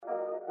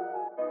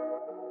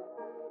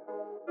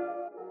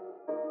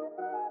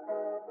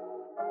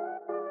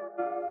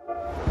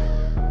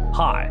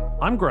Hi,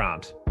 I'm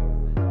Grant.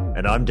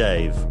 And I'm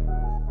Dave.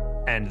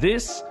 And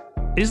this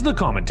is the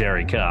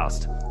Commentary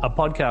Cast, a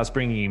podcast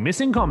bringing you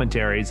missing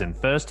commentaries and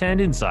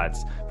first-hand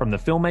insights from the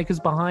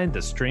filmmakers behind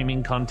the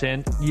streaming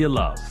content you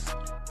love.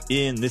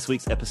 In this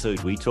week's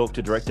episode, we talk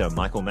to director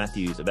Michael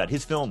Matthews about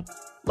his film,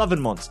 Love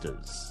and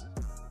Monsters.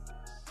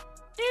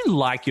 Do you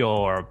like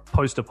your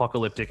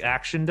post-apocalyptic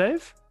action,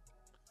 Dave?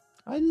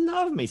 I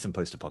love me some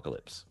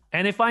post-apocalypse.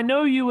 And if I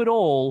know you at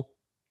all,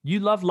 you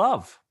love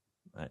love.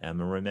 I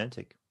am a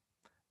romantic.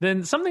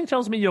 Then something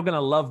tells me you're going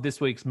to love this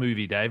week's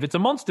movie, Dave. It's a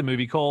monster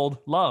movie called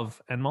Love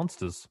and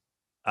Monsters.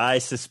 I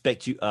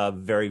suspect you are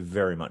very,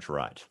 very much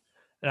right.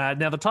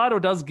 Now, the title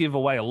does give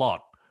away a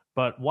lot,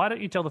 but why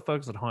don't you tell the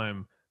folks at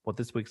home what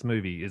this week's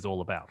movie is all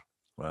about?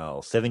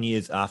 Well, 7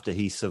 years after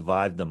he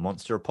survived the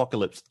monster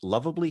apocalypse,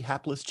 lovably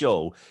hapless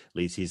Joel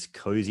leaves his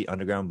cozy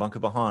underground bunker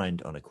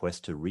behind on a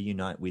quest to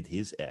reunite with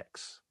his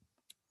ex.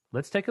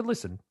 Let's take a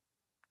listen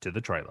to the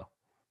trailer.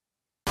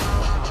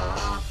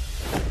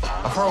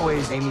 How far away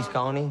is Amy's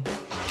colony?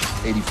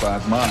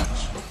 85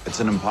 miles.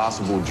 It's an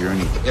impossible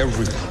journey.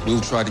 Everything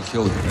will try to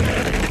kill you.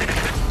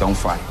 Don't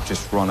fight.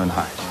 Just run and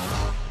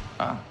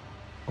hide.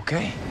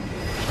 Okay.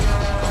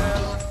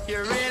 You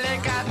really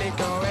got me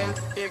going.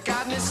 You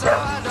got me so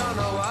I don't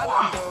know what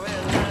I'm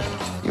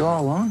doing. You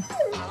all alone?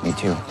 Me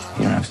too.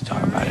 You don't have to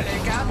talk about it.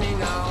 They got me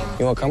now.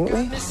 You want to come with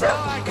me? So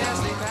I can't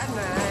sleep at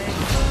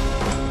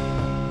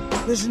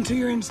night. Listen to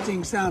your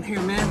instincts out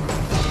here, man.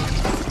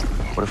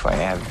 What if I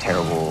have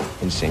terrible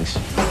instincts?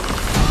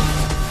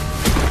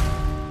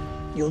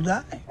 You'll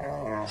die.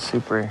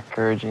 Super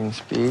encouraging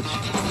speech.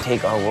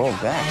 Take our world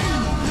back.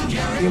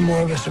 You're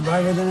more of a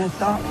survivor than I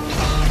thought.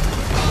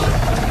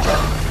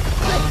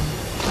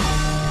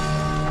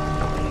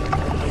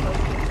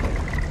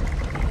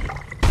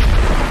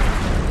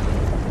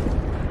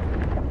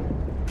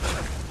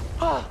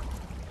 Oh,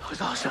 that was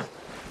awesome.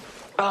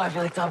 Oh, I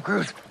feel like Tom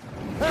Cruise.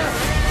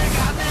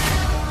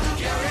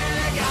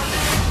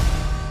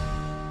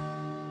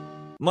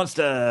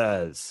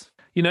 Monsters!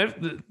 You know,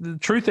 the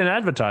truth in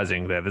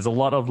advertising there's a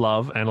lot of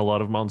love and a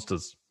lot of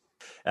monsters.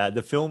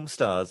 The film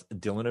stars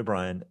Dylan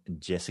O'Brien,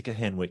 Jessica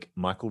Henwick,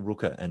 Michael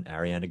Rooker, and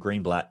Ariana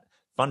Greenblatt.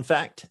 Fun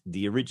fact,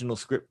 the original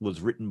script was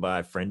written by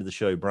a friend of the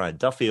show, Brian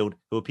Duffield,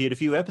 who appeared a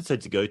few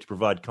episodes ago to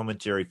provide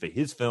commentary for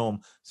his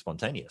film,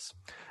 Spontaneous.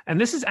 And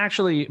this is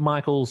actually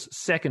Michael's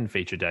second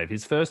feature, Dave.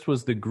 His first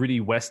was the gritty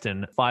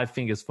western Five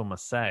Fingers for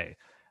Marseille.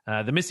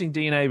 The missing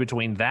DNA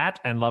between that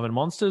and Love and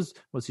Monsters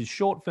was his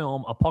short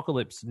film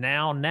Apocalypse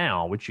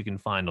Now, which you can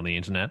find on the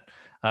internet,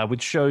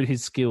 which showed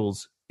his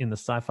skills in the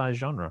sci-fi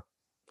genre.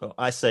 Well,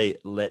 I say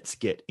let's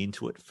get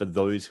into it. For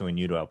those who are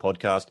new to our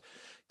podcast,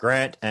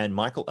 Grant and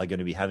Michael are going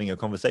to be having a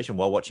conversation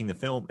while watching the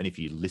film, and if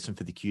you listen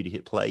for the cue to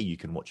hit play, you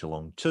can watch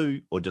along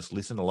too, or just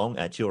listen along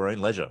at your own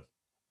leisure.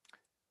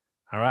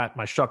 All right,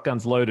 my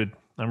shotgun's loaded.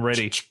 I'm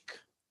ready.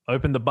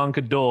 Open the bunker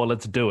door.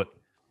 Let's do it.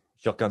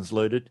 Shotgun's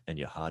loaded, and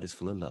your heart is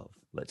full of love.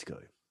 Let's go.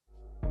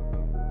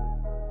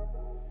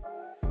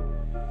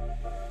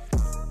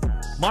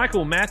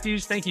 Michael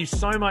Matthews, thank you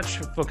so much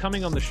for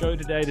coming on the show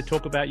today to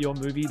talk about your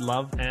movie,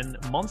 Love and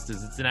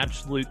Monsters. It's an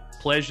absolute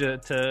pleasure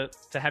to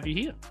have you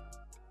here.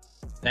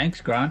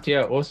 Thanks, Grant.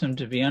 Yeah, awesome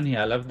to be on here.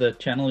 I love the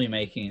channel you're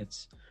making.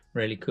 It's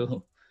really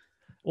cool.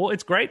 Well,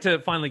 it's great to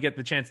finally get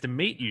the chance to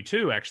meet you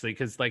too, actually,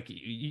 because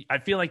I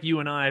feel like you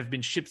and I have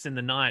been ships in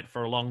the night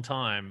for a long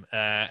time,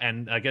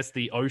 and I guess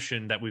the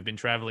ocean that we've been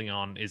traveling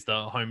on is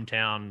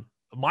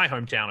my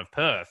hometown of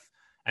Perth,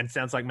 and it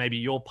sounds like maybe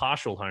your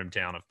partial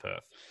hometown of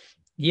Perth.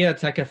 Yeah,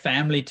 it's like a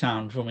family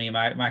town for me.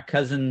 My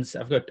cousins,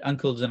 I've got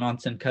uncles and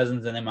aunts and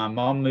cousins, and then my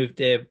mom moved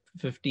there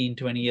 15,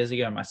 20 years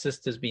ago, and my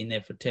sister's been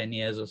there for 10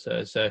 years or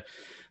so. So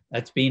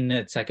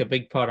it's like a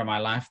big part of my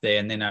life there.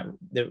 And then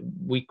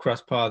we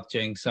cross paths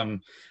doing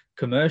some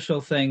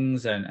commercial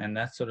things and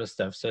that sort of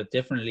stuff. So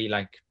definitely,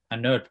 I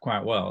know it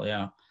quite well.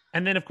 Yeah.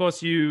 And then, of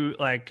course, you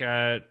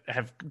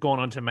have gone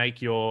on to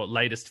make your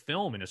latest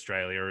film in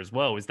Australia as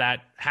well. Is that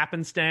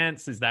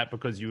happenstance? Is that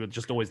because you were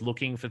just always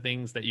looking for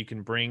things that you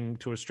can bring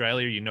to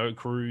Australia? You know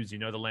cruise, you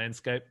know the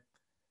landscape?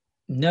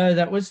 No,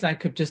 that was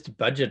just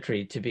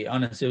budgetary, to be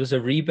honest. It was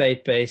a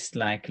rebate-based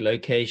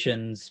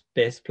locations,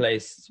 best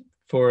place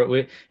for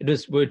it.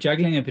 We're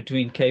juggling it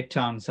between Cape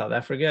Town, South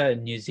Africa,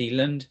 and New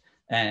Zealand,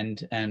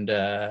 and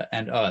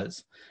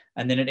Oz.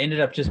 And then it ended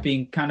up just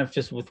being kind of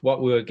just with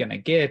what we were going to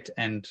get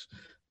and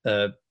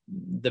the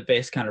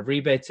best kind of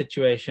rebate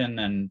situation,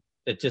 and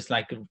it just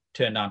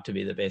turned out to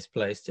be the best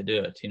place to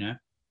do it, you know?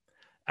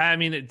 I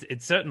mean,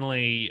 it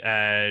certainly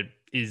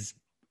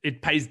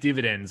it pays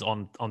dividends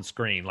on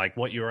screen. Like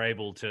what you're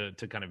able to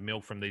kind of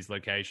milk from these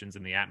locations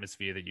and the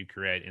atmosphere that you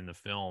create in the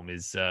film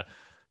is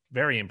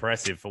very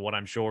impressive for what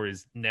I'm sure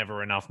is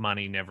never enough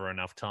money, never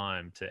enough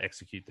time to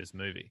execute this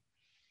movie.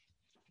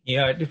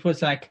 Yeah, it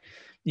was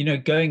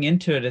going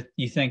into it,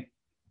 you think,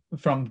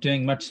 from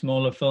doing much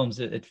smaller films,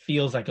 it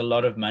feels like a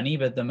lot of money,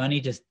 but the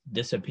money just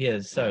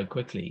disappears so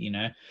quickly, you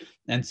know?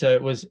 And so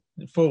it was,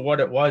 for what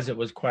it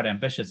was quite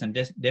ambitious. And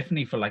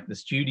definitely for the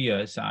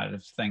studio side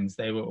of things,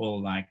 they were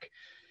all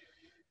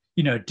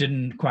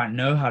didn't quite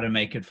know how to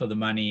make it for the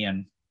money.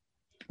 And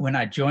when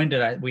I joined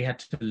it, we had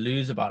to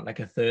lose about like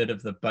a third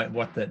of they'd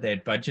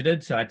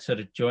budgeted. So I'd sort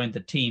of joined the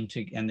team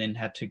and then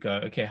had to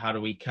go, okay, how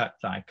do we cut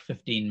like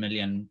 $15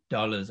 million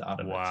out of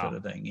it, sort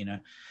of thing,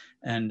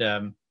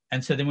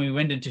 and so then when we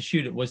went into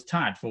shoot, it was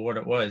tight for what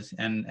it was,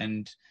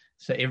 and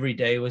so every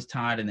day was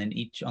tight, and then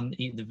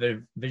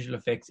the visual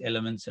effects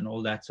elements and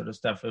all that sort of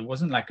stuff. It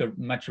wasn't like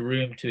much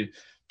room to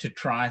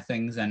try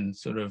things, and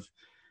sort of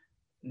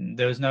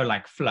there was no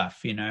like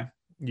fluff,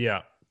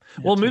 Yeah.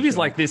 Well, movies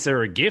like this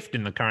are a gift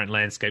in the current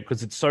landscape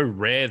because it's so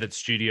rare that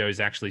studios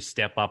actually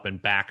step up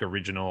and back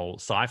original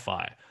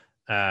sci-fi.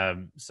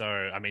 So,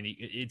 I mean,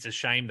 it's a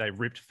shame they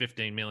ripped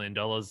 $15 million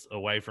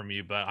away from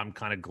you, but I'm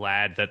kind of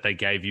glad that they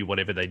gave you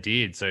whatever they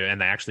did. And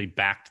they actually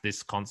backed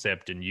this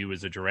concept and you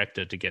as a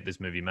director to get this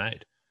movie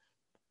made.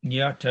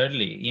 Yeah,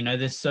 totally.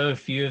 There's so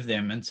few of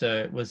them. And so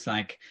it was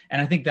like,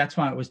 and I think that's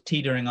why it was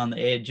teetering on the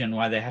edge and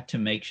why they had to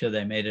make sure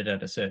they made it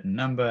at a certain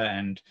number.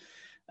 And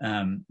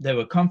they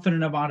were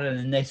confident about it,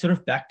 and they sort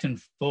of backed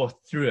and forth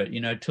through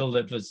it, till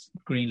it was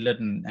greenlit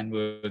and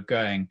we were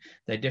going.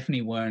 They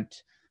definitely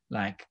weren't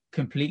like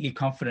completely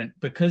confident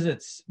because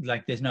it's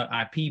like there's no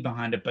IP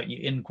behind it, but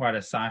you're in quite a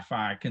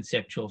sci-fi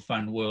conceptual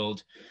fun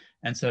world.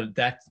 And so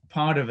that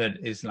part of it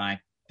is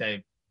like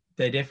they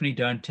definitely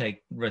don't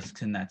take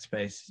risks in that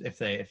space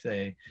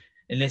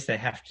unless they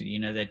have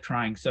to, they're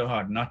trying so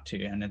hard not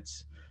to. And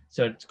it's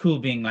cool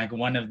being like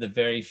one of the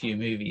very few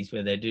movies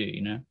where they do.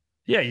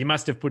 Yeah, you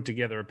must have put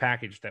together a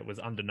package that was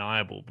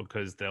undeniable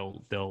because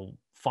they'll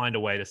find a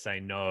way to say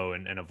no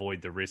and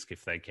avoid the risk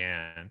if they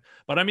can.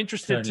 But I'm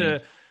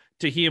interested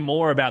to hear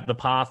more about the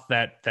path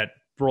that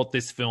brought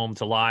this film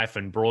to life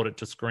and brought it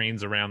to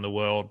screens around the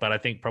world. But I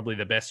think probably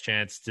the best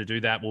chance to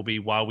do that will be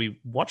while we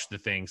watch the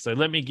thing. So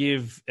let me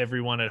give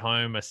everyone at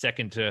home a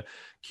second to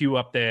queue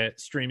up their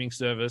streaming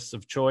service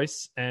of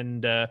choice,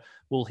 and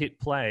we'll hit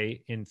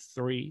play in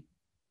 3,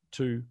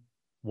 2,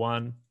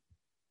 1.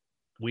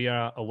 We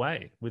are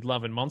away with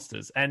Love and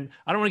Monsters. And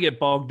I don't want to get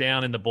bogged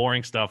down in the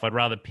boring stuff. I'd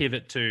rather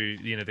pivot to,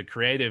 the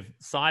creative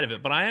side of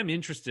it. But I am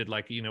interested,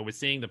 we're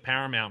seeing the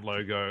Paramount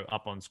logo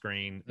up on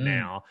screen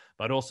now,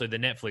 but also the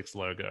Netflix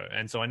logo.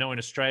 And so I know in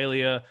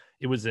Australia,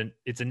 it's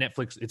a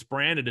Netflix, it's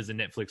branded as a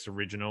Netflix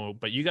original,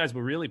 but you guys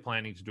were really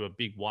planning to do a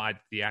big wide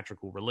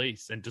theatrical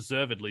release, and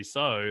deservedly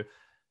so.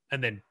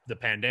 And then the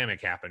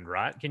pandemic happened,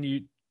 right? Can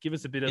you give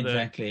us a bit of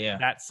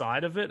that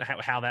side of it,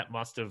 how that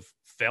must have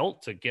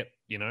felt to get,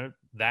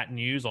 that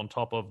news on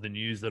top of the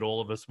news that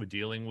all of us were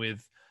dealing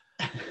with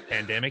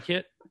pandemic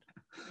hit?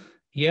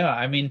 Yeah,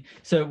 I mean,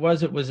 so there was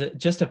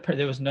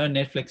no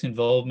Netflix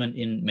involvement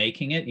in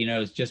making it, it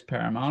was just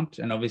Paramount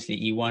and obviously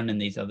E1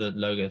 and these other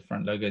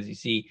front logos you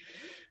see.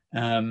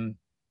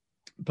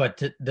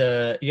 But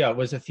it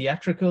was a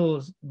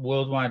theatrical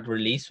worldwide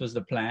release was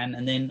the plan.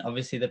 And then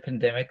obviously the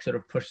pandemic sort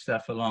of pushed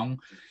stuff along.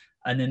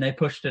 And then they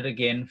pushed it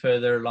again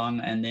further along,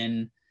 and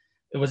then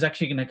it was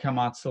actually going to come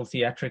out still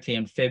theatrically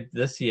in Feb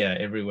this year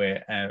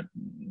everywhere,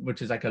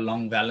 which is like a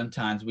long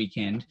Valentine's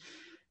weekend.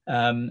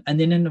 And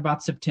then in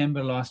about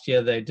September last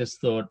year, they just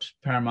thought,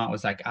 Paramount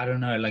was like, I don't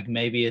know, like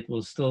maybe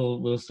we'll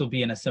still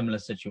be in a similar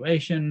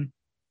situation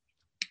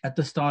at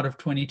the start of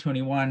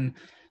 2021,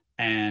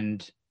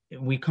 and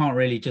we can't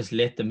really just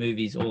let the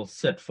movies all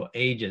sit for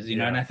ages,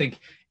 And I think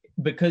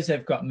because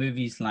they've got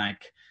movies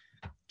like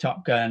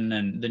Top Gun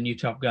and the new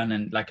Top Gun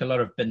and like a lot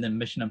of the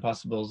Mission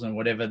Impossibles and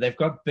whatever, they've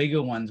got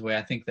bigger ones where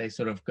I think they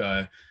sort of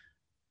go,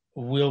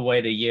 we'll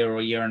wait a year or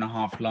a year and a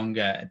half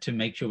longer to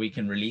make sure we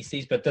can release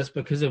these. But that's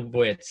because of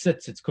where it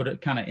sits. It's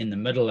kind of in the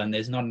middle and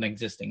there's not an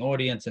existing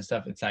audience and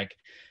stuff. It's like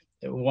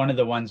one of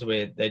the ones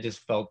where they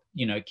just felt,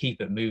 keep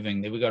it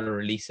moving. We got to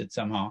release it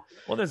somehow.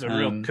 Well, there's a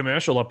real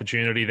commercial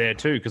opportunity there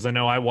too, because I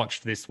know I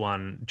watched this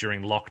one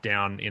during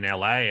lockdown in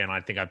LA, and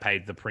I think I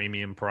paid the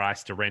premium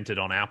price to rent it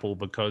on Apple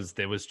because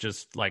there was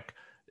just like,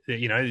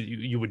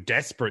 you were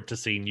desperate to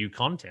see new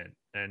content.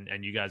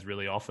 And you guys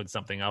really offered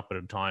something up at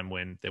a time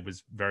when there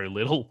was very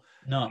little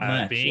not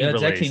much. Being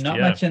released. Exactly, not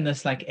much in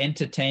this like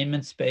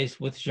entertainment space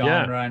with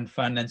genre and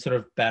fun and sort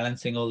of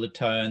balancing all the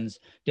tones.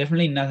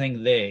 Definitely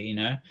nothing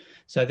there,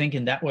 So I think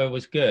in that way it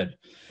was good.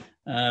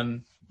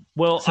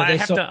 Well, so I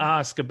have to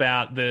ask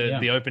about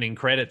the opening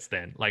credits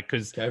then,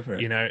 because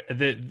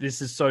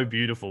this is so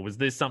beautiful. Was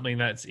this something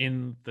that's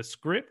in the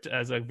script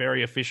as a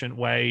very efficient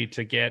way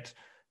to get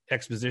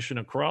exposition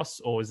across,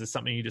 or is this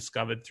something you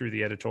discovered through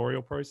the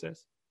editorial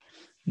process?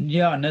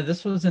 Yeah, no,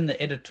 this was in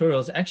the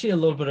editorials. Actually, a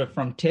little bit of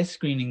from test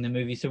screening the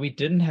movie. So we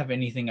didn't have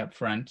anything up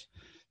front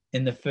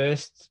in the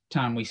first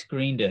time we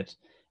screened it.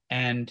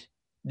 And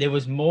there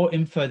was more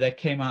info that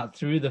came out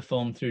through the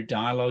film, through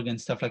dialogue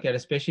and stuff like that,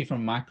 especially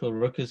from Michael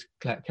Rooker's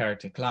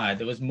character, Clyde.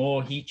 There was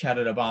more he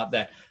chatted about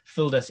that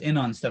filled us in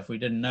on stuff we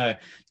didn't know.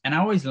 And I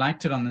always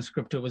liked it on the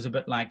script. It was a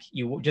bit like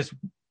you just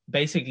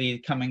basically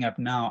coming up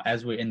now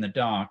as we're in the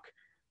dark,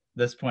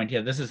 this point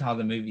here, this is how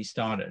the movie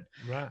started.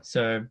 Right.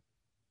 So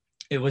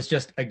it was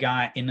just a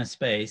guy in a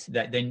space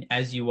that then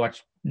as you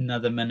watch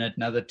another minute,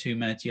 another 2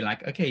 minutes, you're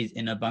like, okay, he's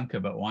in a bunker,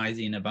 but why is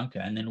he in a bunker?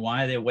 And then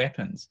why are there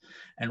weapons?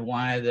 And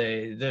why are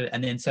they,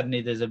 and then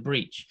suddenly there's a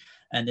breach,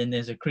 and then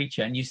there's a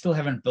creature, and you still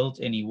haven't built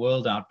any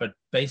world out, but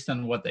based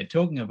on what they're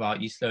talking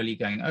about, you're slowly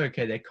going, oh,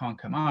 okay, they can't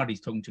come out.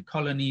 He's talking to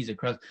colonies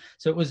across.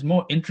 So it was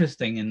more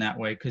interesting in that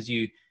way, because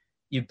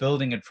you're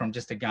building it from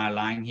just a guy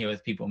lying here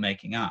with people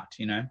making art,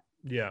 you know?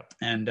 Yeah.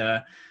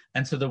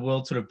 And so the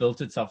world sort of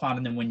built itself out.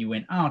 And then when you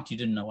went out, you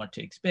didn't know what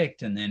to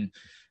expect. And then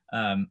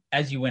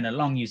as you went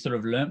along, you sort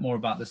of learned more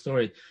about the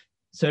story.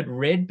 So it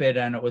read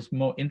better and it was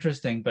more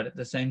interesting. But at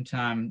the same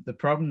time, the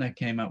problem that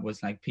came up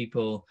was like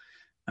people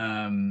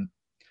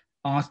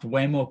asked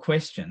way more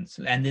questions,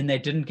 and then they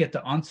didn't get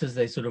the answers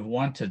they sort of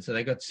wanted. So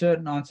they got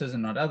certain answers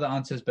and not other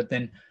answers. But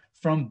then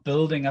from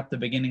building up the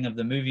beginning of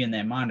the movie in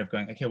their mind of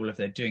going, okay, well, if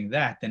they're doing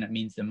that, then it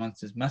means the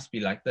monsters must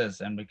be like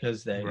this. And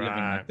because they're living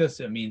like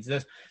this, it means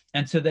this.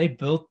 And so they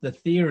built the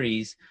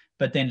theories,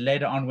 but then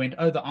later on went,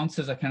 oh, the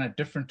answers are kind of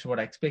different to what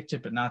I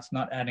expected, but now it's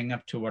not adding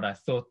up to what I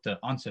thought the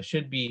answer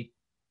should be.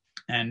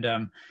 And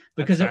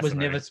because it was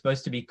never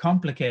supposed to be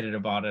complicated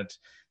about it,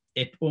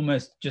 it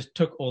almost just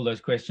took all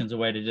those questions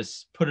away to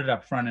just put it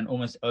up front and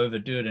almost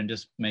overdo it and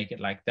just make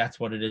it like, that's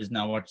what it is.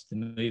 Now watch the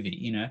movie,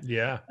 you know?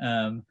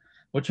 Yeah.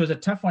 Which was a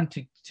tough one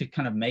to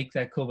kind of make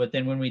that cool. But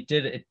then when we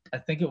did it, I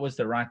think it was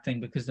the right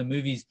thing, because the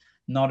movie's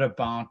not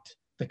about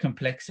the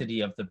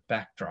complexity of the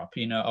backdrop,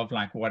 you know, of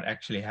like what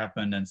actually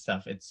happened and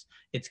stuff.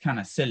 It's kind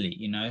of silly,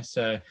 you know?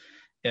 So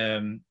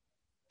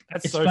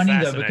it's so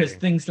funny though, because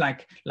things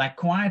like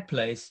Quiet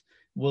Place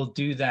will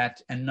do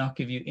that and not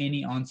give you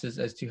any answers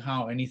as to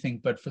how anything,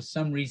 but for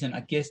some reason, I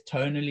guess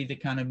tonally the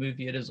kind of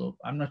movie it is, or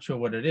I'm not sure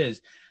what it is,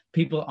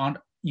 people aren't,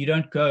 you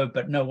don't go,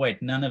 but no,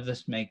 wait, none of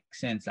this makes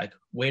sense. Like,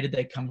 where did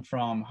they come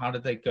from? How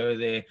did they go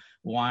there?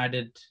 Why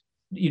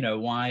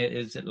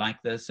is it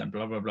like this? And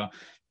blah, blah, blah.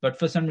 But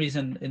for some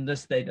reason in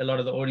this state, a lot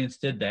of the audience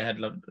did. They had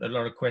a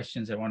lot of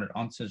questions they wanted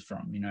answers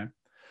from, you know?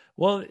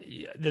 Well,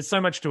 there's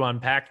so much to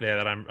unpack there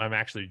that I'm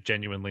actually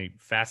genuinely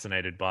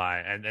fascinated by.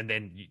 And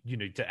then, you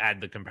know, to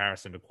add the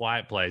comparison to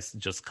Quiet Place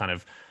just kind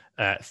of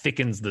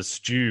thickens the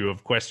stew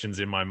of questions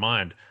in my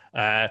mind.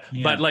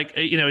 But like,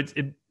 you know,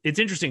 it's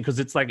interesting because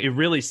it's like it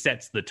really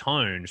sets the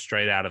tone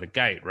straight out of the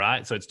gate,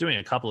 right? So it's doing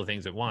a couple of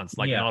things at once.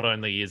 Like not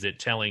only is it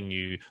telling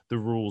you the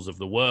rules of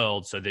the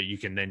world so that you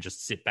can then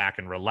just sit back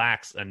and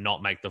relax and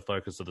not make the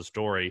focus of the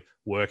story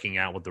working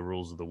out what the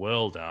rules of the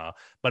world are,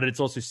 but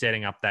it's also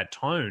setting up that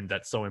tone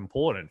that's so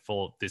important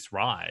for this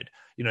ride.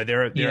 You know,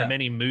 there are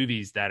many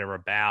movies that are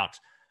about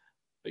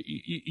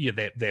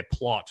their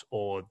plot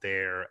or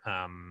their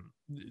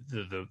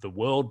the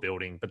world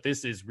building, but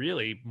this is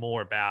really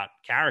more about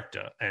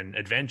character and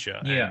adventure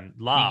and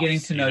laughs. You're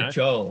getting to know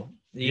Joel.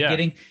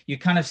 You're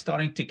kind of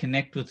starting to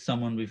connect with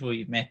someone before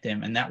you've met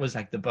them, and that was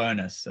like the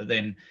bonus. So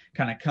then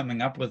kind of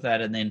coming up with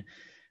that and then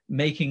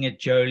making it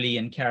Jolie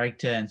and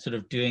character and sort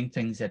of doing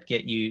things that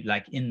get you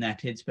like in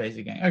that headspace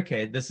of going,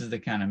 okay, this is the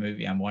kind of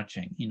movie I'm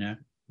watching, you know?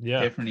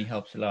 Definitely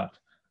helps a lot.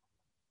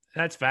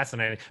 That's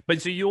fascinating.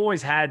 But so you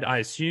always had, I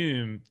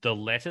assume, the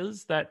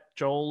letters that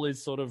Joel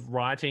is sort of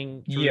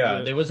writing through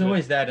there was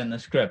always that in the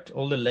script,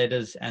 all the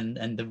letters and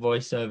the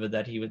voiceover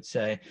that he would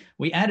say.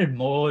 We added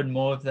more and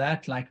more of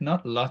that, like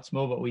not lots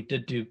more, but we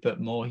did do a bit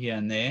more here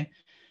and there.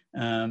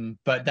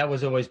 But that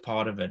was always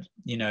part of it.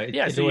 You know,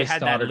 it so always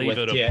started with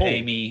Dear pull.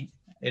 Amy.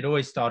 It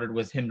always started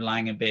with him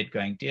lying in bed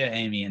going, Dear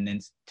Amy, and then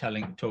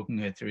talking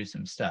her through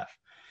some stuff.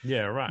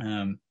 Yeah,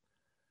 right.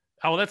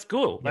 Oh, that's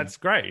cool. That's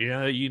great. You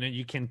know,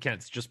 you can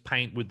just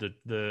paint with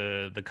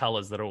the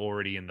colors that are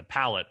already in the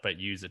palette, but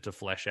use it to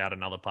flesh out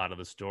another part of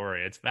the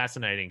story. It's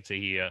fascinating to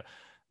hear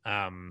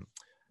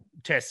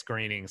test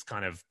screenings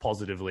kind of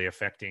positively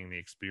affecting the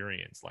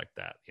experience like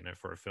that, you know,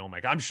 for a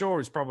filmmaker. I'm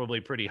sure it's probably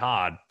pretty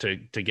hard to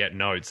get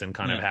notes and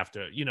kind of have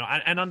to, you know,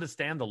 and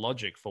understand the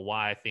logic for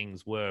why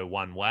things were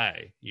one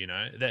way, you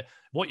know. That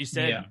what you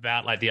said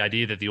about like the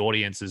idea that the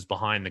audience is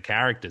behind the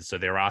characters, so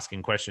they're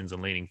asking questions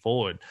and leaning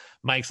forward,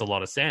 makes a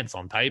lot of sense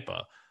on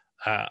paper.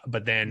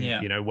 But then,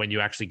 you know, when you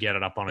actually get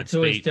it up on its feet,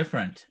 it's always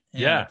different.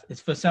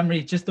 It's for some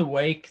reason, just the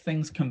way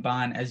things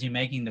combine as you're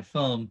making the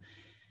film.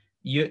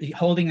 You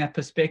holding that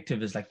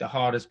perspective is like the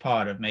hardest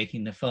part of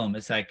making the film.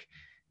 It's like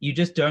you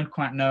just don't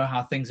quite know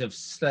how things have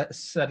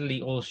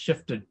subtly all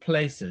shifted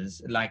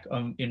places, like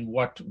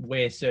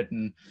where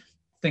certain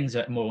things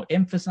are more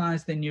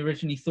emphasized than you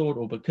originally thought,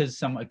 or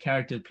because a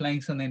character is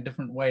playing something in a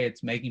different way,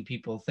 it's making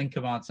people think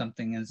about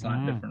something in a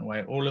slightly different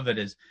way. All of it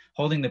is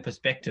holding the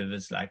perspective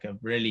is like a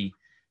really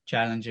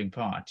challenging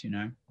part, you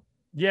know.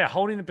 Yeah,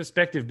 holding the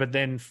perspective, but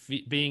then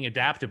being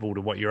adaptable to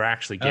what you're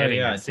actually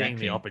getting and seeing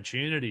the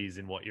opportunities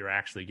in what you're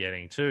actually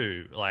getting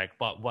too. Like,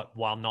 but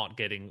while not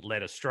getting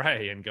led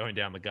astray and going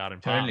down the garden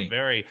path.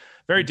 Very,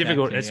 very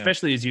difficult,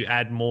 especially as you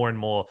add more and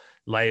more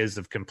layers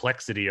of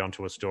complexity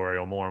onto a story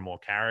or more and more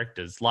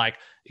characters. Like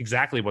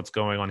exactly what's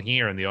going on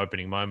here in the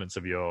opening moments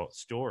of your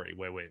story,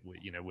 where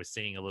we're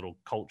seeing a little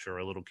culture,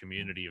 a little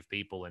community of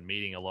people, and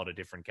meeting a lot of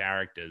different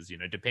characters. You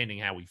know, depending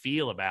how we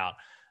feel about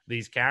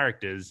these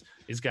characters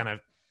is going to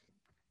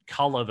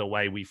color the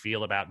way we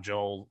feel about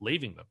Joel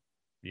leaving them.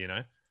 you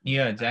know?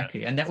 Yeah,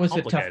 exactly. And that It's was a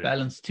tough complicated.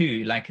 balance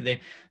too. Like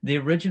the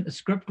original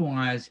script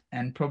wise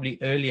and probably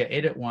earlier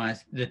edit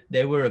wise, that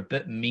they were a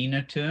bit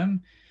meaner to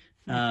him.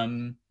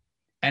 Um,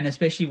 and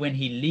especially when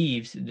he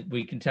leaves,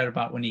 we can tell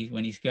about when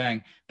he's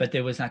going, but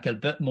there was like a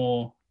bit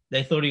more,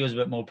 they thought he was a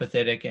bit more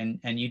pathetic,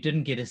 and you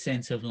didn't get a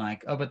sense of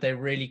like, oh, but they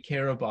really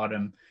care about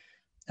him.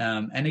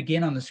 And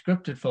again, on the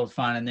script, it felt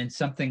fine. And then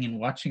something in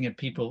watching it,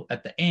 people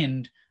at the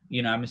end,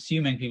 I'm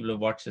assuming people have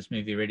watched this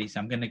movie already, so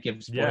I'm going to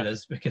give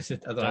spoilers because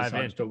otherwise it's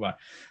hard to talk about.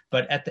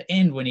 But at the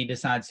end, when he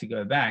decides to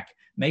go back,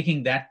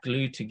 making that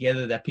glue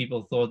together that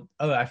people thought,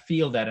 oh, I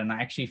feel that, and I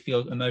actually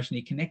feel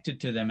emotionally connected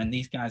to them, and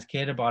these guys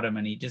cared about him,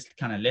 and he just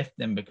kind of left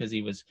them because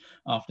he was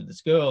after this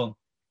girl,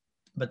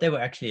 but they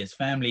were actually his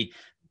family.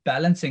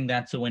 Balancing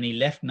that, so when he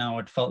left, now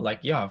it felt like,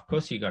 yeah, of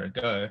course you got to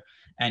go,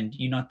 and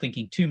you're not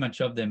thinking too much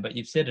of them, but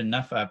you've set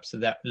enough up so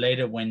that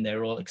later when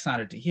they're all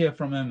excited to hear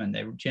from him and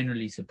they're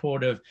generally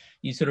supportive,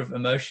 you sort of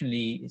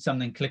emotionally,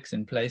 something clicks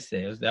in place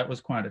there. That was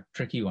quite a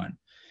tricky one.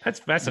 That's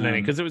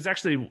fascinating because it was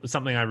actually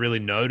something I really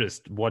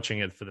noticed watching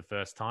it for the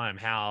first time,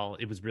 how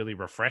it was really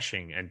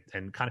refreshing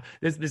and kind of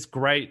there's this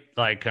great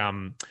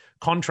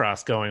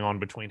contrast going on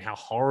between how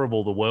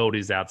horrible the world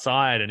is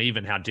outside and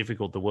even how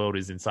difficult the world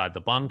is inside the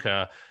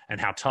bunker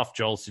and how tough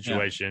Joel's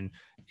situation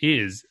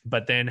is,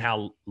 but then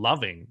how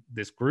loving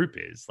this group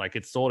is. Like,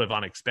 it's sort of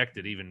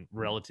unexpected, even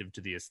relative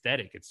to the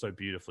aesthetic. It's so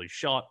beautifully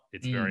shot.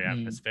 It's very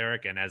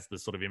atmospheric. And as the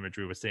sort of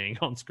imagery we're seeing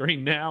on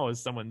screen now,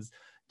 as someone's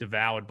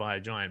devoured by a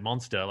giant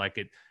monster, like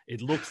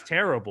it looks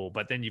terrible,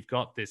 but then you've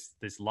got this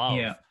love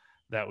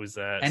that was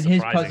and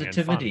his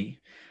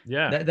positivity,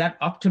 and that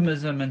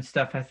optimism and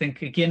stuff. I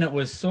think again it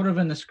was sort of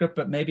in the script,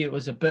 but maybe it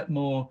was a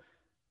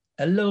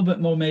little bit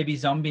more maybe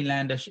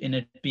Zombielandish in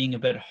it being a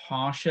bit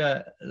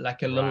harsher,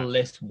 like a little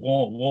less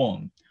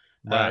warm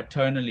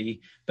tonally.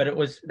 But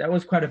that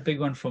was quite a big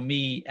one for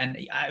me, and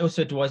I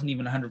also wasn't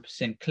even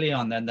 100% clear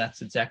on that.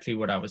 That's exactly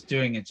what I was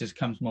doing. It just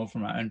comes more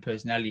from my own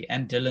personality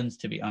and Dylan's,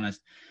 to be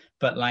honest.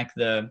 But like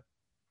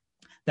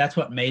that's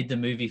what made the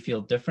movie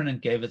feel different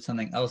and gave it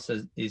something else,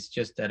 is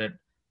just that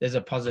there's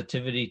a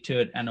positivity to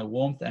it and a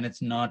warmth, and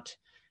it's not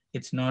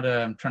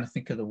I'm trying to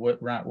think of the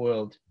right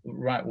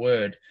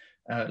word,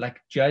 like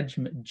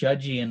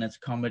judgy in its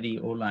comedy,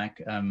 or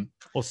like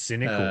or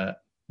cynical.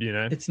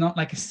 It's not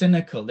like a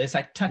cynical. There's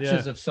like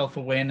touches of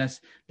self-awareness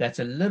that's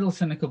a little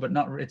cynical, but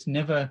not.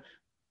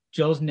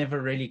 Joel's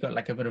never really got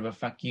like a bit of a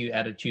fuck you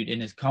attitude in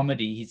his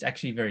comedy. He's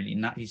actually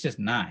he's just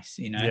nice,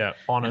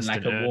 honest and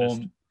like and a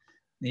warm,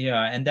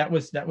 and that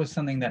was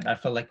something that I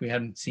felt like we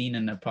hadn't seen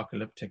in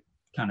apocalyptic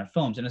kind of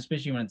films, and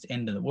especially when it's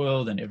end of the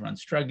world and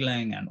everyone's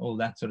struggling and all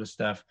that sort of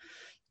stuff.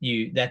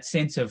 That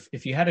sense of,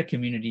 if you had a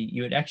community,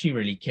 you would actually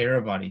really care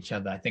about each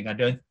other. I think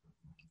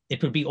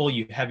it would be all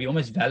you have. You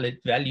almost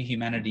value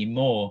humanity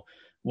more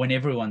when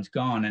everyone's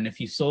gone. And if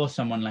you saw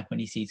someone like when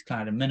he sees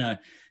Clyde and Minnow,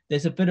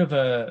 there's a bit of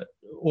a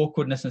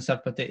awkwardness and stuff,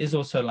 but there is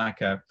also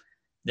like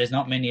there's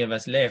not many of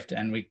us left,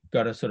 and we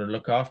got to sort of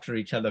look after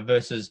each other,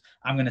 versus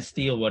I'm going to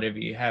steal whatever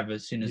you have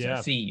as soon as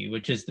I see you,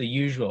 which is the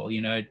usual,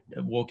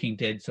 Walking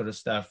Dead sort of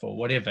stuff, or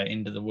whatever,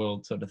 end of the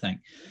world sort of thing.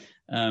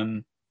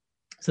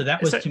 So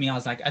that was, to me, I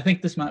was like, I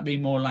think this might be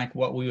more like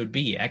what we would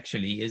be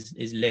actually, is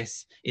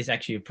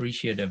actually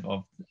appreciative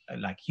of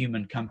like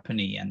human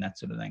company and that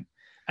sort of thing.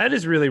 It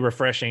is really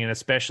refreshing, and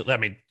especially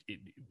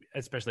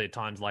at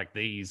times like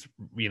these,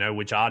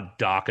 which are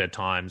darker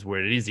times,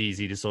 where it is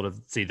easy to sort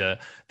of see the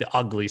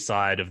ugly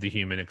side of the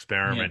human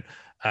experiment.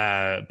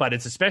 But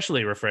it's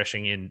especially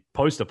refreshing in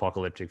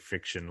post-apocalyptic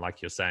fiction,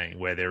 like you're saying,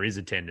 where there is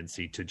a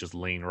tendency to just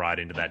lean right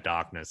into that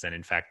darkness. And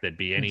in fact, there'd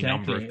be any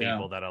number of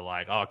people that are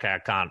like, oh, okay, I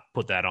can't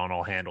put that on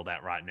or handle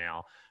that right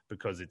now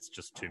because it's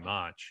just too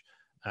much.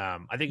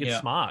 I think it's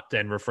smart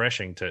and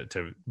refreshing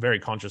to very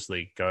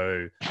consciously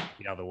go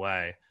the other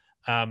way.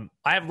 I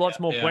have lots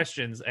more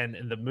questions, and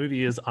the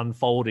movie is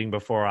unfolding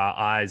before our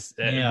eyes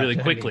really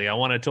quickly. I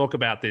want to talk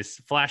about this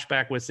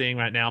flashback we're seeing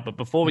right now, but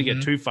before we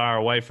get too far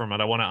away from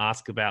it, I want to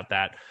ask about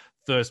that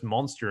first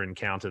monster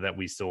encounter that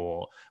we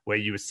saw, where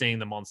you were seeing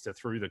the monster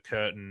through the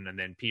curtain and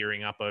then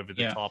peering up over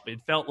the top. It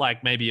felt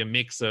like maybe a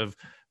mix of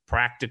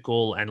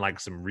practical and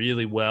like some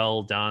really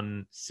well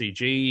done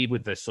CG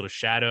with the sort of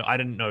shadow. I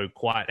didn't know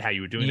quite how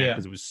you were doing that,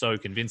 because it was so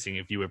convincing,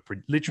 if you were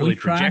literally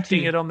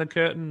projecting it on the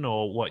curtain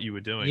or what you were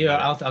doing.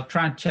 I'll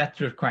try and chat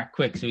through it quite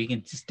quick so we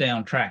can stay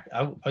on track.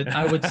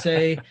 I would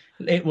say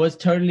it was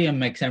totally a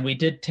mix, and we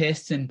did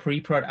tests in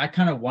pre-prod. I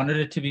kind of wanted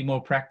it to be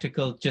more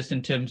practical, just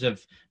in terms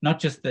of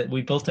not just that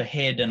we built a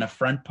head and a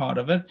front part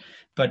of it,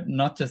 but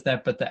not just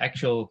that, but the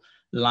actual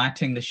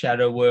lighting, the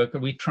shadow work.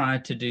 We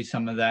tried to do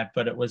some of that,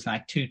 but it was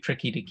like too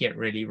tricky to get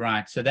really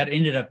right. So that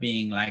ended up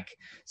being like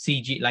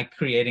CG, like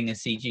creating a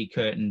CG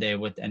curtain there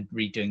and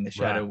redoing the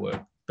shadow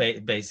work,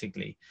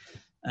 basically.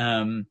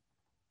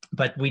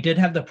 But we did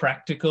have the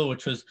practical,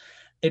 which was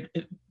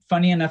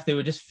funny enough, there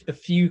were just a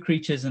few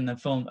creatures in the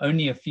film,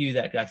 only a few,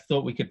 that I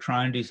thought we could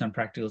try and do some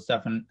practical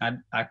stuff. And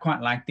I quite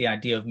liked the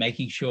idea of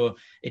making sure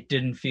it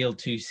didn't feel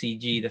too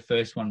CG, the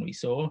first one we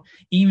saw,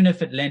 even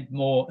if it lent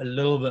a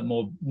little bit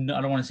more,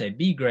 I don't want to say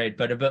B grade,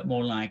 but a bit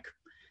more like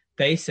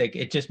basic,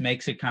 it just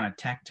makes it kind of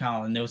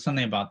tactile. And there was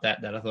something about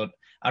that I thought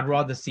I'd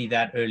rather see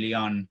that early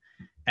on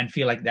and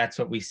feel like that's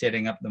what we're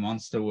setting up the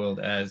monster world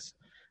as.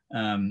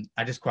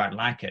 I just quite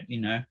like it,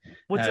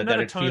 that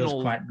it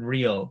feels quite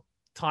real.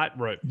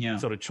 Tightrope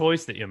sort of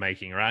choice that you're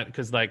making, right?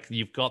 Because like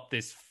you've got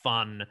this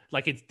fun,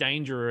 like it's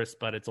dangerous,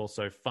 but it's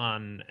also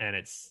fun, and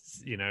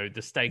it's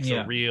the stakes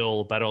are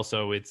real, but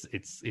also it's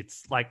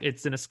like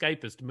it's an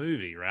escapist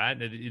movie, right?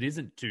 It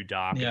isn't too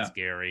dark and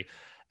scary,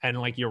 and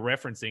like you're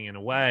referencing in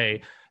a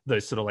way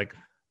those sort of like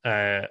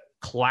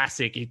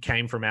classic it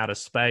came from outer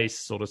space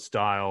sort of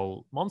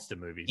style monster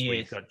movies where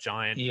you've got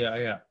giant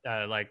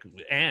like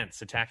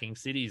ants attacking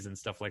cities and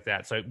stuff like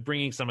that. So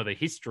bringing some of the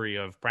history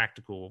of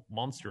practical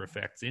monster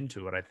effects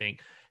into it, I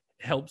think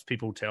helps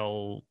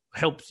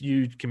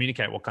you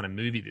communicate what kind of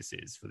movie this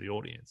is for the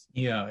audience.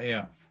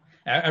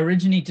 I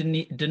originally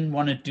didn't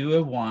want to do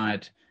a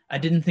wide. I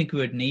didn't think we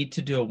would need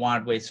to do a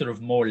wide where sort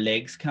of more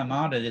legs come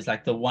out, and there's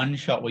like the one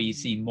shot where you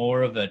see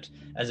more of it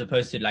as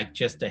opposed to like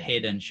just a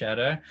head and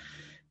shadow.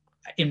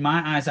 In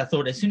my eyes, I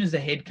thought as soon as the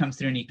head comes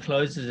through and he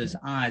closes his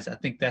eyes, I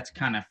think that's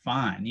kind of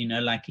fine.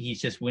 Like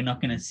we're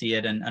not going to see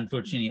it. And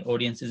unfortunately,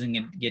 audience isn't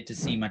going to get to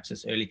see much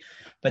this early.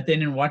 But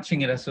then in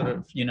watching it, I sort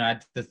of, I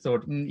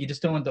thought, you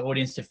just don't want the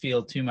audience to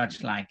feel too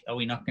much like, oh,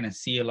 we're not going to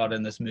see a lot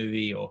in this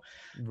movie, or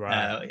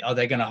are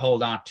they going to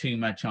hold out too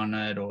much on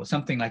it or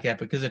something like that,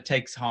 because it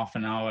takes half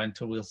an hour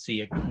until we'll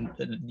see,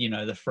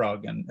 the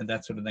frog and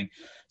that sort of thing.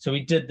 So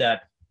we did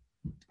that,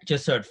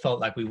 just so it felt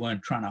like we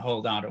weren't trying to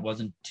hold out. It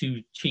wasn't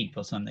too cheap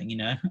or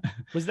something,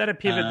 Was that a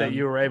pivot that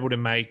you were able to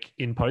make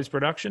in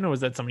post-production, or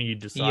was that something you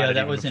decided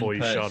that was before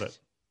you shot it?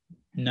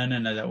 No,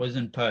 that was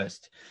in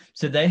post.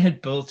 So they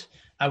had built,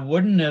 I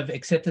wouldn't have,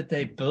 except that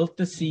they built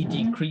the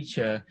CG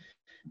creature,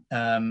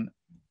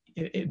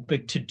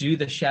 but to do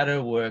the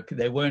shadow work,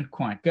 they weren't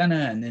quite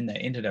gonna, and then they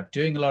ended up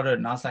doing a lot of it,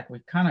 and I was like,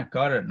 we kind of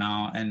got it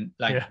now, and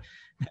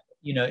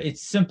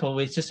it's simple.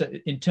 It's just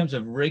in terms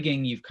of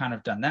rigging, you've kind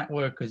of done that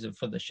work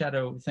for the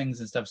shadow things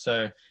and stuff.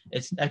 So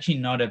it's actually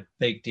not a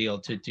big deal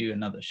to do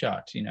another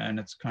shot, and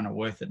it's kind of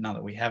worth it now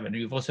that we have it.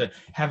 We've also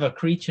have a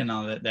creature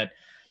now that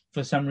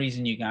for some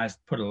reason you guys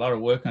put a lot of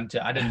work onto.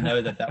 I didn't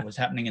know that was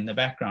happening in the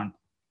background.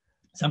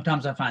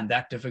 Sometimes I find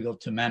that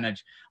difficult to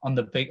manage on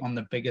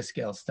the bigger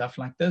scale stuff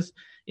like this.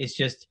 It's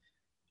just,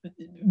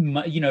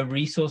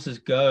 resources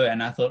go,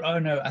 and I thought, oh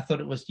no, I thought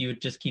it was you would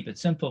just keep it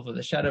simple for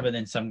the shadow, but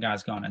then some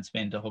guys go on and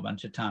spend a whole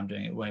bunch of time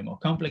doing it way more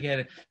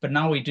complicated. But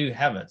now we do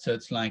have it, so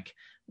it's like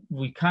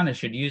we kind of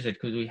should use it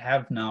because we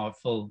have now a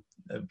full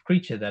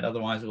creature that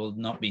otherwise will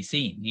not be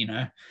seen.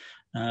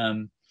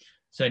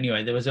 So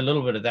anyway, there was a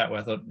little bit of that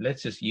where I thought,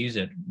 let's just use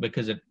it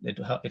because it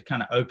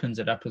kind of opens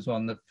it up as well,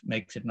 and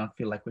makes it not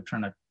feel like we're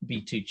trying to be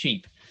too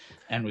cheap,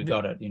 and we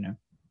got it.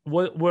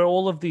 Were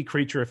all of the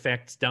creature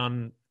effects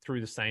done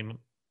through the same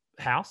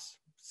house,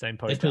 same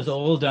post? It was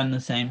all done the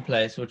same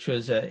place, which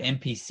was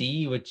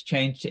MPC, which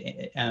changed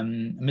to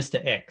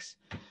Mr. X,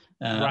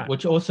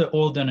 which also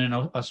all done in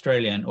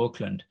Australia, in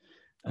Auckland.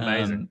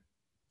 Amazing.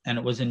 And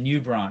it was a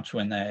new branch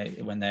when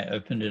they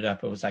opened it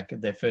up. It was like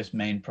their first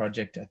main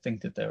project, I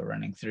think, that they were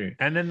running through.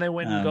 And then they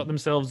went and got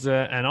themselves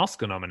an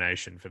Oscar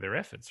nomination for their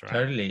efforts, right?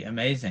 Totally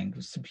amazing. It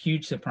was a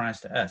huge surprise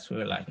to us. We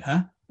were like,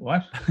 huh?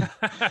 What?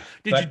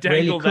 Did you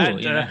dangle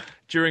really cool, that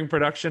during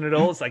production at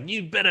all? It's like,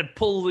 you better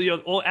pull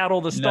out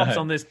all the stops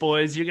on this,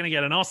 boys. You're going to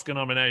get an Oscar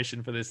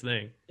nomination for this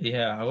thing.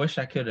 Yeah, I wish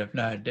I could have.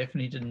 No, I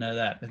definitely didn't know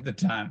that at the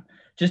time.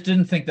 Just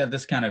didn't think that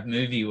this kind of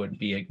movie would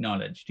be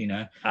acknowledged,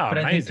 Oh, but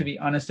amazing. I think, to be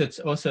honest, it's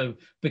also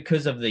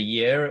because of the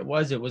year it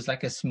was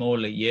like a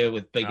smaller year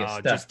with bigger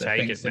stuff. Just that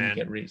take things it,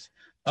 didn't man.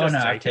 get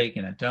I've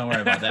taken it. Don't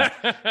worry about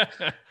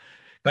that.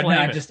 But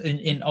no, just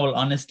in all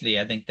honesty,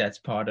 I think that's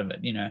part of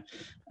it,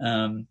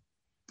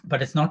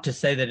 But it's not to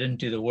say they didn't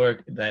do the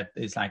work that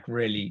is like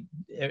really,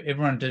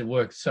 everyone did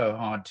work so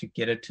hard to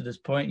get it to this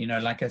point.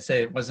 Like I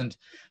say, it wasn't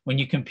when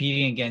you're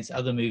competing against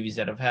other movies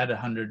that have had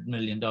 $100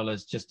 million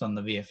just on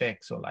the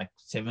VFX, or like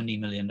 $70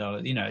 million,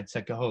 it's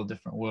like a whole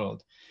different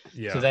world.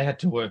 Yeah. So they had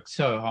to work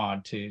so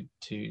hard to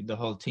the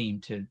whole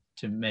team to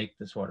make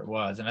this what it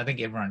was. And I think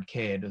everyone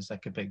cared. It was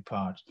like a big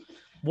part.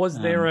 Was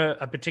there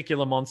a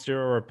particular monster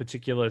or a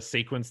particular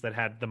sequence that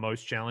had the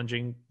most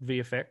challenging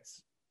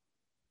VFX?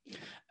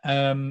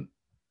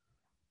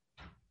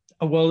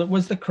 Well, it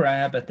was the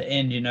crab at the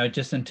end,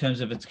 just in terms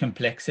of its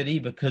complexity,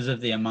 because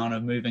of the amount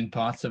of moving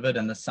parts of it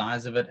and the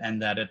size of it,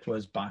 and that it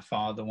was by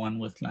far the one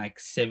with like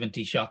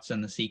 70 shots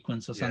in the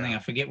sequence or something. Yeah. I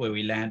forget where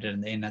we landed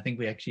in the end. I think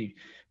we actually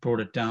brought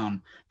it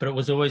down, but it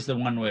was always the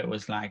one where it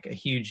was like a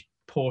huge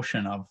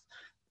portion of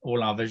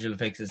all our visual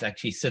effects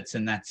actually sits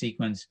in that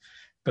sequence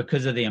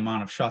because of the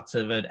amount of shots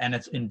of it, and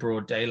it's in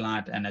broad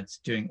daylight, and it's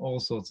doing all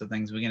sorts of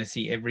things. We're going to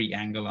see every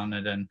angle on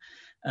it, and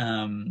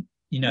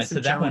so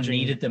that one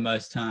needed the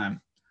most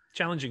time.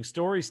 Challenging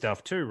story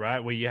stuff too, right?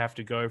 Where you have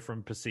to go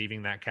from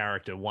perceiving that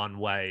character one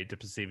way to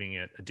perceiving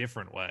it a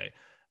different way.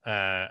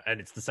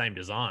 and it's the same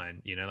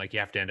design. You know, like you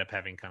have to end up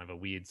having kind of a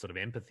weird sort of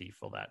empathy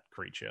for that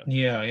creature.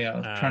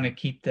 Yeah, trying to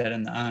keep that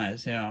in the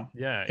eyes. Yeah,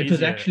 it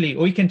was actually.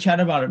 We can chat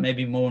about it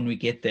maybe more when we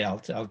get there.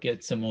 I'll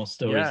get some more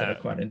stories that are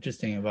quite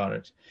interesting about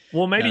it.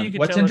 Well, maybe you could.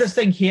 What's tell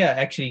interesting us... here,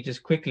 actually,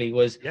 just quickly,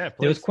 was there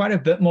was quite a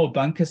bit more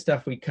bunker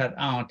stuff we cut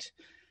out.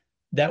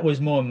 That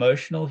was more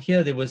emotional.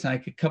 Here, there was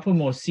like a couple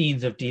more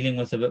scenes of dealing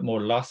with a bit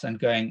more loss and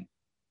going,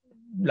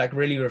 like,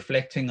 really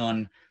reflecting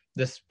on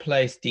this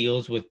place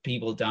deals with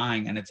people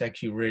dying, and it's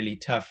actually really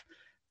tough,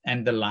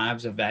 and the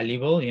lives are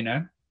valuable, you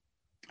know.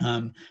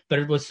 But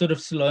it was sort of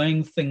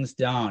slowing things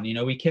down. You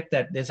know, we kept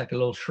that. There's like a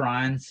little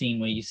shrine scene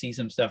where you see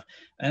some stuff,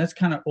 and that's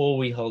kind of all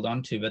we hold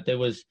on to. But there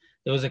was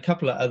a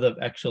couple of other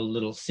actual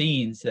little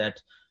scenes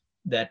that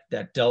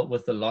dealt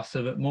with the loss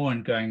of it more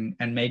and going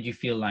and made you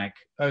feel like,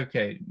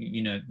 okay,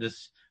 you know,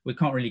 this, we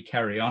can't really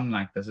carry on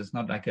like this. It's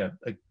not like a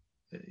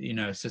you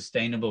know, a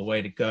sustainable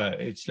way to go.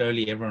 It's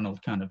slowly everyone will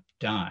kind of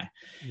die.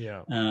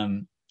 Yeah.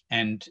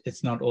 And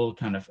it's not all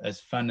kind of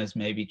as fun as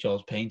maybe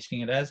Joel's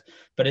painting it as,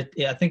 but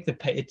I think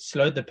it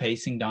slowed the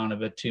pacing down a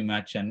bit too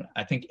much. And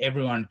I think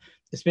everyone,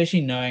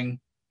 especially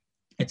knowing,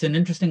 it's an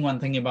interesting one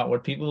thing about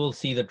what people will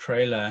see the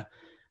trailer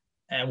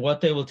and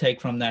what they will take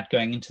from that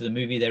going into the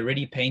movie. They're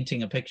already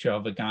painting a picture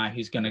of a guy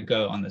who's going to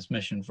go on this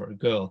mission for a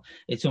girl.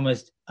 It's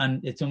almost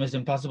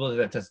impossible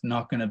that that's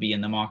not going to be in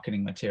the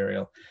marketing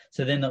material.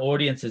 So then the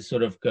audience is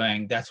sort of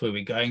going, that's where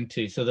we're going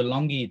to. So the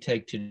longer you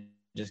take to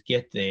just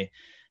get there,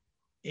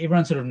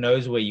 everyone sort of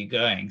knows where you're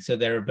going. So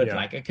they're a bit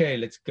like, okay,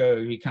 let's go.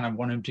 We kind of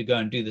want him to go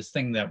and do this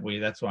thing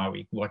that's why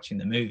we're watching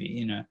the movie,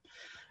 you know?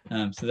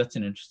 So that's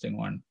an interesting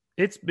one.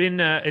 It's been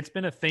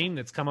a theme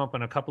that's come up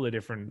in a couple of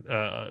different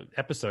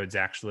episodes,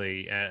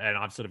 actually, and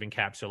I've sort of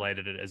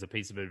encapsulated it as a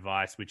piece of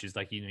advice, which is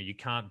like, you know, you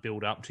can't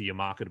build up to your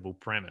marketable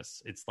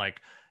premise. It's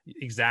like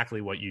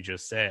exactly what you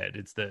just said.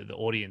 It's the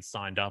audience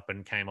signed up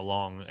and came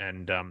along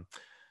and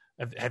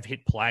have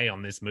hit play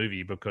on this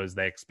movie because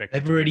they expect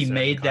they've already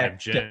made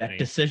that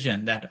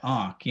decision, that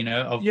arc, you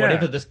know, of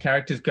whatever this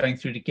character's going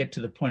through to get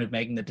to the point of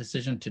making the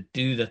decision to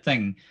do the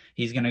thing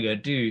he's going to go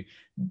do.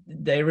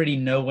 They already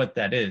know what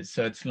that is.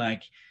 So it's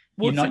like,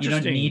 you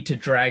don't need to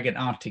drag it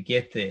out to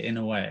get there, in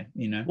a way,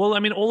 you know. Well,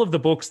 I mean, all of the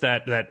books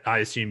that I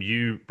assume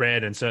you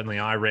read, and certainly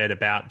I read,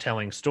 about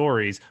telling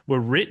stories were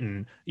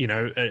written, you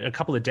know, a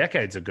couple of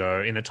decades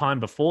ago, in a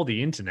time before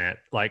the internet,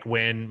 like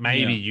when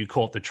maybe you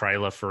caught the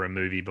trailer for a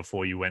movie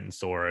before you went and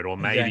saw it, or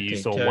maybe you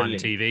saw one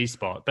TV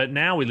spot. But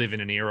now we live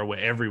in an era where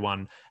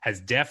everyone has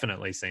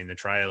definitely seen the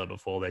trailer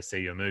before they see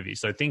your movie.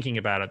 So thinking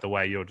about it the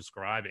way you're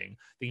describing,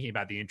 thinking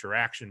about the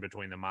interaction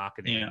between the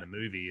marketing and the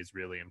movie is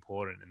really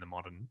important in the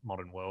modern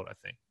world, I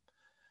think.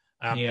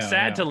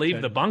 Sad to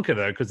leave the bunker,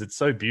 though, because it's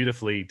so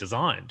beautifully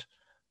designed.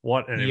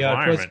 What an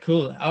environment. It was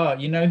cool. Oh,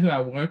 you know who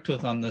I worked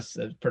with on this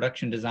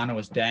production designer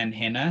was Dan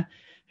Henner,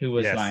 who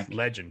was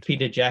legend.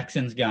 Peter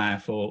Jackson's guy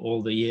for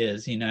all the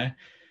years, you know.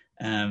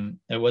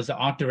 There was the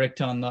art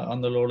director on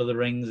the Lord of the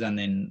Rings, and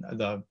then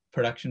the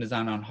production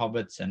designer on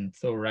Hobbits and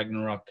Thor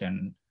Ragnarok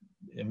and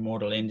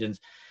Immortal Engines.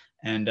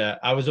 And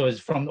I was always,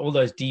 from all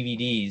those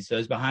DVDs,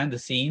 those behind the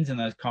scenes and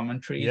those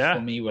commentaries for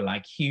me were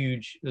like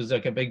huge. It was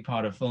like a big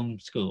part of film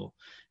school,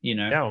 you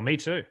know? Yeah, well, me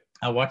too.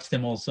 I watched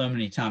them all so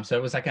many times. So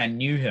it was like I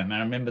knew him. And I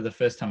remember the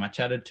first time I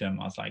chatted to him,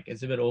 I was like,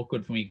 it's a bit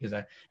awkward for me because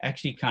I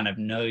actually kind of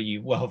know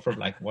you well from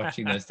like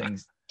watching those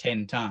things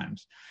 10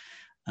 times.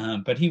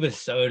 But he was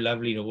so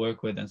lovely to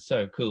work with and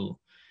so cool.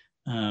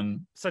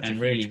 Such and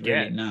a really, huge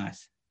really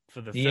nice. For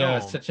the film. Yeah,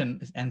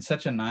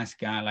 such a nice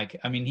guy. Like,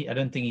 I mean, I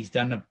don't think he's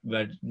done a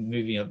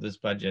movie of this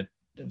budget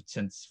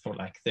since for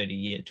like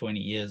 20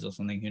 years or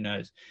something. Who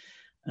knows?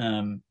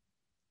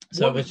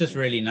 So it was just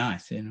really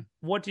nice, you know.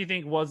 What do you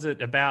think was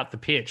it about the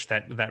pitch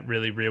that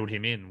really reeled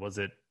him in? Was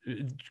it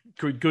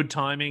good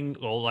timing,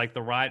 or like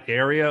the right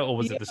area, or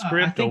was it the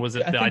script, or was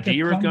it the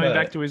idea of going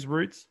back to his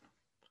roots?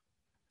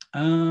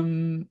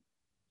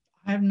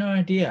 I have no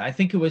idea. I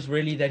think it was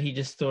really that he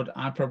just thought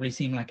I probably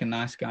seemed like a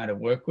nice guy to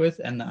work with,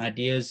 and the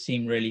ideas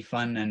seemed really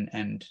fun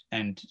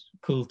and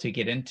cool to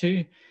get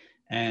into,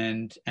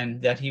 and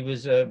that he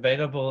was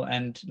available,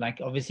 and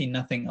like obviously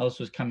nothing else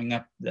was coming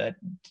up that,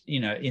 you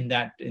know, in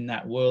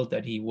that world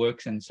that he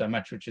works in so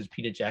much, which is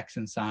Peter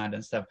Jackson's side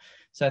and stuff.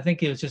 So I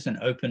think it was just an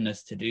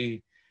openness to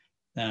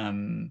it,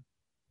 and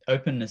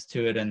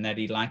that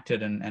he liked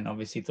it, and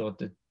obviously thought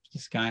that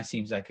this guy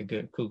seems like a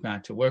good, cool guy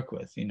to work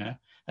with, you know.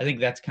 I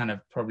think that's kind of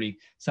probably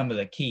some of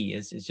the key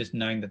is just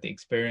knowing that the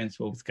experience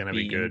will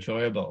be good.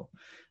 Enjoyable.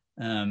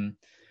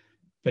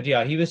 But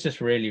yeah, he was just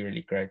really,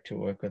 really great to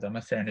work with, I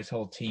must say, and his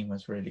whole team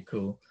was really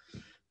cool.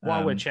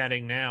 While we're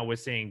chatting now, we're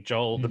seeing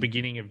Joel, the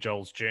beginning of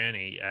Joel's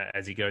journey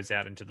as he goes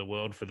out into the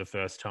world for the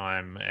first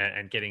time,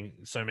 and getting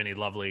so many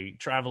lovely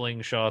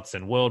traveling shots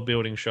and world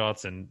building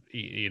shots and,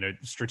 you know,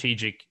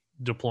 strategic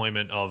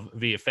deployment of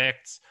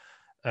VFX.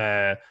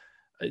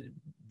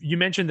 You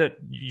mentioned that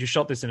you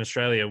shot this in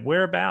Australia.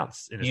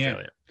 Whereabouts in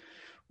Australia?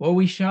 Well,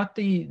 we shot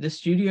the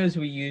studios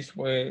we used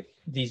were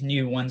these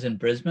new ones in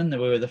Brisbane. They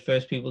were the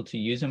first people to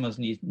use them as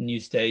new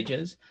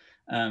stages.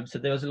 So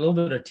there was a little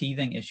bit of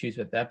teething issues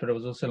with that, but it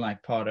was also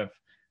like part of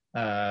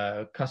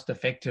cost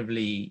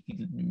effectively,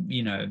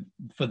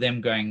 for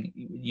them going,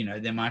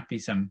 there might be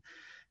some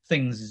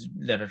things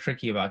that are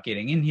tricky about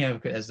getting in here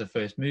as the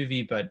first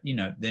movie, but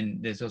then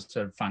there's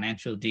also a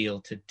financial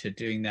deal to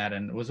doing that,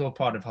 and it was all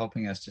part of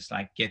helping us just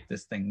like get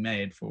this thing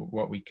made for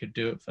what we could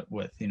do it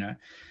with.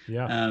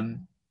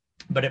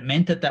 But it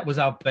meant that was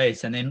our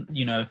base, and then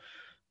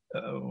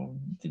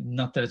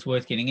not that it's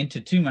worth getting into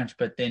too much,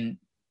 but then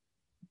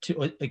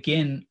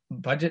again,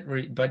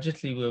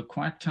 budgetly we were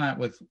quite tight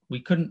we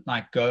couldn't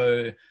like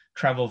go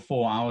travel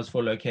 4 hours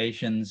for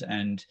locations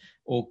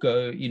or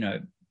go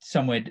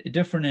somewhere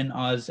different in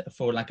Oz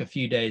for like a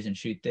few days and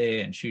shoot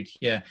there and shoot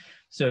here.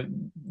 So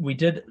we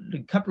did a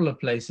couple of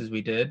places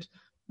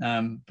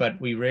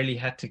but we really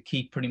had to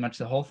keep pretty much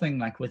the whole thing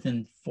like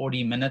within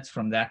 40 minutes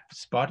from that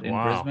spot in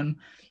Brisbane.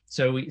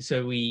 So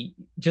we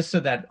just so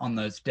that on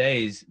those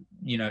days,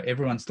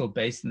 everyone's still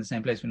based in the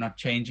same place. We're not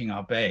changing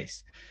our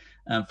base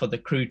for the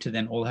crew to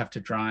then all have to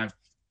drive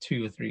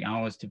 2 or 3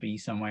 hours to be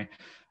somewhere.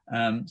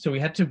 So we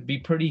had to be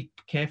pretty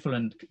careful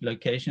in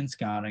location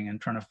scouting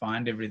and trying to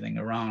find everything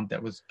around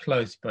that was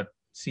close but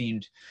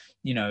seemed,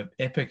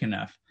 epic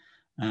enough.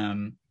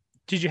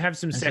 Did you have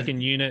some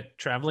second unit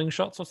traveling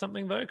shots or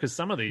something though? Because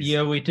some of these,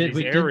 we did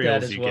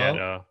that as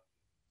well.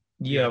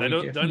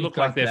 They don't look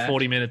like they're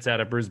 40 minutes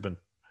out of Brisbane.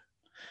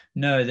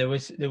 No, there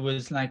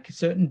was like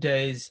certain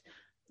days.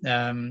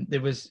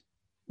 There was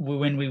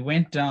when we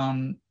went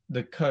down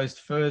the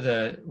coast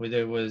further, where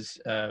there was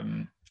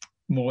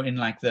more in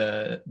like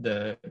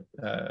my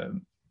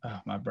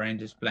brain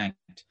just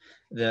blanked.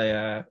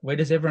 Where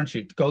does everyone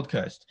shoot? Gold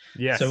Coast.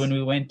 Yes. So when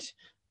we went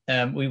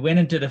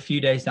and did a few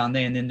days down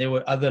there, and then there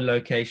were other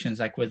locations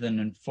like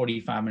within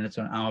 45 minutes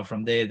or an hour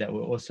from there that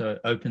were also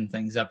open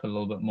things up a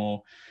little bit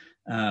more.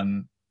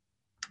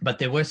 But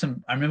there were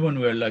some. I remember when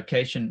we were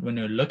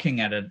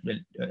looking at it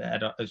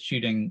at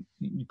shooting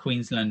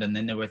Queensland, and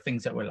then there were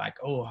things that were like,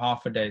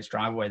 half a day's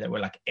drive away that were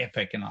like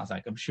epic, and I was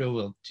like, I'm sure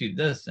we'll do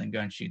this and go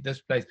and shoot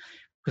this place,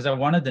 because I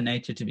wanted the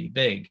nature to be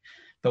big,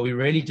 but we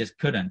really just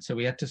couldn't. So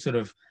we had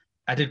to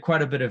I did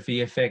quite a bit of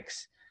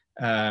VFX,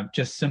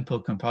 just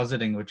simple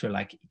compositing, which were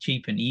like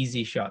cheap and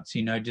easy shots,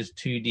 just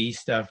 2D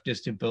stuff,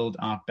 just to build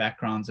out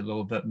backgrounds a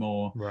little bit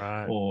more,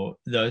 right, or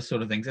those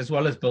sort of things, as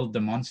well as build the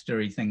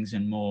monstery things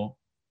and more.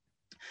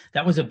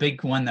 That was a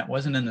big one that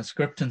wasn't in the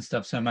script and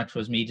stuff so much,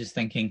 was me just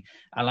thinking,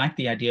 I like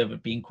the idea of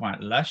it being quite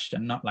lush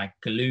and not like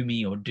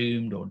gloomy or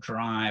doomed or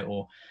dry,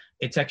 or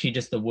it's actually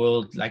just the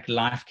world, like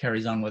life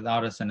carries on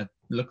without us, and it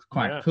looks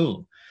quite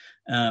cool.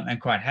 And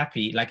quite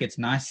happy. Like it's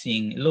nice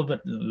seeing a little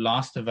bit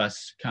Last of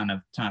Us kind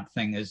of type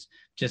thing, is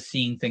just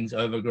seeing things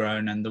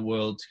overgrown and the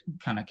world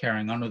kind of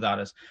carrying on without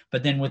us.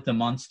 But then with the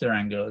monster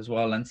angle as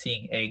well, and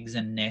seeing eggs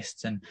and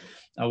nests, and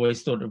I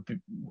always thought I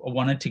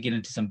wanted to get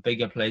into some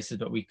bigger places,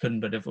 but we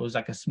couldn't. But if it was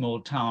like a small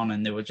town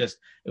and it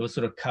was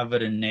sort of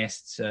covered in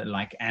nests,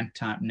 like ant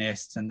type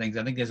nests and things,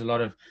 I think there's a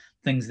lot of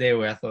things there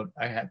where I thought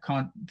I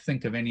can't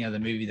think of any other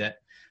movie that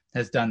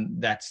has done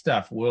that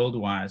stuff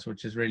world-wise,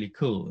 which is really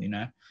cool,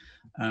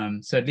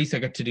 so at least I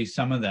got to do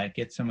some of that,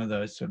 get some of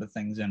those sort of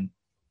things in.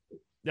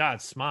 Yeah,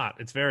 it's smart.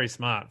 It's very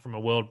smart from a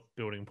world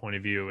building point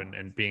of view,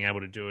 and being able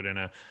to do it in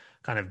a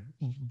kind of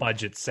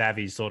budget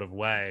savvy sort of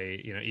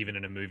way, even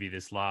in a movie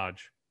this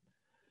large.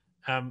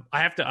 I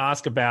have to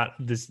ask about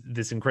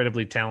this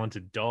incredibly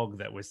talented dog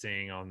that we're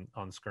seeing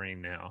on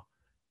screen now.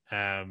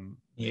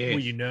 Yes. Were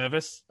you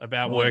nervous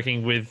about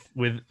working with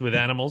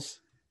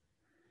animals?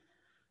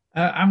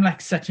 I'm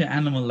like such an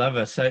animal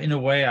lover. So in a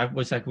way, I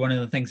was like, one of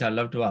the things I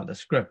loved about the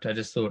script, I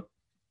just thought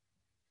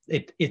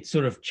it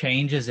sort of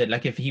changes it.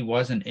 Like if he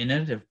wasn't in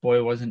it, if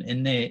Boy wasn't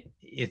in there,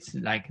 it's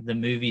like the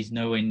movie's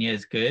nowhere near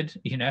as good,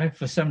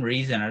 for some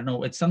reason. I don't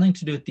know. It's something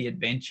to do with the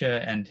adventure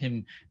and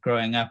him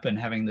growing up and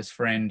having this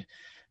friend.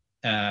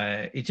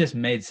 It just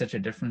made such a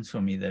difference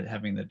for me, that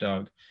having the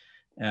dog.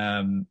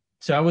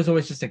 So I was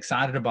always just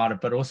excited about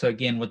it, but also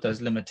again, with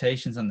those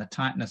limitations and the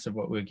tightness of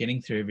what we were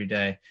getting through every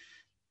day,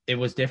 it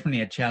was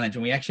definitely a challenge.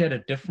 And we actually had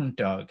a different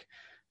dog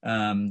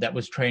that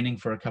was training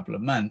for a couple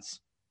of months,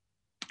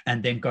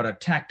 and then got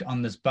attacked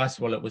on this bus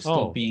while it was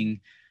still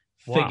being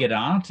figured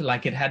out.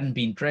 Like it hadn't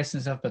been dressed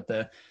and stuff, but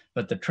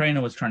the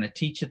trainer was trying to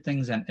teach it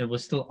things, and it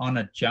was still on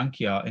a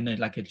junkyard,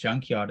 like a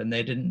junkyard, and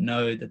they didn't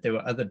know that there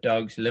were other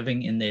dogs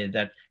living in there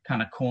that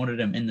kind of cornered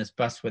him in this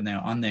bus when they were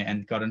on there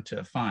and got into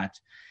a fight.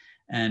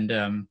 And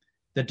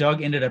the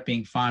dog ended up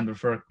being fine, but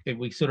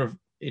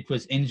it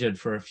was injured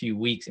for a few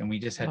weeks, and we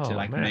just had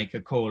to make a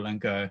call and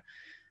go,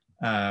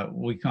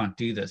 we can't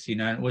do this,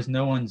 And it was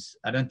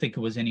I don't think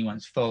it was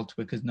anyone's fault,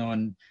 because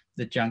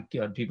the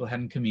junkyard people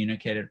hadn't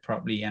communicated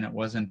properly, and it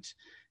wasn't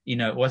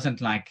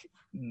like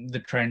the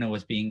trainer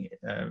was being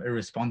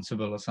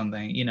irresponsible or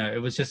something.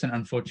 It was just an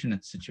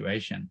unfortunate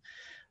situation.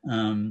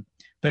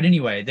 But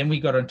anyway, then we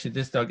got onto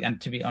this dog, and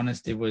to be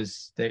honest, he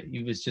was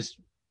just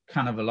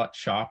kind of a lot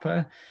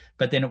sharper,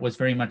 but then it was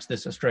very much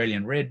this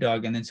Australian red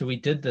dog. And then so we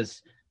did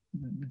this,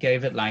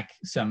 gave it like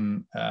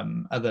some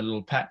other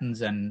little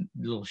patterns and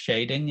little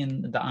shading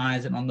in the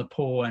eyes and on the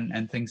paw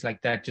and things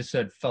like that, just so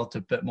it felt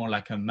a bit more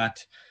like a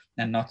mutt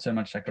and not so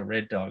much like a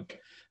red dog.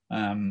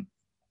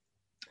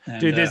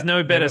 Dude, there's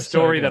no better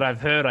story so that I've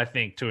heard, I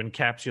think, to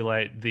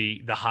encapsulate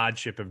the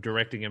hardship of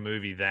directing a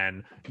movie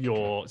than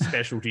your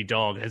specialty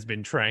dog has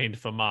been trained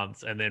for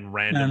months and then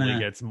randomly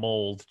gets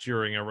mauled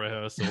during a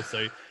rehearsal.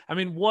 So, I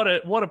mean, what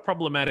a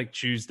problematic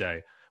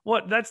Tuesday.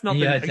 What? That's not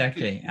Yeah,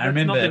 exactly. I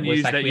remember it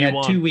was like we had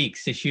 2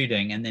 weeks to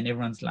shooting, and then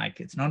everyone's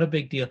like, "It's not a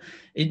big deal."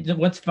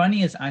 What's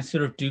funny is I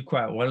sort of do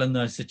quite well in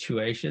those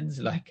situations.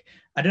 Like,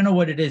 I don't know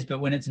what it is, but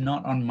when it's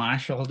not on my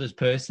shoulders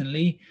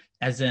personally,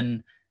 as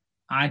in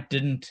I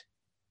didn't.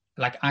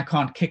 Like, I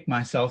can't kick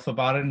myself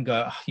about it and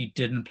go, oh, you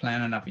didn't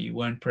plan enough, or you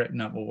weren't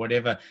pregnant or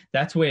whatever.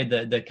 That's where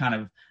the kind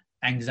of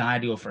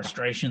anxiety or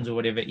frustrations or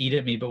whatever eat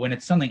at me. But when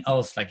it's something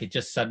else, like it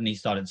just suddenly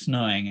started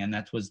snowing and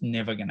that was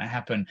never going to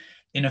happen,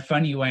 in a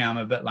funny way, I'm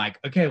a bit like,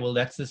 okay, well,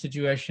 that's the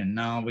situation.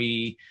 Now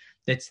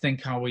let's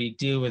think how we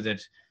deal with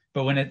it.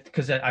 But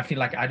because I feel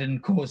like I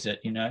didn't cause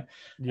it, you know?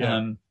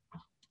 Yeah.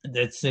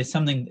 There's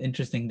something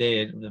interesting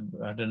there.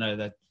 I don't know,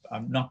 that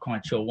I'm not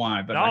quite sure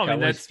why, but I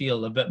always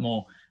feel a bit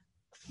more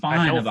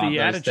fine about those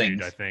attitude,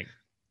 things. I think.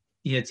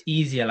 Yeah, it's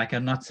easier. Like,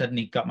 I've not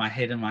suddenly got my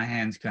head in my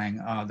hands going,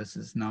 oh, this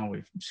is now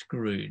we've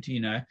screwed, you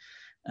know.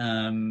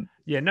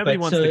 Nobody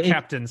wants the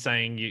captain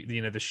saying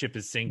you know the ship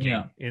is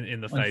sinking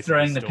in the face,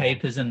 throwing the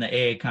papers in the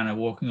air, kind of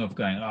walking off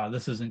going, oh,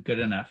 this isn't good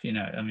enough, you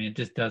know. I mean, it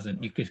just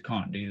doesn't, you just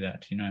can't do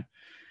that, you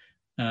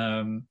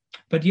know.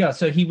 But yeah,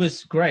 so he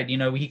was great, you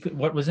know.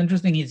 What was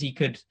interesting is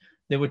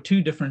there were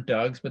two different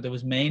dogs, but there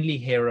was mainly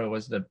Hero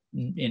was in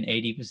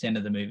 80%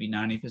 of the movie,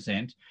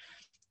 90%.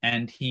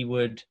 And he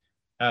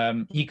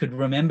could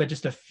remember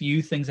just a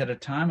few things at a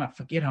time. I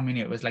forget how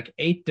many. It was like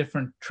 8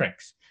 different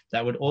tricks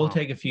that would all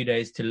take a few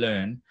days to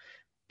learn.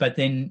 But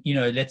then, you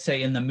know, let's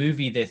say in the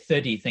movie, there are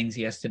 30 things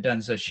he has to do.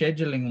 So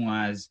scheduling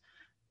wise,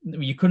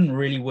 you couldn't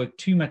really work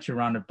too much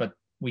around it, but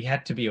we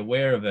had to be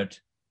aware of it.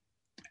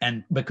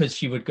 And because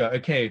she would go,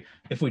 okay,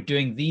 if we're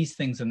doing these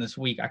things in this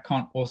week, I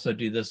can't also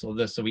do this or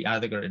this. So we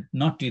either got to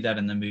not do that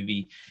in the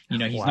movie. You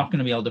know, he's not going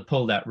to be able to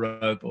pull that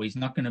rope, or he's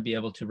not going to be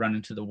able to run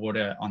into the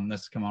water on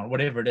this command,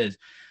 whatever it is.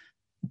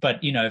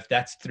 But, you know, if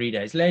that's 3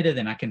 days later,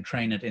 then I can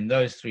train it in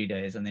those 3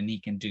 days and then he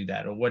can do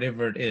that or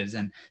whatever it is.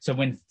 And so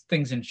when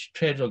things in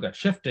schedule got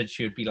shifted,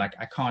 she would be like,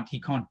 he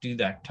can't do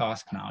that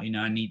task now. You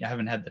know, I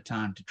haven't had the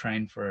time to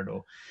train for it.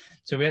 Or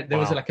so there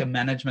was like a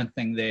management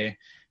thing there.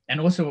 And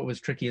also what was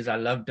tricky is I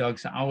love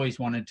dogs. So I always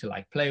wanted to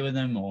like play with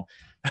them or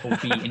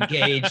be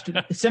engaged.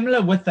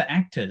 Similar with the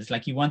actors,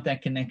 like you want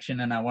that connection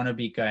and I want to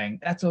be going,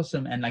 that's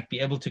awesome. And like be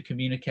able to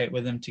communicate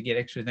with them to get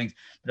extra things.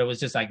 But it was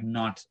just like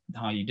not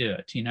how you do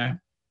it, you know?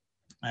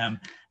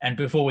 And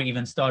before we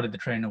even started, the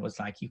trainer was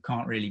like, you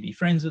can't really be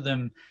friends with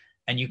him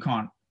and you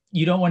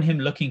don't want him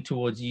looking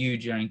towards you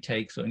during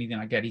takes or anything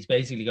like that. He's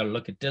basically got to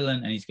look at Dylan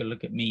and he's got to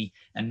look at me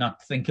and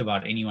not think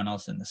about anyone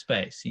else in the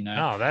space, you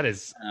know? Oh, that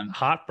is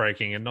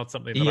heartbreaking and not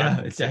something that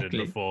I've considered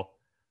before.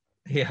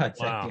 Yeah,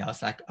 exactly. Wow. I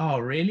was like, oh,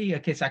 really?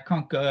 Okay, so I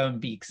can't go and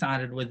be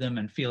excited with him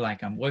and feel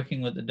like I'm working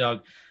with the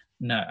dog.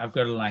 No, I've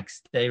got to like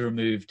stay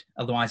removed.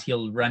 Otherwise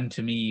he'll run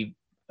to me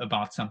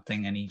about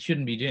something and he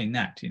shouldn't be doing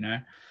that, you know?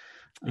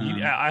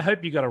 I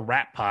hope you got a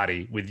rap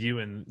party with you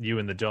and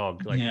the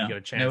dog. Like you got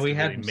a chance to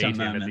really meet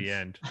him at the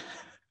end.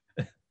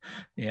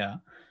 Yeah,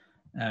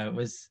 it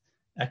was.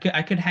 I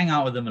could hang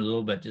out with him a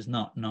little bit, just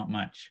not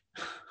much.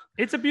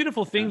 It's a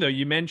beautiful thing, though.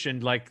 You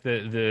mentioned like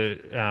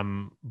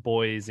the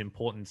boy's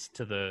importance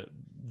to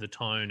the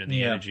tone and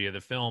the energy of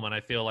the film, and I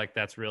feel like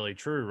that's really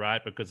true,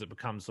 right? Because it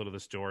becomes sort of the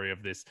story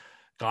of this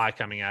guy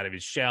coming out of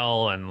his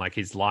shell and like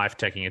his life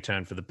taking a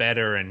turn for the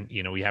better. And,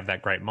 you know, we have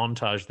that great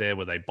montage there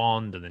where they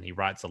bond and then he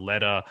writes a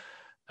letter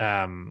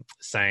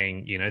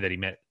saying, you know, that he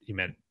met,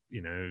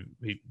 you know,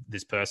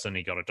 this person,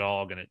 he got a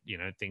dog and it, you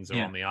know, things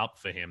are on the up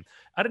for him.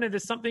 I don't know.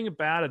 There's something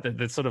about it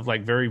that's sort of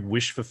like very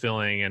wish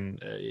fulfilling and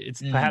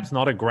it's perhaps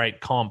not a great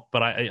comp,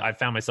 but I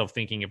found myself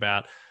thinking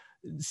about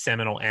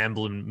seminal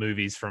Amblin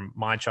movies from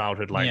my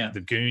childhood, like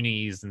the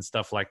Goonies and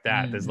stuff like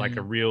that. There's like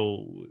a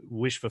real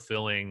wish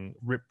fulfilling,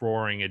 rip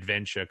roaring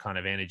adventure kind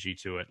of energy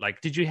to it.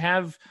 Like, did you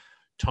have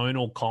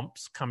tonal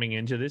comps coming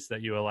into this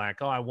that you were like,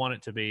 oh, I want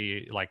it to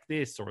be like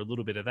this or a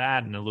little bit of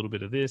that and a little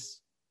bit of this?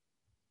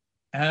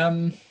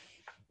 And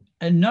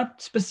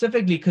not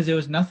specifically, because there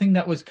was nothing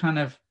that was kind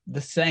of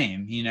the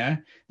same, you know,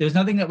 there was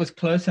nothing that was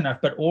close enough,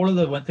 but all of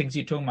the things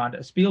you're talking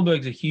about,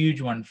 Spielberg's a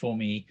huge one for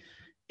me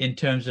in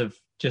terms of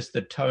just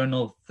the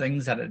tonal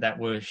things that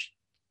were,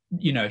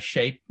 you know,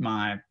 shaped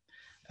my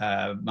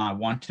my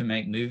want to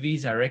make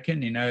movies. I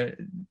reckon, you know,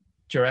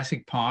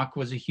 Jurassic Park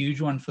was a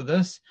huge one for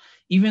this,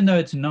 even though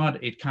it's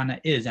not, it kind of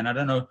is. And I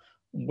don't know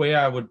where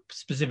I would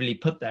specifically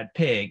put that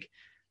peg.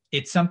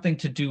 It's something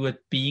to do with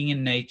being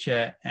in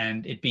nature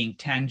and it being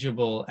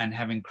tangible and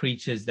having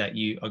creatures that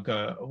you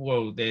go,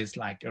 whoa, there's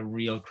like a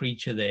real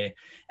creature there.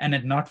 And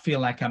it not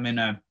feel like I'm in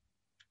a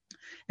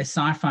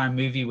sci-fi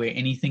movie where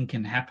anything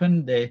can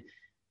happen.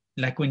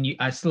 Like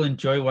I still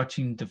enjoy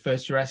watching the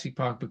first Jurassic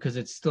Park because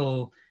it's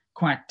still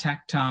quite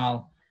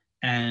tactile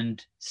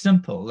and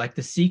simple. Like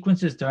the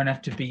sequences don't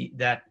have to be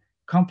that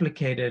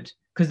complicated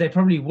because they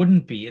probably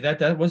wouldn't be.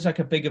 That was like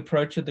a big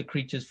approach of the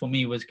creatures for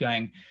me, was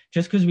going,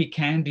 just because we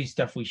can do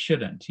stuff we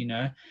shouldn't,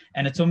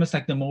 and it's almost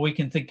like the more we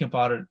can think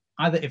about it,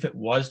 either if it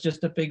was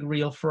just a big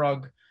real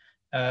frog,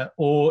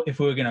 or if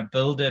we were going to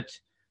build it,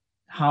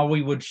 how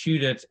we would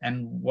shoot it,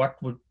 and what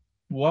would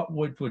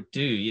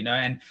do,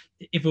 and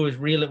if it was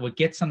real, it would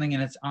get something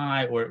in its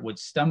eye, or it would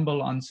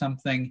stumble on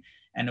something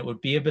and it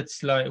would be a bit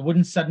slow. It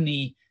wouldn't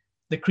suddenly,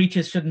 the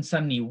creatures shouldn't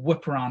suddenly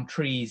whip around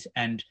trees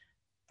and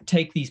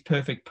take these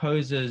perfect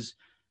poses.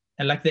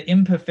 And like the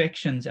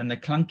imperfections and the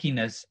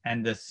clunkiness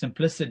and the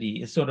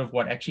simplicity is sort of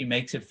what actually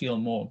makes it feel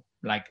more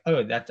like,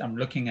 oh, that I'm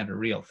looking at a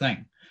real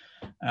thing.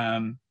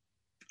 And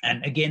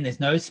again,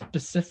 there's no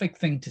specific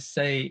thing to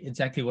say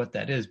exactly what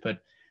that is, but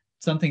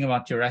something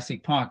about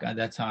Jurassic Park,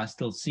 that's how I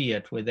still see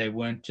it, where they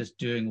weren't just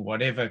doing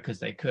whatever because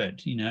they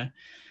could,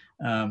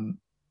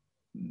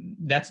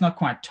 that's not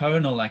quite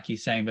tonal like you're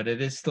saying, but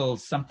it is still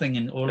something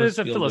in all There's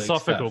of a Spielberg's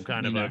philosophical stuff,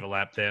 kind of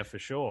overlap there for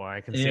sure.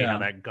 I can see how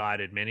that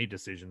guided many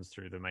decisions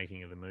through the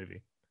making of the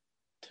movie.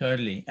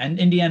 Totally. And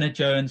Indiana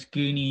Jones,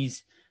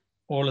 Goonies,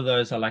 all of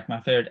those are like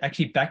my favorite.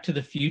 Actually, Back to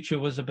the Future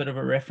was a bit of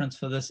a reference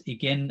for this.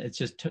 Again, it's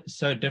just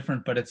so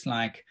different, but it's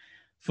like,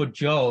 for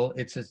Joel,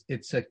 it's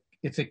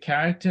a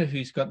character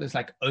who's got this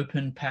like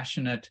open,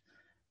 passionate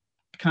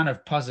kind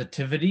of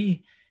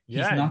positivity.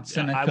 Yeah, he's not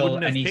cynical, I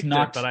wouldn't have and he's picked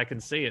not. It, but I can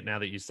see it now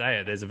that you say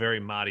it. There's a very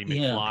Marty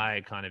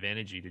McFly kind of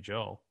energy to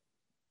Joel.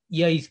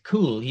 Yeah, he's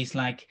cool. He's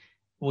like,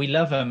 we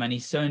love him, and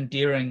he's so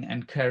endearing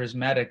and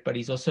charismatic. But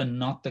he's also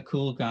not the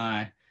cool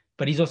guy.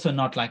 But he's also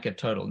not like a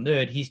total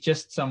nerd. He's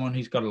just someone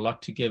who's got a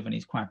lot to give, and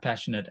he's quite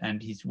passionate,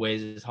 and he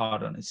wears his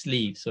heart on his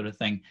sleeve, sort of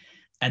thing.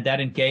 And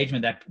that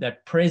engagement,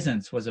 that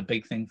presence, was a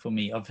big thing for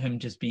me, of him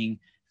just being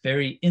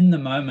very in the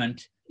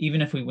moment,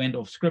 even if we went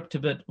off script a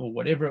bit or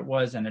whatever it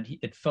was, and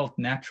it felt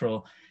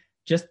natural.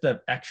 Just the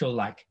actual,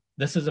 like,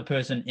 this is a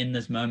person in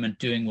this moment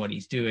doing what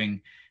he's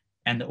doing,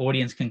 and the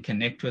audience can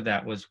connect with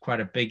that, was quite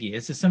a biggie.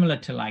 It's similar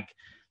to like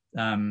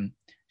Shia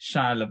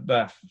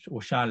LaBeouf or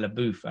Shia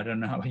LaBeouf, I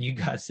don't know how you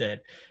guys said,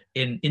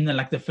 in the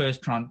like the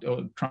first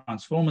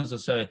Transformers or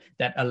so,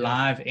 that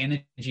alive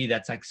energy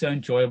that's like so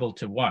enjoyable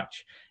to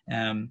watch,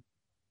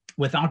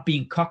 without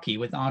being cocky,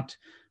 without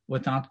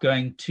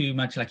going too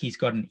much like he's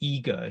got an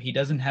ego. He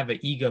doesn't have an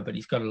ego, but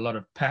he's got a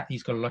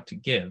lot to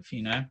give,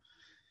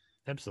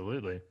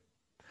 Absolutely.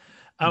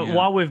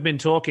 While we've been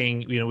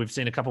talking, we've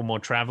seen a couple more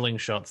traveling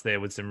shots there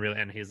with some really,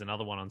 and here's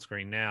another one on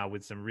screen now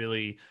with some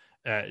really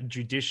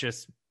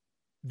judicious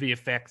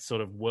VFX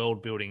sort of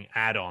world building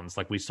add-ons.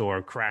 Like we saw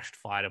a crashed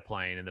fighter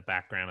plane in the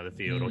background of the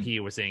field, or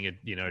here we're seeing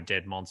a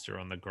dead monster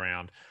on the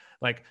ground.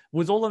 Like,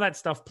 was all of that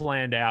stuff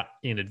planned out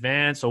in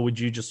advance, or would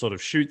you just sort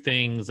of shoot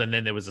things and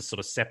then there was a sort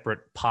of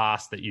separate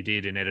pass that you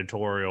did in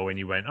editorial and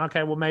you went,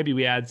 okay, well maybe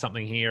we add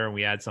something here and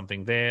we add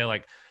something there?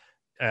 Like,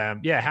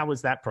 how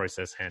was that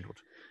process handled?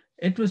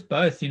 It was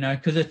both,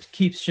 because it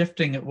keeps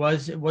shifting. It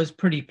was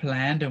pretty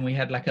planned, and we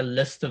had like a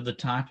list of the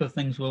type of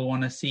things we'll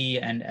want to see.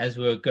 And as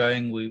we were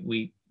going,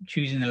 we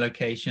choosing the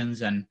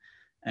locations and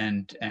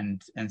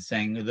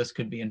saying, oh, this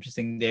could be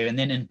interesting there. And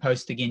then in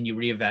post again, you're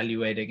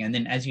reevaluating. And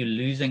then as you're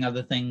losing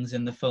other things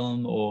in the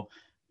film, or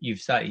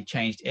you've slightly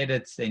changed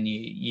edits, then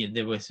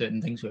there were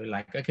certain things where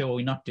like, okay, well,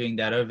 we're not doing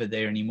that over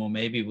there anymore.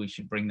 Maybe we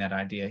should bring that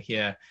idea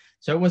here.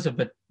 So it was a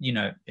bit,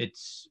 it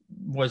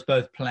was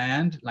both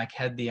planned, like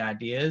had the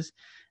ideas,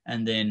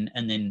 and then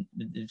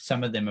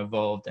some of them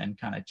evolved and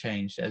kind of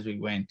changed as we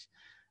went.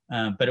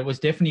 But it was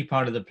definitely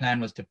part of the plan,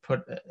 was to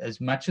put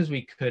as much as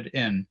we could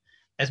in,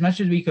 as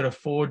much as we could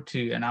afford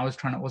to. And I was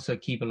trying to also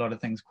keep a lot of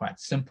things quite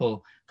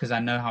simple, because I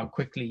know how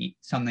quickly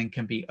something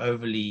can be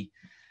overly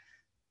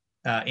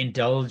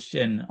indulged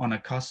in on a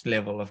cost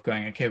level of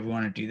going, okay, we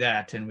want to do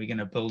that, and we're going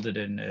to build it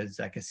in as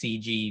like a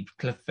CG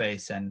cliff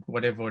face and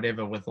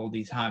whatever with all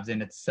these hives,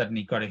 and it's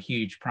suddenly got a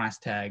huge price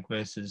tag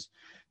versus,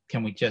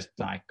 can we just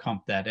like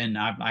comp that in?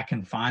 I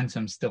can find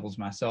some stills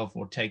myself,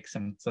 or take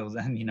some stills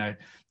and,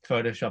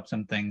 Photoshop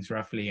some things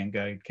roughly and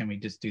go, can we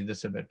just do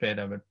this a bit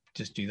better, but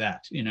just do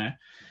that,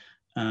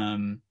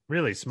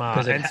 Really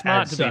smart, and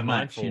smart to be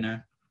mindful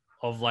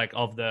much,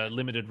 of the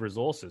limited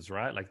resources,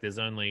 right? Like there's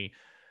only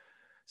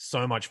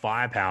so much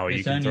firepower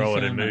you can throw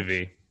at a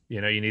movie.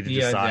 You need to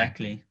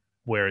decide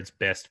where it's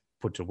best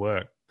put to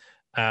work.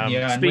 And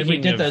when we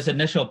did those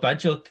initial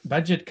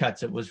budget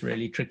cuts, it was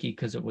really tricky,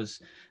 because it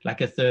was like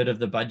a third of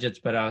the budgets.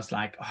 But I was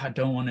like, I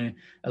don't want to.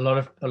 A lot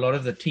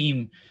of the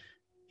team,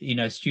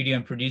 studio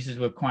and producers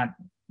were quite.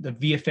 The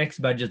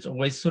VFX budget's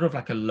always sort of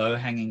like a low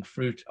hanging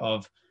fruit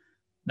of,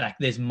 like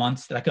there's a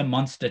monster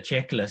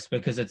checklist,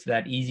 because it's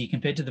that easy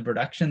compared to the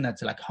production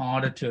that's like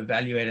harder to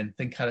evaluate and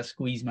think how to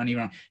squeeze money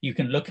around. You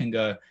can look and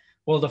go,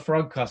 well, the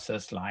frog costs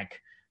us like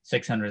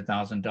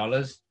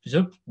 $600,000.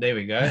 Zoop, there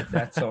we go.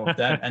 That's all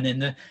that. And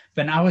then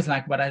but I was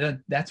like,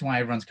 that's why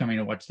everyone's coming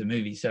to watch the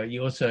movie. So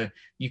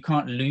you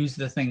can't lose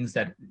the things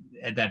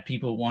that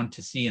people want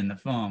to see in the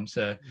film.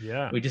 So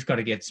we just got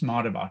to get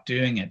smart about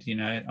doing it,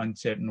 in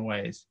certain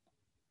ways.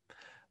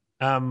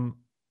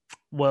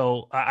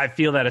 Well, I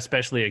feel that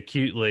especially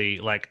acutely,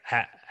 like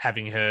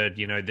having heard,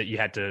 that you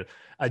had to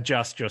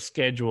adjust your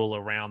schedule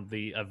around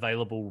the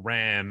available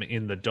RAM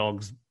in the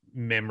dog's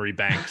memory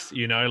banks,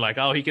 like,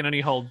 oh, he can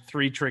only hold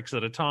 3 tricks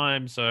at a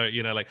time. So,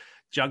 like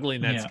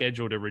juggling that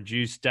schedule to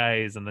reduce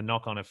days and the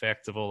knock-on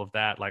effects of all of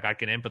that. Like, I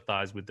can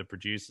empathize with the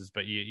producers,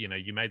 but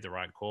you made the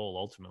right call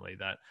ultimately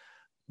that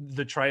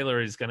the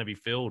trailer is going to be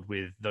filled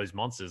with those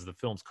monsters. The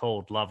film's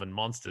called Love and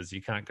Monsters.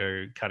 You can't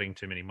go cutting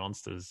too many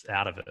monsters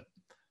out of it.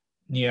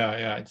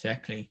 Yeah,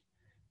 exactly.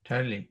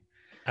 Totally.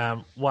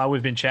 While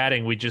we've been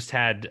chatting, we just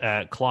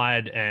had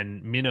Clyde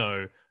and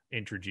Minnow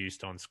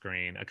introduced on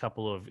screen, a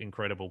couple of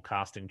incredible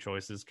casting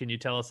choices. Can you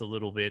tell us a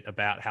little bit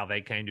about how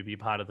they came to be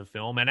part of the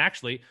film? And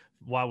actually,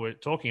 while we're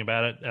talking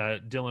about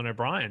it, Dylan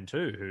O'Brien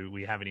too, who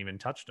we haven't even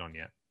touched on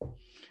yet.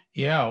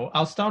 Yeah,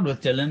 I'll start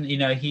with Dylan.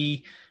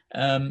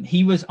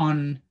 He was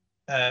on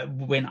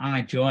when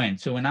I joined.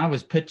 So when I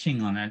was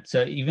pitching on it,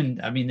 so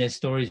there's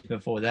stories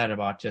before that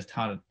about just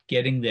how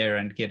getting there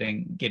and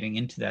getting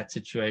into that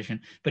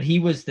situation. But he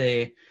was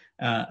there,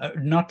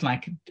 not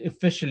like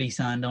officially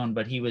signed on,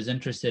 but he was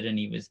interested and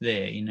he was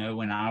there.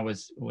 When I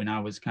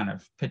was kind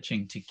of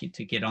pitching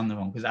to get on the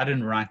film, because I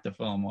didn't write the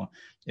film, or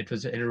it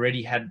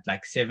already had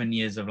like 7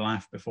 years of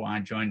life before I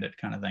joined it,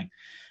 kind of thing,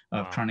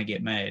 of trying to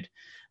get made.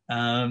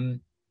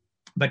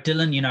 But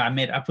Dylan, I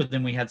met up with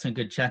him. We had some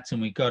good chats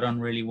and we got on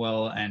really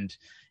well. And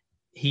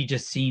he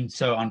just seemed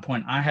so on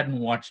point. I hadn't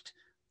watched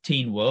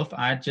Teen Wolf.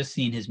 I had just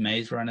seen his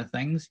Maze Runner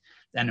things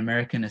and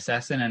American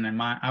Assassin. And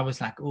I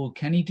was like, oh,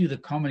 can he do the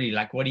comedy?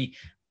 Like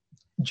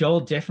Joel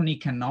definitely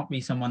cannot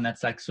be someone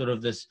that's like sort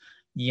of this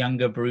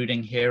younger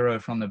brooding hero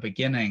from the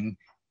beginning.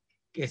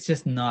 It's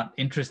just not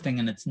interesting.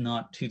 And it's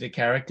not to the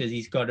characters.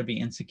 He's got to be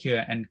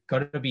insecure and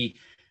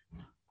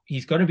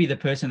he's got to be the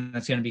person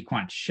that's going to be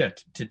quite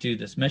shit to do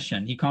this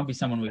mission. He can't be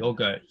someone we all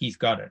go, he's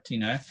got it,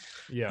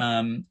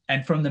 Yeah.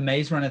 And from the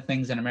Maze Runner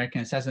things and American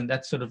Assassin,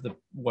 that's sort of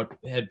what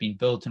had been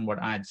built and what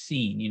I had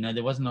seen.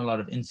 There wasn't a lot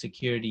of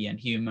insecurity and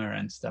humor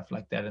and stuff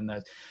like that in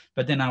those.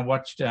 But then I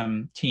watched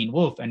Teen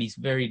Wolf, and he's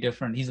very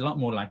different. He's a lot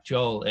more like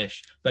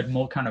Joel-ish, but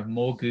more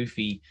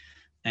goofy,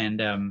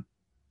 and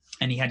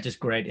he had just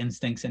great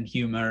instincts and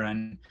humor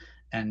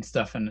and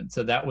stuff. And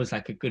so that was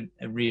like a good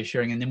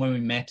reassuring. And then when we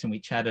met and we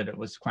chatted, it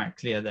was quite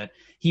clear that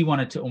he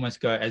wanted to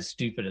almost go as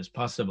stupid as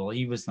possible.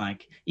 He was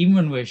like, even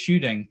when we were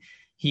shooting,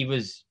 he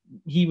was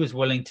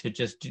willing to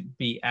just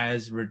be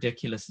as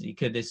ridiculous as he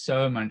could. There's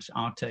so much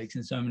outtakes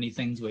and so many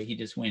things where he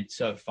just went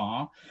so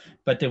far.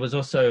 But there was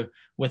also,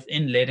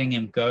 within letting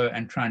him go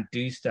and try and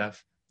do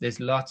stuff, there's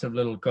lots of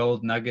little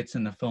gold nuggets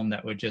in the film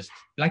that were just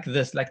like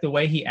this, like the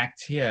way he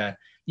acts here.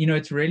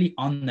 It's really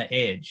on the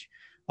edge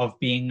of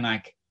being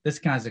like, this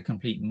guy's a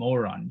complete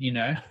moron, do you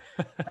know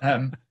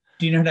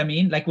what I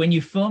mean? Like when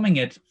you're filming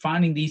it,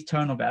 finding these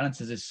tonal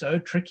balances is so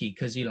tricky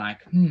because you're like,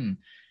 and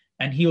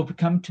he'll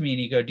come to me and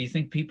he go, do you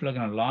think people are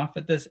going to laugh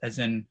at this as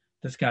in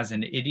this guy's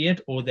an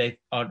idiot, or they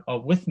are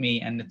with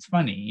me and it's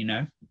funny,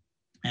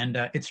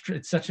 And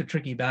it's such a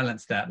tricky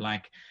balance that,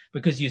 like,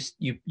 because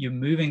you're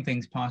moving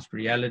things past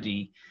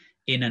reality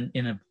in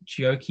a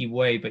jokey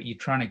way, but you're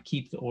trying to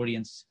keep the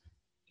audience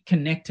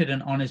connected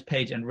and on his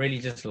page and really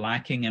just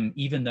liking him,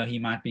 even though he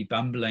might be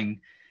bumbling.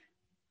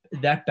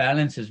 That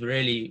balance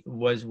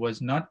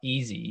was not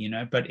easy,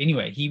 but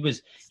anyway, he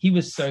was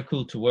so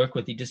cool to work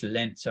with. He just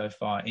leant so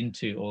far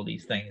into all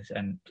these things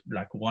and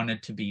like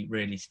wanted to be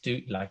really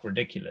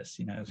ridiculous,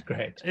 it was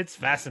great. It's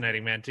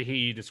fascinating, man, to hear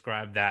you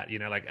describe that,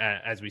 like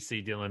as we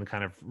see Dylan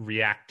kind of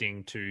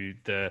reacting to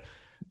the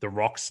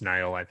rock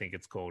snail, I think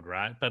it's called,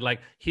 right? But like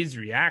his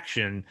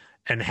reaction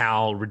and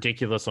how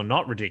ridiculous or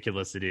not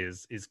ridiculous it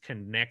is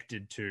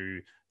connected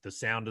to the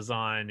sound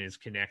design, is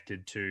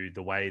connected to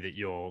the way that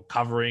you're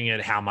covering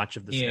it, how much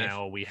of the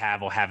snail we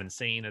have or haven't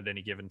seen at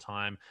any given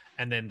time,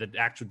 and then the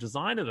actual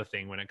design of the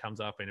thing when it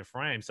comes up in a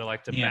frame. So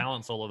like to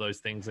balance all of those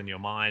things in your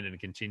mind and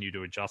continue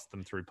to adjust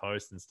them through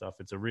post and stuff,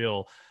 it's a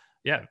real...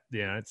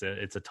 it's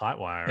a tight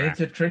wire.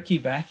 It's a tricky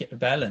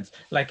balance.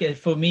 Like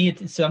for me,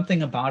 it's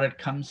something about it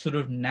comes sort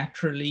of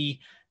naturally,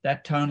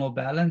 that tonal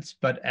balance.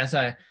 But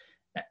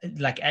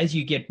as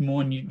you get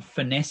more and you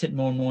finesse it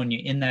more and more, and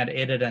you're in that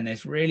edit, and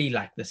there's really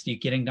like this, you're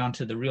getting down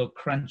to the real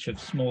crunch of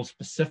small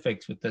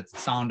specifics with the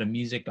sound and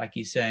music, like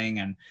you're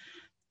saying,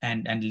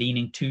 and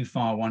leaning too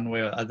far one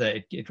way or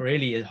other. It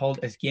really is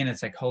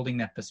it's like holding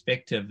that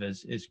perspective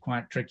is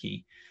quite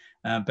tricky.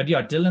 But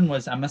yeah, Dylan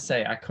was, I must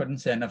say, I couldn't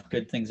say enough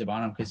good things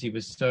about him because he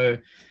was so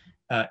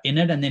in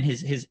it. And then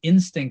his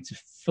instincts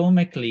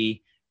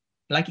filmically,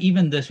 like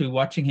even this, we're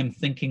watching him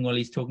thinking while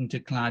he's talking to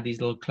Clyde,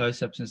 these little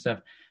close-ups and stuff.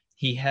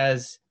 He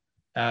has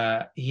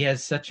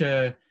such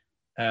a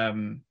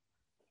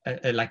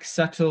like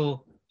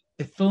subtle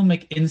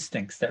filmic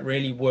instincts that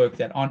really work,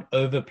 that aren't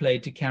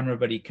overplayed to camera,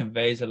 but he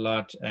conveys a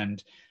lot.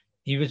 And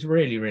he was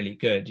really, really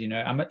good.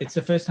 It's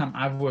the first time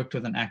I've worked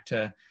with an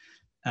actor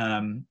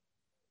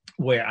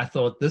where I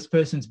thought this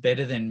person's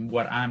better than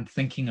what I'm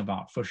thinking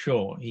about, for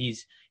sure.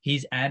 He's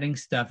adding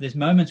stuff. There's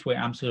moments where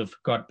I'm sort of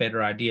got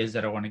better ideas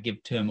that I want to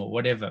give to him or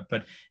whatever,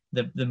 but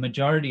the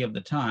majority of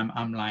the time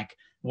I'm like,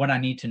 what I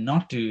need to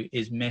not do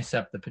is mess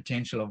up the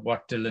potential of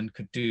what Dylan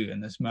could do in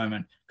this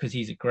moment, because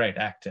he's a great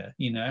actor,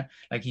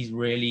 like he's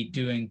really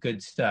doing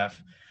good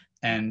stuff.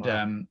 And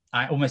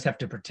I almost have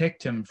to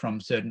protect him from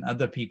certain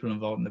other people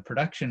involved in the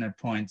production at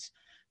points,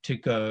 to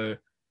go,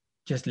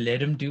 just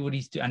let him do what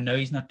he's doing. I know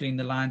he's not doing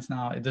the lines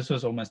now. This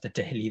was almost a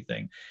daily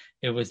thing.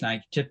 It was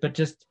like,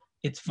 just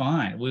it's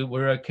fine.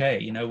 We're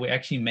okay. We're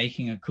actually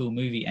making a cool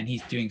movie, and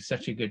he's doing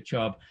such a good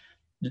job.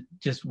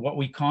 Just what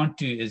we can't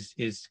do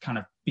is kind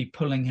of be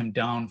pulling him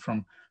down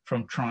from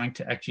trying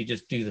to actually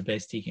just do the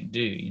best he can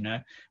do,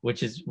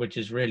 which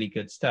is really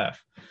good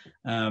stuff.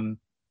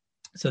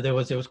 So there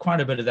was quite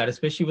a bit of that,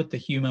 especially with the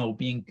humor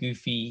being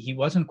goofy. He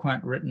wasn't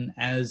quite written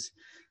as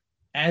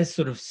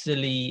sort of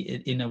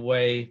silly in a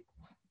way,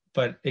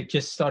 but it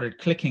just started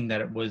clicking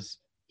that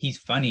he's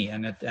funny,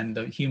 and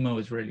the humor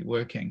was really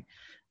working.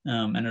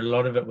 And a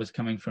lot of it was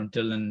coming from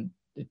Dylan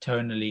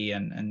tonally,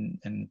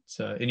 and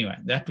so anyway,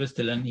 that was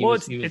Dylan.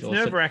 It's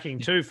nerve-wracking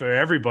too for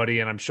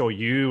everybody, and I'm sure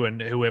you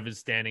and whoever's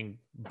standing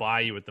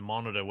by you at the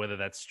monitor, whether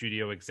that's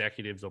studio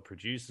executives or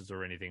producers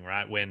or anything,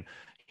 right? When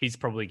he's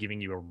probably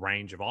giving you a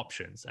range of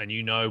options, and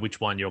which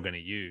one you're going to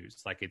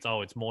use. Like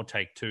it's more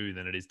take 2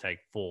 than it is take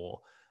 4.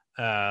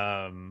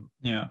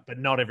 But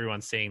not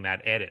everyone's seeing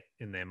that edit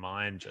in their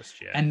mind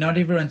just yet, and not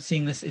everyone's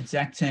seeing this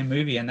exact same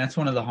movie. And that's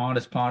one of the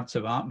hardest parts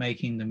about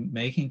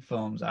making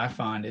films, I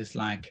find, is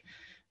like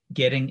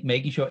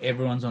making sure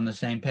everyone's on the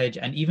same page.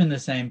 And even the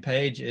same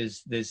page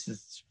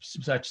there's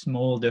such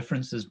small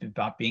differences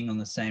about being on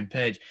the same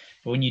page.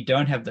 But when you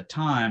don't have the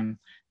time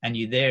and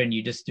you're there and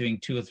you're just doing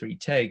 2 or 3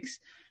 takes,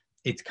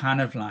 it's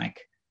kind of like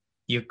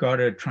you've got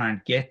to try and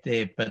get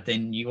there, but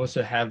then you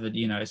also have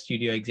a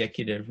studio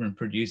executive and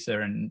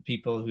producer and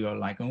people who are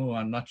like, oh,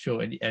 I'm not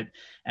sure,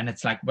 and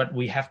it's like, but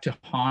we have to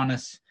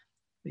harness.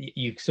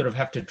 You sort of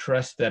have to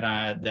trust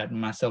that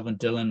myself and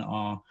Dylan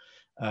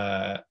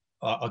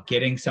are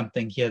getting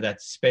something here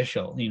that's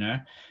special,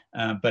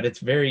 but it's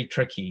very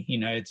tricky.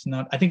 It's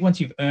not. I think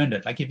once you've earned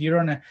it, like if you're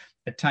on a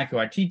Taika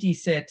Waititi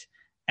set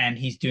and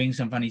he's doing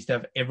some funny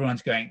stuff,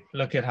 everyone's going,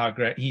 look at how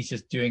great he's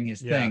just doing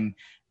his thing.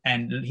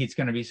 And he's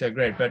going to be so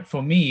great. But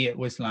for me, it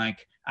was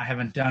like, I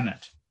haven't done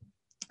it.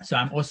 So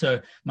I'm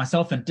also,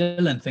 myself and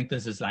Dylan think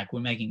this is like, we're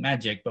making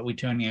magic, but we're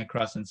turning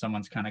across and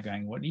someone's kind of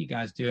going, what are you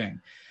guys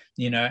doing?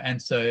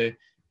 And so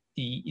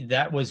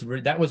that was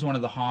one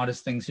of the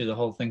hardest things through the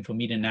whole thing for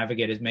me to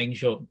navigate, is making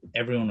sure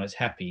everyone was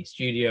happy,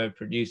 studio,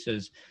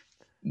 producers,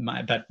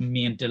 but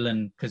me and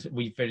Dylan, because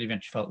we very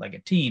much felt like a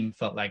team,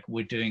 felt like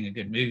we're doing a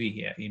good movie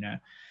here,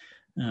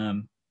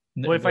 Well,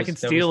 if I can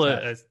steal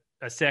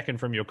a second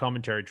from your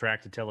commentary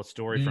track to tell a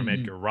story from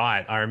Edgar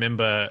Wright, I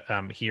remember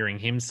hearing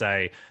him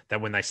say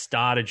that when they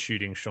started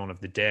shooting Shaun of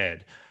the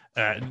Dead,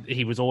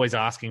 he was always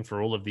asking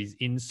for all of these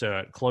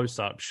insert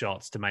close-up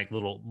shots to make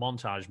little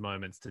montage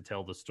moments to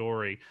tell the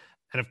story.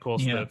 And of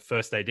course, the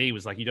first AD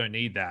was like, you don't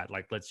need that.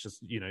 Like, let's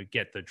just,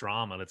 get the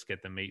drama. Let's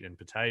get the meat and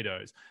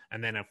potatoes.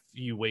 And then a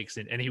few weeks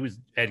in, and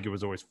Edgar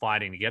was always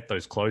fighting to get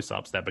those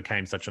close-ups that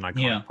became such an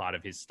iconic part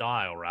of his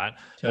style, right?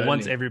 Totally. But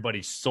once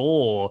everybody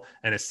saw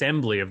an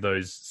assembly of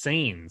those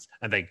scenes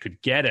and they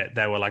could get it,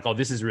 they were like, oh,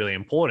 this is really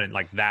important.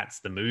 Like, that's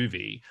the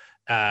movie.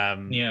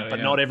 But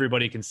not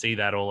everybody can see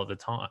that all at the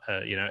time,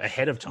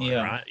 ahead of time,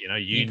 right?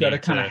 You've got to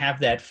kind of have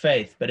that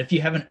faith. But if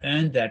you haven't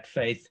earned that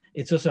faith,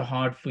 it's also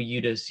hard for you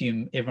to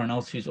assume everyone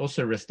else who's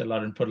also risked a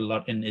lot and put a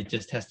lot in, it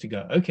just has to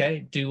go,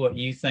 okay, do what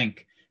you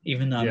think,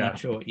 even though I'm not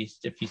sure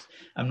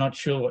I'm not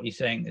sure what you're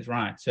saying is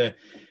right. So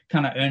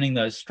kind of earning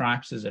those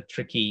stripes is a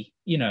tricky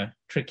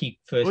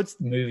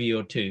first movie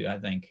or two, I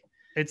think.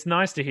 It's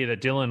nice to hear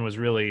that Dylan was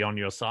really on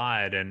your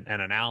side and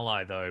an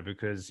ally, though,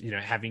 because,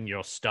 having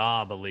your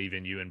star believe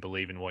in you and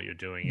believe in what you're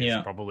doing is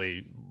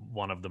probably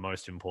one of the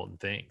most important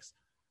things.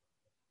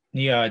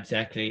 Yeah,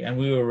 exactly. And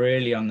we were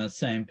really on the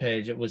same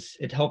page.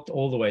 It helped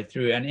all the way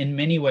through. And in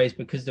many ways,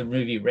 because the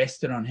movie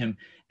rested on him,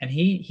 and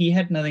he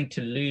had nothing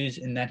to lose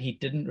in that he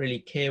didn't really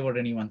care what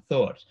anyone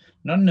thought.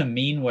 Not in a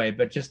mean way,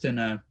 but just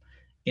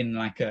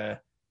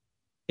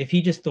if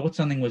he just thought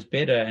something was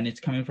better and it's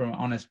coming from an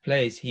honest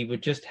place, he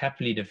would just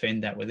happily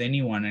defend that with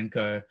anyone and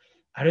go,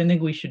 I don't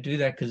think we should do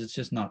that because it's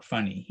just not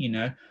funny,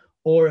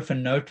 Or if a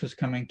note was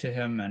coming to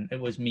him and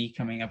it was me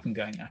coming up and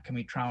going, can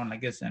we try one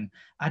like this? And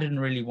I didn't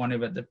really want to,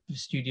 but the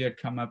studio had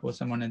come up or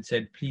someone had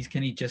said, please,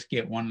 can he just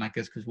get one like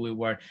this? Because we're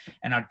worried.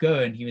 And I'd go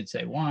and he would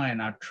say, why?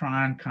 And I'd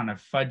try and kind of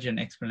fudge an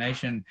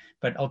explanation,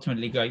 but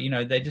ultimately go,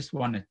 they just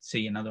want to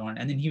see another one.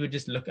 And then he would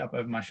just look up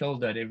over my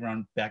shoulder at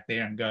everyone back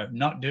there and go,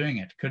 not doing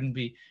it. Couldn't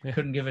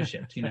give a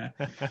shit,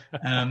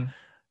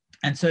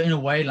 And so in a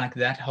way like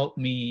that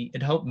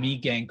it helped me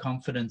gain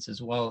confidence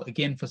as well.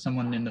 Again, for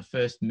someone in the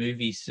first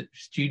movie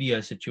studio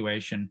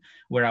situation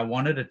where I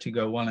wanted it to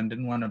go well and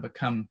didn't want to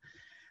become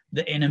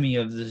the enemy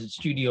of the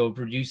studio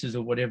producers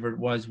or whatever it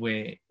was,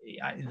 where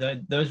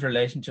those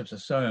relationships are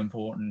so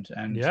important.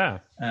 And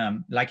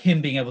like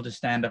him being able to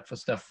stand up for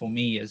stuff for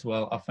me as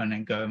well often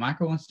and go,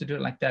 Michael wants to do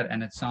it like that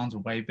and it sounds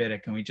way better.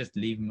 Can we just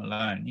leave him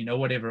alone?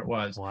 Whatever it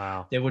was.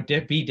 Wow. There would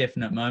be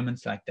definite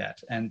moments like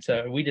that. And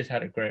so we just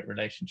had a great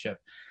relationship.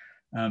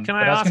 Can I But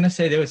I was ask? going to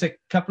say there was a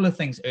couple of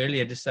things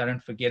earlier, just so I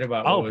don't forget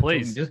about what Oh, we're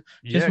please. talking.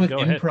 Yeah, Just with go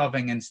ahead.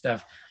 improving and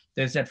stuff.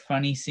 There's that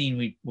funny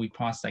scene we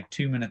passed like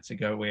 2 minutes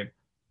ago where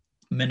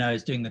Minnow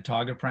is doing the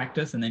target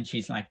practice, and then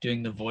she's like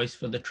doing the voice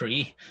for the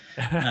tree.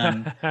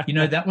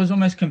 That was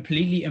almost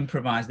completely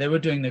improvised. They were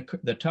doing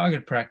the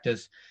target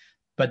practice,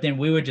 but then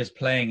we were just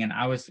playing, and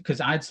because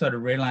I'd started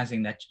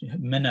realizing that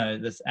Minnow,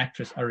 this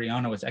actress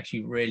Ariana, was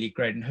actually really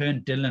great, and her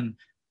and Dylan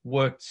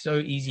worked so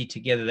easy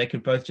together. They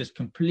could both just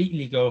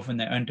completely go off in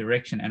their own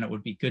direction, and it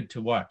would be good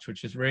to watch,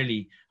 which is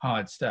really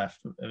hard stuff.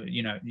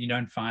 You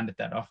don't find it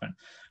that often.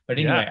 But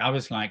anyway, I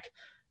was like,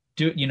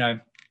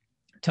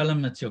 tell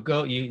him it's your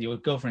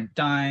girlfriend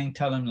dying,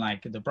 tell him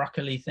like the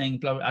broccoli thing,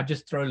 blah, blah. I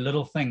just throw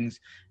little things,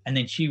 and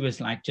then she was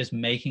like just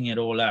making it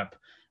all up,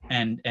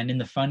 and in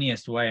the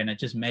funniest way, and it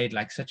just made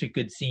like such a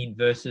good scene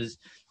versus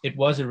it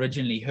was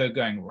originally her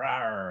going,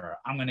 "Rawr,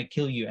 I'm gonna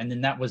kill you," and then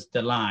that was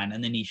the line,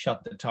 and then he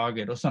shot the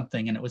target or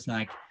something, and it was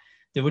like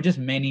there were just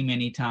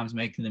many times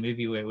making the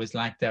movie where it was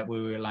like that,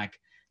 where we were like,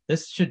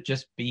 this should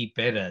just be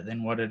better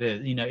than what it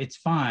is. It's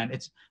fine,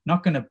 it's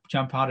not going to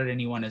jump out at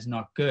anyone as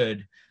not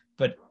good,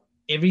 but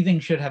everything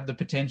should have the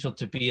potential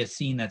to be a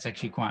scene that's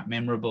actually quite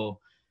memorable,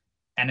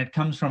 and it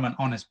comes from an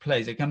honest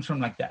place. It comes from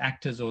like the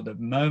actors or the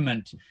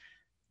moment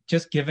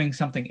just giving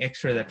something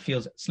extra that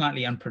feels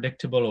slightly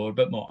unpredictable or a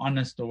bit more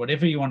honest or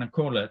whatever you want to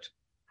call it.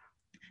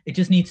 It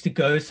just needs to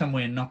go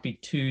somewhere and not be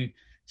too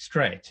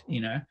straight,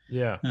 Yeah.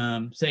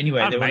 So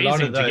anyway, there were a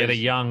lot of those. To get a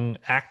young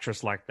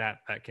actress like that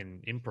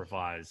can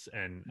improvise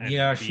and she be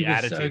was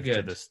additive so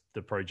good to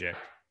the project.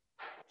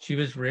 She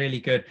was really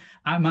good.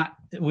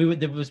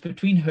 There was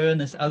between her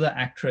and this other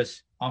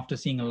actress after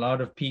seeing a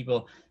lot of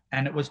people,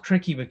 and it was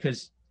tricky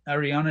because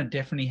Ariana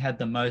definitely had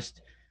the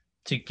most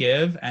to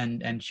give,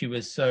 and she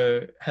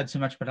had so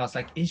much, but I was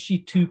like, is she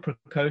too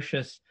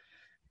precocious?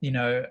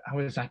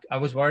 I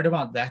was worried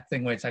about that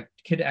thing where it's like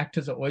kid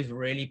actors are always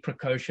really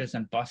precocious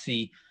and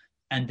bossy,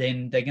 and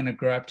then they're going to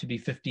grow up to be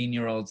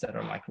 15-year-olds that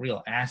are like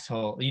real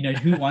asshole.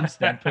 Who wants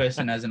that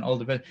person as an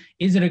older person?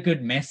 Is it a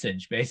good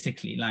message,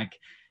 basically? Like,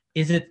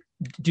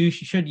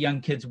 should young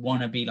kids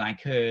want to be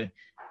like her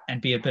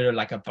and be a bit of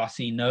like a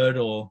bossy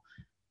nerd, or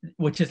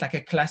which is like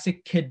a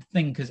classic kid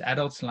thing because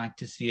adults like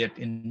to see it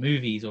in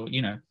movies or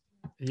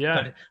Yeah.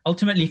 But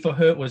ultimately for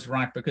her it was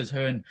right, because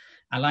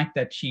I like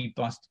that she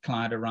bossed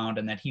Clyde around,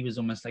 and that he was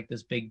almost like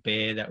this big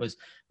bear that was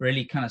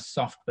really kind of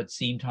soft but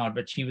seemed hard,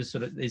 but she was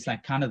is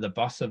like kind of the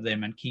boss of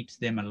them and keeps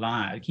them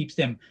alive, keeps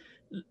them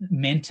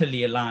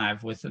mentally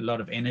alive with a lot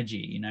of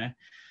energy.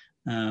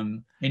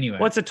 Anyway,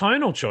 well, it's a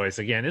tonal choice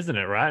again, isn't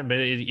it? Right, but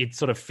it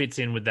sort of fits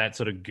in with that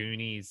sort of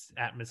Goonies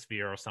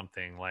atmosphere or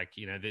something. Like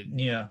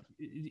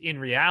in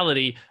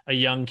reality, a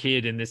young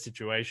kid in this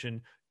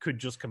situation could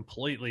just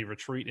completely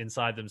retreat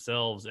inside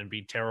themselves and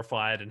be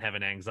terrified and have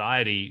an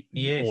anxiety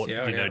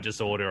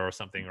disorder or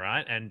something,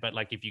 right? But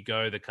like if you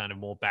go the kind of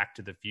more Back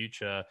to the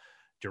Future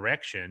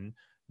direction,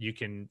 you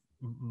can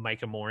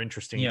make a more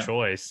interesting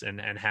choice and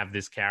have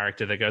this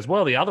character that goes,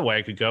 well, the other way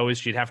it could go is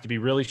she'd have to be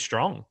really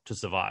strong to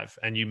survive,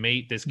 and you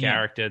meet this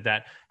character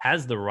that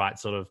has the right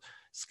sort of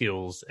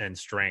skills and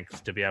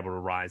strength to be able to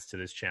rise to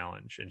this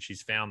challenge, and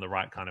she's found the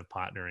right kind of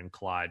partner in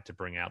Clyde to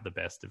bring out the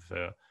best of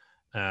her.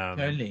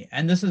 Totally.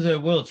 And this is her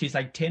world. She's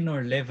like 10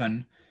 or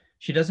 11.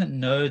 She doesn't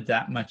know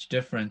that much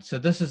difference. So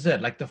this is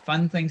it. Like the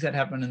fun things that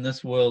happen in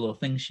this world or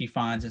things she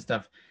finds and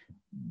stuff,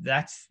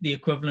 that's the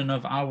equivalent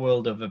of our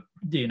world of a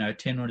 10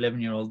 or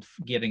 11-year-old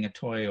getting a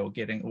toy or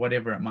getting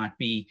whatever it might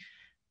be.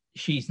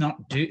 She's not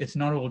it's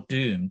not all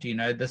doomed.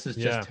 This is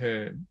just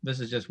her.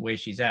 This is just where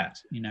she's at.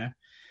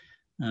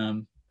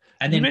 And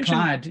then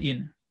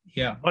Clyde.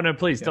 Oh no,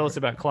 please tell us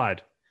about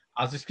Clyde.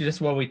 I was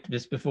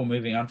just before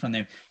moving on from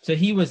them. So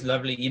he was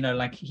lovely,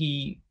 like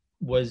he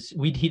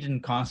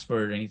didn't cast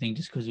for it or anything,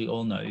 just because we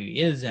all know who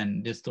he is,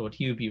 and just thought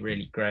he would be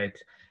really great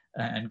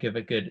and give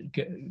a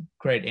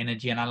great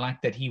energy. And I like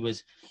that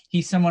he's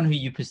someone who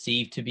you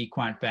perceive to be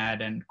quite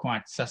bad and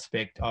quite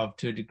suspect of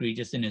to a degree,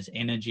 just in his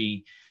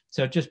energy.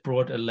 So it just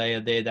brought a layer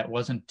there that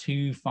wasn't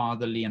too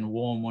fatherly and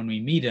warm when we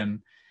meet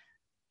him.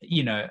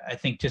 I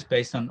think just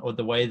based on or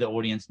the way the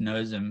audience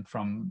knows him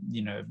from,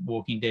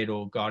 Walking Dead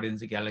or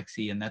Guardians of the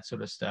Galaxy and that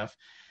sort of stuff.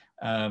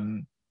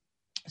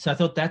 So I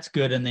thought that's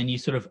good. And then you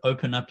sort of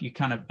open up, you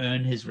kind of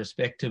earn his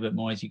respect a bit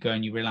more as you go,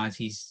 and you realize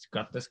he's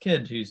got this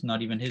kid who's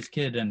not even his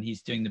kid, and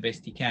he's doing the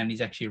best he can.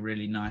 He's actually a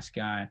really nice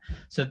guy.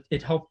 So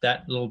it helped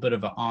that little bit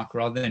of an arc,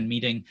 rather than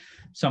meeting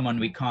someone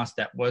we cast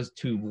that was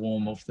too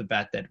warm off the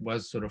bat, that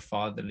was sort of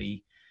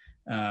fatherly.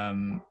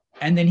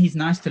 And then he's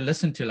nice to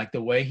listen to, like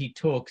the way he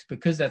talks,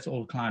 because that's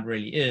all Clyde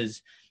really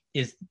is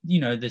this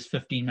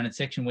 15-minute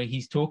section where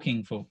he's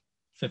talking for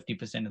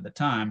 50% of the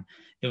time.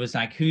 It was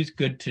like, who's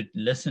good to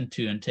listen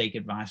to and take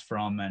advice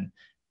from, and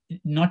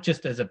not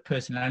just as a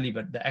personality,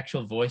 but the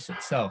actual voice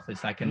itself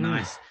is like a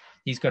nice,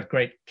 he's got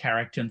great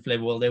character and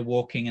flavor while they're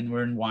walking and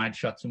we're in wide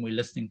shots and we're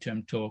listening to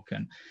him talk.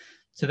 And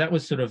so that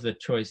was sort of the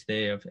choice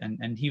there.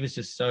 And he was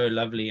just so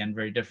lovely and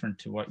very different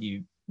to what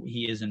he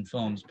is in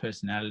films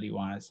personality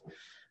wise.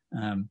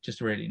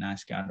 Just a really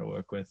nice guy to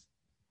work with.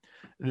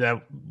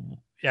 That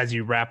as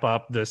you wrap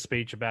up the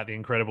speech about the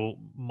incredible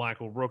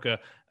Michael Rooker,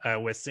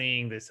 we're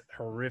seeing this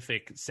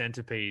horrific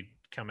centipede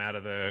come out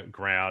of the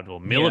ground, or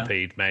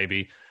millipede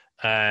maybe.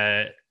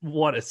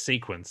 What a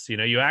sequence.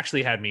 You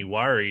actually had me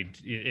worried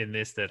in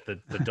this that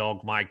the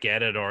dog might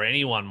get it, or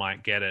anyone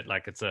might get it.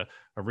 Like, it's a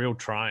real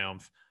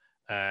triumph.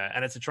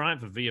 And it's a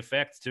triumph of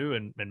VFX too,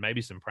 and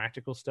maybe some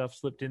practical stuff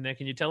slipped in there.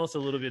 Can you tell us a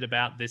little bit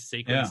about this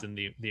sequence and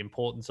the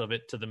importance of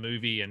it to the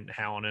movie, and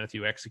how on earth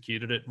you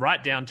executed it,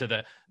 right down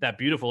to that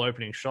beautiful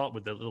opening shot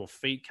with the little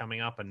feet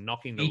coming up and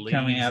knocking the leaves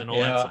and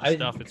all that sort of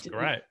stuff. It's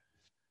great.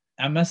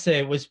 I must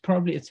say it's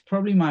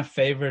probably my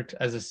favorite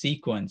as a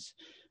sequence.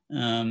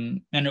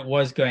 And it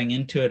was going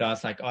into it, I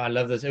was like, oh, I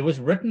love this. It was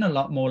written a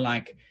lot more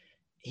like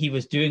he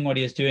was doing what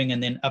he was doing,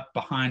 and then up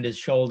behind his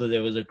shoulder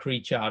there was a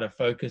creature out of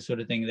focus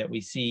sort of thing that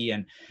we see.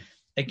 And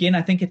again,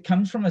 I think it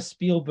comes from a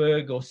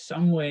Spielberg or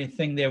somewhere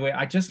thing there, where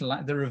I just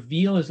like the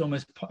reveal is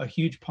almost a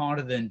huge part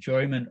of the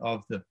enjoyment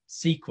of the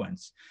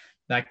sequence.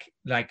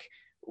 Like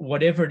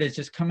whatever it is,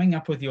 just coming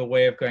up with your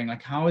way of going,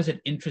 like, how is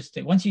it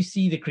interesting? Once you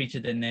see the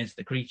creature, then there's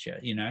the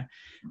creature,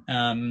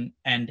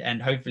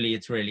 and hopefully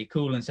it's really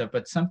cool and stuff.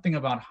 But something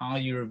about how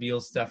you reveal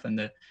stuff,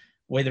 and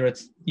whether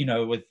it's,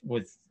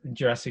 with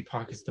Jurassic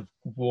Park, it's the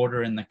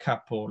water in the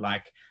cup, or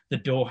like the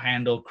door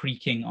handle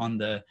creaking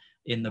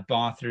in the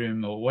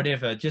bathroom, or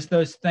whatever, just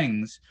those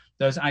things,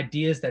 those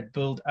ideas that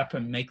build up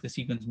and make the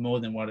sequence more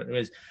than what it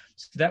is.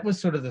 So that was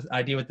sort of the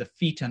idea with the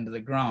feet under the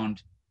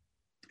ground.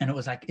 And it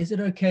was like, is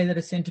it okay that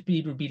a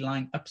centipede would be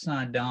lying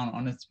upside down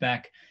on its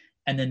back?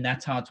 And then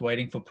that's how it's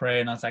waiting for prey.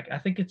 And I was like, I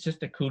think it's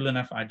just a cool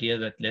enough idea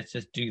that let's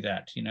just do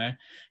that,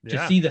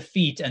 to see the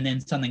feet and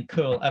then something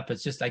curl up.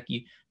 It's just like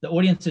the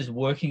audience is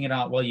working it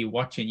out while you're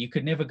watching. You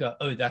could never go,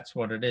 oh, that's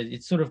what it is.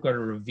 It's sort of got to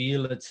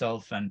reveal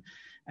itself. And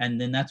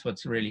then that's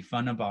what's really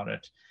fun about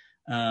it.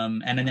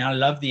 And then I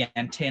love the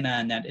antenna,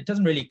 and that it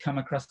doesn't really come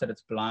across that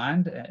it's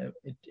blind.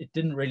 It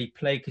didn't really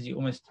play because you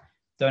almost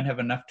don't have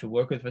enough to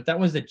work with, but that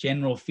was the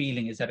general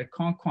feeling, is that it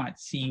can't quite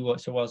see what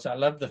so well. So I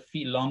love the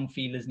long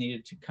feelers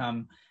needed to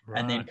come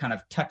and then kind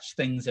of touch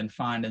things and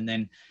find, and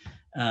then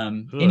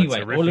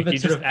anyway, all of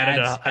it sort of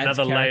adds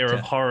another layer character.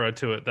 of horror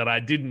to it that I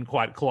didn't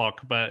quite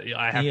clock, but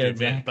I have to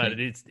admit, but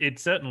it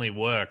certainly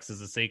works as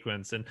a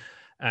sequence, and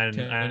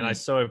I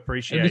so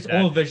appreciate it was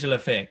that. all visual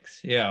effects,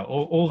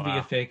 all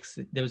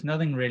VFX. There was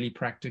nothing really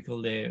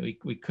practical there.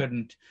 We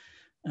couldn't.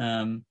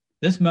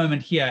 This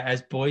moment here,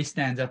 as Boy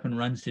stands up and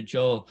runs to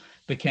Joel,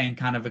 became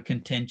kind of a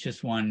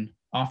contentious one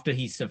after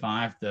he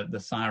survived the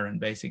siren.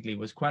 Basically,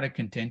 was quite a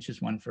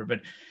contentious one for a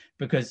bit,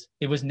 because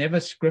it was never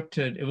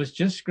scripted. It was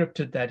just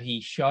scripted that he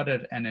shot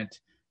it, and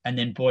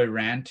then Boy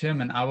ran to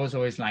him. And I was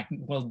always like,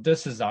 well,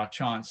 this is our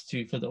chance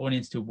for the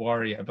audience to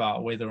worry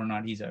about whether or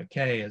not he's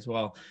okay as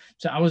well.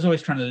 So I was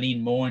always trying to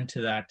lean more into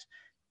that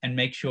and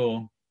make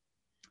sure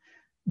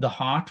the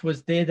heart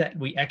was there, that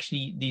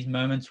these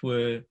moments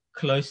were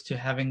close to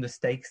having the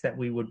stakes that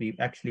we would be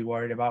actually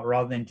worried about,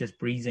 rather than just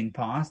breezing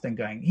past and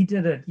going, he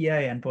did it,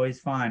 yay, and Boy's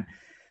fine.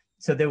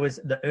 So there was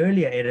the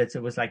earlier edits,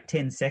 it was like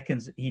 10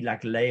 seconds he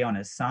like lay on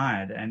his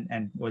side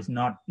and was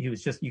not, he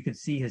was just, you could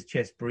see his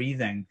chest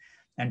breathing,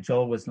 and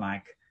Joel was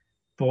like,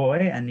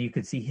 Boy, and you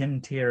could see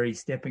him, Terry,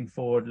 stepping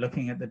forward,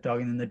 looking at the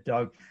dog, and then the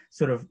dog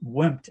sort of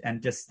wimped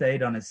and just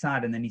stayed on his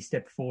side, and then he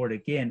stepped forward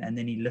again, and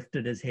then he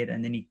lifted his head,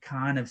 and then he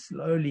kind of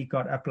slowly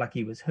got up like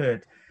he was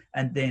hurt,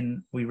 and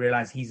then we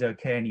realized he's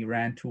okay, and he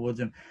ran towards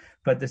him.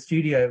 But the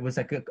studio, it was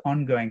like an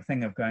ongoing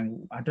thing of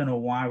going, I don't know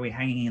why we're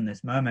hanging in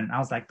this moment. And I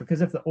was like,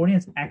 because if the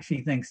audience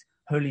actually thinks,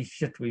 holy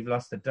shit, we've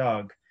lost a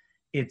dog,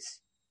 it's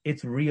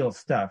real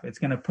stuff. It's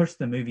going to push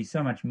the movie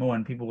so much more,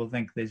 and people will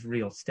think there's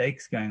real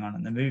stakes going on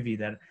in the movie,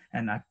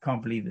 and I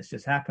can't believe this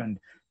just happened.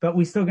 But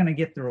we're still going to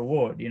get the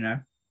reward,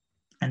 And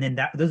then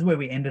this is where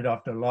we ended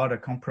after a lot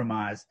of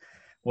compromise,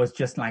 was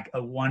just like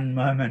a one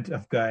moment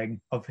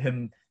of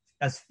him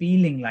as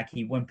feeling like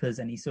he whimpers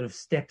and he sort of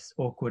steps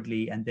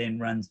awkwardly and then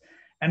runs.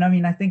 And I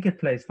mean, I think it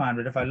plays fine,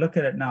 but if I look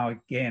at it now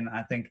again,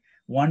 I think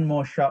one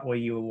more shot where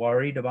you were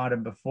worried about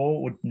him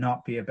before would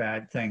not be a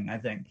bad thing, I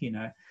think,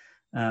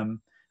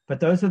 But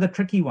those are the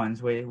tricky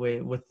ones where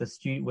with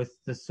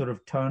the sort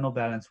of tonal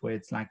balance, where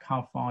it's like,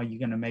 how far are you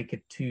going to make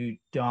it too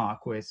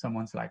dark, where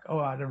someone's like, oh,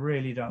 I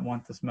really don't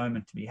want this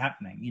moment to be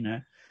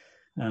happening,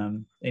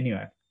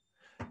 Anyway.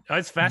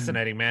 It's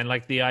fascinating, man.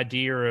 Like the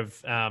idea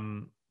of,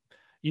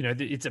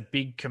 it's a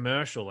big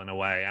commercial in a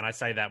way. And I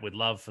say that with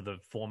love for the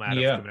format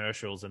of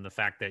commercials, and the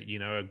fact that,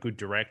 a good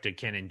director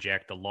can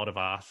inject a lot of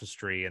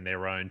artistry and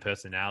their own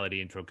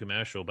personality into a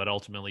commercial, but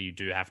ultimately you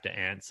do have to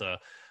answer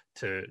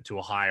to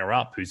a higher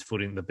up who's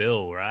footing the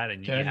bill, right?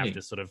 And you have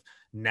to sort of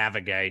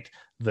navigate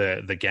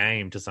the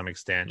game to some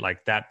extent.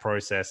 Like that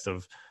process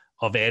of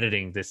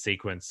editing this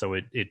sequence so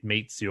it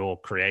meets your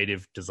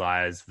creative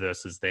desires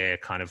versus their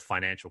kind of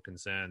financial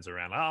concerns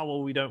around, oh,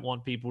 well, we don't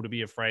want people to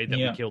be afraid that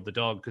we killed the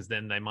dog because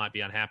then they might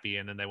be unhappy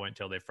and then they won't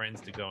tell their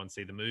friends to go and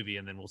see the movie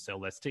and then we'll sell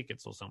less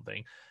tickets or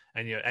something.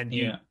 And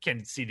you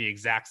can see the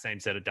exact same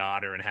set of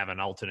data and have an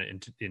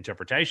alternate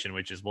interpretation,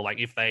 which is, well, like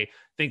if they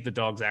think the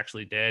dog's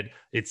actually dead,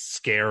 it's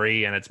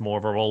scary and it's more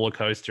of a roller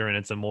coaster and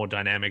it's a more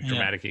dynamic,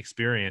 dramatic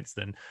experience,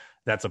 then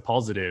that's a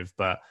positive.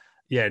 But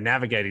yeah,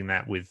 navigating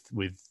that with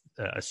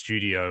a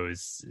studio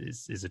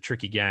is a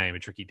tricky game, a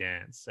tricky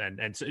dance,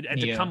 and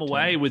to come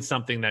away with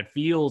something that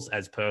feels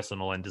as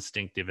personal and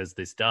distinctive as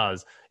this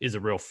does is a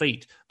real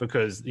feat,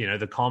 because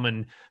the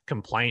common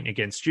complaint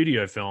against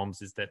studio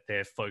films is that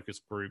they're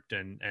focus grouped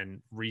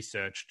and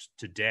researched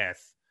to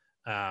death,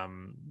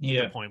 to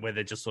the point where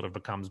they just sort of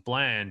becomes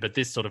bland. But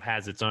this sort of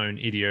has its own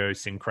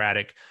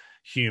idiosyncratic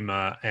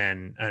humor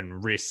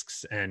and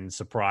risks and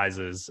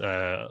surprises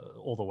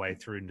all the way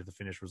through into the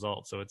finished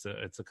result. So it's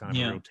a kind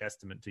of a real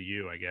testament to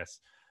you, I guess.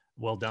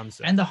 Well done,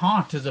 sir. And the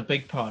heart is a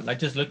big part. Like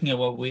just looking at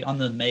what we on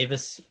the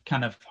Mavis,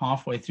 kind of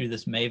halfway through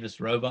this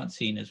Mavis robot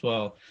scene as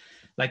well.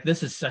 Like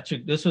this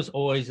was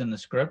always in the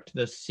script,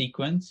 this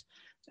sequence,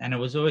 and it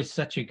was always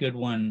such a good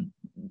one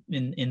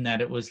in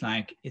that it was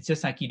like, it's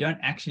just like you don't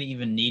actually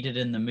even need it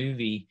in the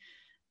movie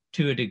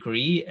to a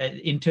degree.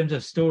 In terms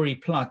of story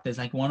plot, there's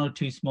like one or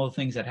two small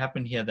things that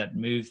happen here that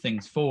move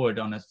things forward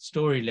on a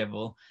story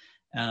level.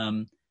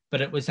 But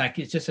it was like,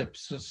 it's just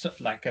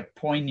like a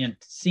poignant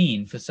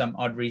scene for some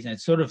odd reason. It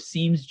sort of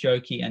seems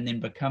jokey and then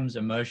becomes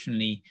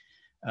emotionally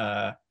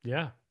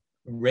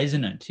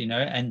resonant,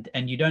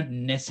 and you don't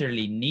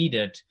necessarily need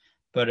it,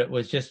 but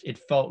it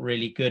felt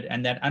really good.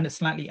 And that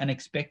slightly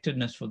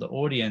unexpectedness for the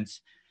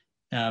audience,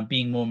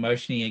 being more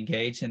emotionally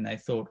engaged, and I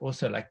thought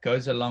also like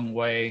goes a long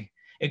way.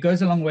 It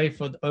goes a long way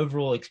for the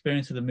overall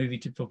experience of the movie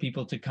for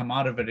people to come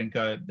out of it and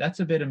go,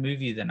 that's a better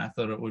movie than I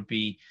thought it would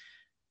be,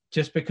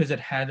 just because it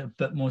had a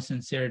bit more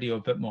sincerity or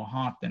a bit more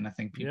heart than I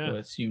think people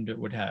assumed it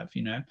would have,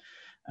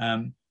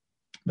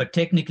 But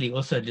technically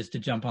also, just to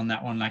jump on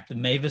that one, like the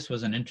Mavis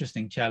was an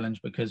interesting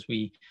challenge because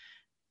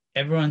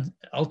everyone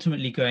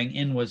ultimately going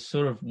in was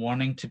sort of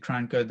wanting to try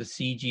and go the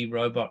CG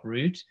robot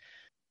route.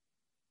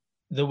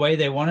 The way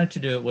they wanted to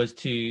do it was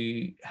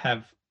to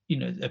have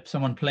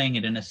someone playing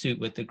it in a suit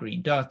with the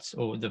green dots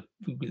or the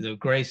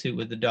gray suit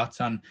with the dots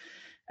on,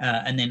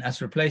 and then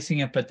us replacing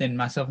it. But then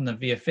myself and the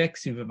VFX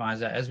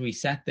supervisor, as we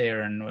sat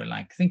there and were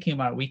like thinking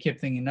about it, we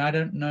kept thinking, no, I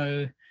don't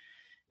know.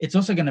 It's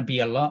also going to be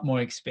a lot more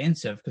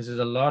expensive because there's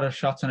a lot of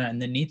shots on it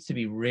and it needs to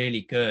be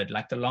really good.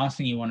 Like the last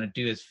thing you want to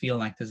do is feel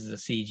like this is a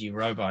CG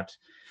robot.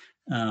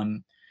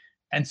 And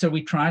so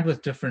we tried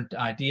with different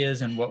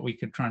ideas and what we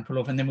could try and pull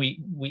off. And then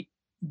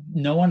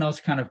no one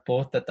else kind of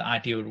bought that the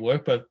idea would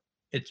work, but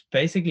it's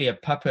basically a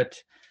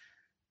puppet.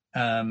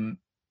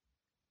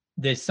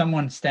 There's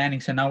someone standing.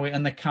 So now we're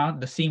in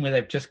the scene where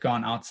they've just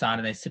gone outside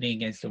and they're sitting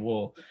against a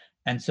wall.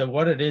 And so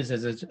what it is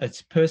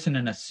it's a person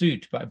in a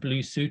suit, a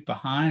blue suit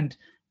behind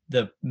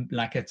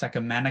it's like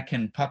a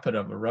mannequin puppet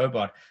of a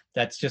robot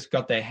that's just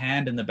got their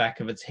hand in the back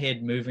of its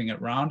head, moving it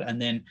around,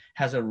 and then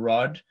has a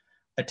rod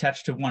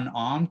attached to one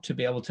arm to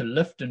be able to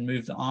lift and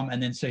move the arm.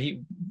 And then so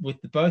with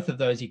both of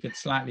those, he could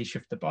slightly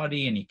shift the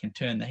body and he can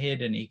turn the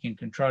head and he can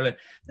control it.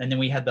 And then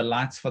we had the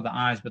lights for the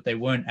eyes, but they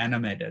weren't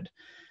animated.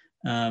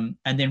 And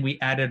then we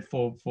added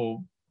for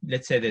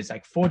let's say there's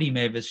like 40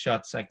 Mavis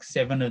shots, like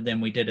 7 of them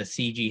we did a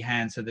CG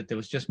hand so that there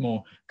was just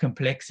more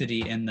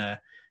complexity in the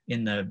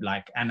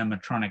like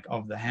animatronic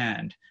of the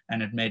hand,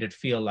 and it made it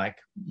feel like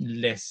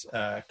less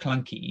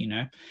clunky,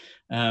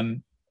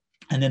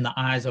 And then the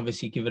eyes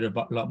obviously give it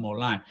a lot more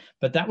line.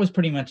 But that was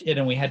pretty much it.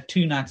 And we had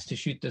 2 nights to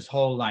shoot this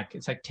whole,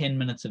 it's like 10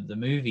 minutes of the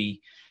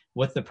movie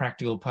with the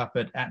practical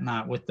puppet at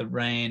night, with the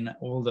rain,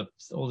 all the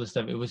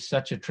stuff. It was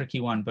such a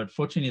tricky one. But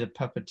fortunately, the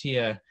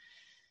puppeteer,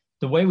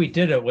 the way we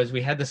did it was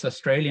we had this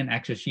Australian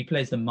actress. She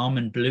plays the mom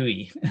in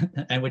Bluey,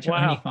 and which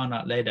I only found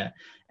out later.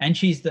 And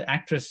she's the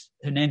actress.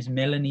 Her name's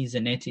Melanie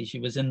Zanetti. She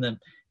was in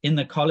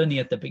the colony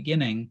at the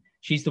beginning.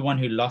 She's the one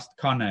who lost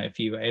Connor, if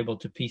you were able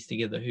to piece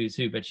together who's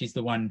who. But she's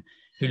the one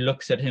who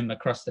looks at him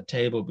across the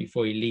table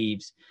before he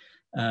leaves.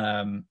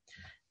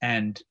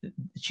 And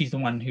she's the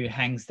one who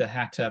hangs the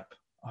hat up.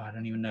 Oh, I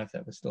don't even know if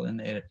that was still in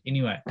the edit.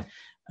 Anyway,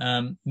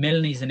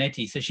 Melanie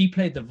Zanetti. So she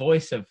played the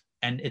voice of,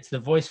 and it's the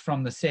voice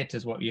from the set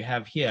is what you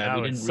have here. Oh,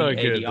 we didn't so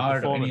good. ADR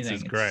it or anything.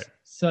 Is great. It's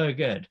so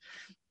good.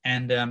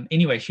 And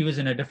anyway, she was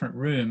in a different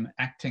room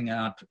acting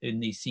out in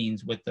these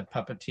scenes with the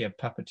puppeteer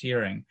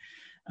puppeteering.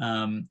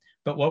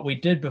 But what we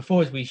did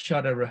before is we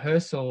shot a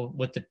rehearsal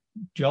with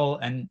Joel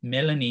and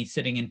Melanie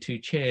sitting in 2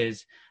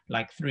 chairs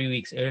like 3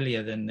 weeks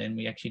earlier than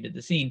we actually did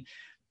the scene,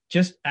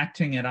 just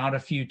acting it out a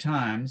few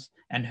times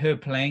and her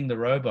playing the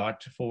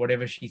robot for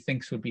whatever she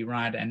thinks would be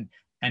right,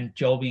 and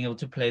Joel being able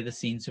to play the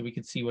scene so we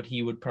could see what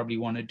he would probably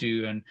want to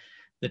do and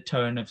the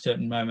tone of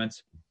certain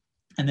moments.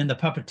 And then the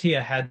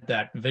puppeteer had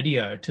that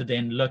video to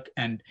then look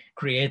and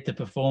create the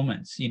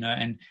performance,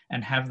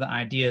 and have the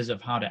ideas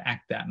of how to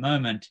act that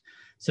moment.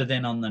 So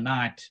then on the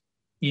night,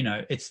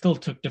 it still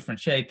took different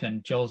shape,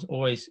 and Joel's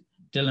always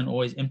Dylan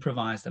always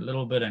improvised a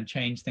little bit and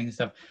changed things and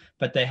stuff,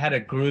 but they had a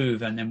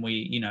groove, and then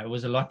we, it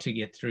was a lot to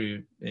get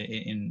through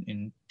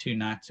in 2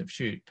 nights of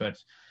shoot, but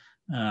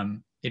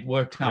it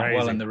worked out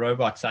well, and the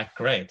robot's like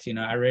great.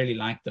 I really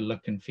liked the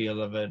look and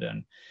feel of it,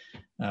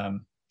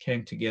 and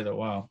came together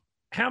well.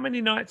 How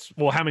many nights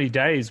or how many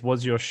days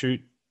was your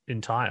shoot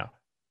entire?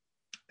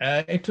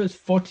 It was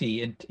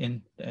 40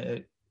 in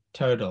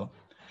total,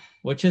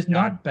 which is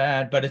not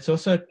bad, but it's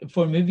also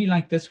for a movie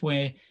like this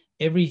where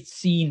every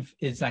scene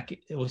is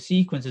or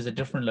sequence is a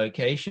different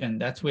location.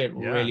 That's where it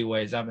really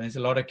weighs up. And there's a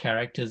lot of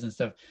characters and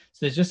stuff.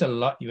 So there's just a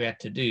lot you had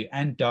to do,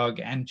 and dog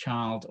and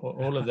child,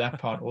 all of that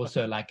part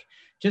also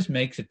just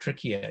makes it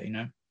trickier,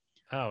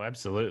 Oh,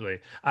 absolutely.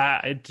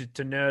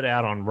 To nerd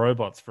out on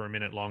robots for a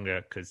minute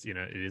longer, because, it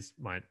is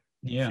my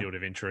field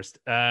of interest.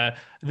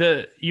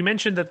 You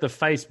mentioned that the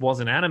face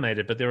wasn't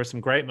animated, but there are some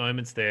great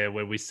moments there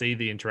where we see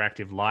the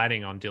interactive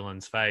lighting on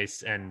Dylan's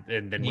face, and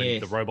then when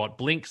the robot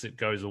blinks, it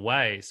goes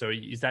away. So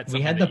is that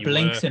something we had that the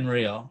blinks in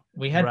real?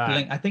 We had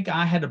blink. I think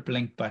I had a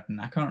blink button.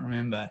 I can't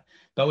remember,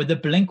 but with the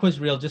blink was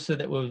real, just so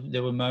that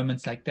there were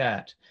moments like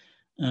that.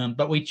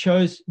 But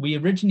we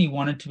originally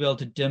wanted to be able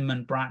to dim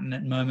and brighten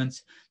at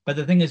moments. But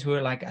the thing is, we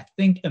were I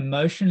think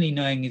emotionally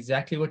knowing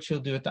exactly what she'll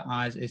do with the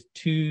eyes is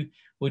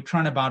we're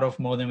trying to bite off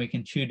more than we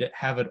can chew to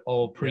have it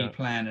all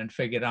pre-planned and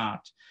figured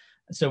out.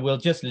 So we'll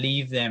just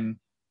leave them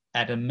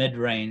at a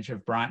mid-range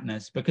of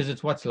brightness, because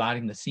it's what's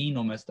lighting the scene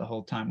almost the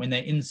whole time. When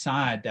they're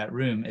inside that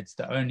room,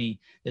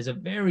 there's a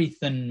very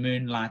thin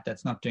moonlight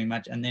that's not doing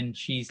much. And then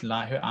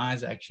her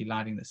eyes are actually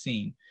lighting the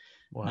scene.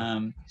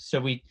 Wow.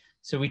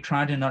 So we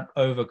try to not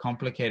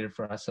overcomplicate it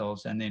for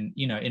ourselves, and then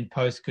in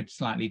post could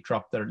slightly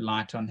drop the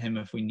light on him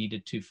if we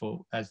needed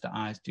to as the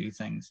eyes do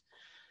things.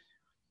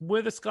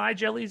 Were the sky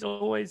jellies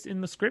always in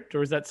the script,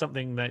 or is that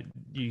something that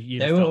you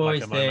they felt were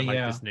always like a moment there,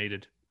 like this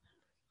needed?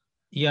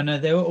 Yeah, no,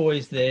 they were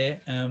always there.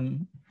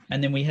 And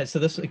then we had, so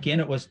this again,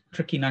 it was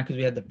tricky now because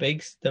we had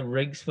the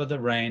rigs for the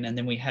rain, and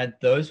then we had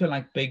those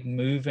were big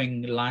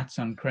moving lights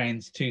on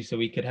cranes too, so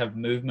we could have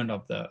movement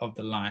of the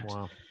light.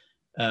 Wow.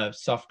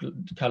 Soft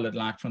colored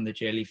light from the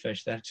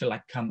jellyfish that had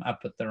to come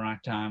up at the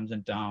right times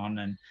and down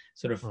and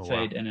sort of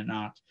fade in and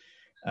out.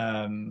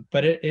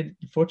 But it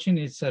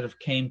fortunately sort of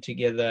came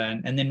together,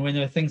 and then when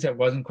there were things that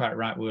wasn't quite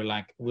right, we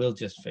were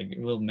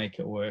we'll make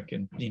it work,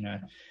 and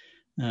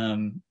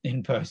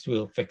in post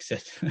we'll fix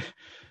it.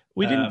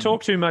 We didn't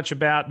talk too much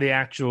about the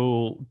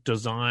actual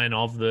design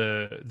of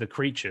the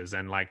creatures,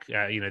 and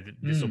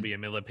this will be a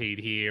millipede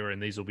here and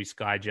these will be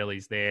sky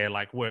jellies there.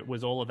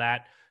 Was all of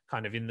that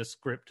kind of in the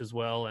script as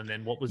well? And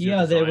then what was your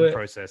design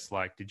process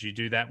like? Did you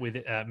do that with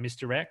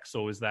Mr. X,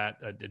 or was that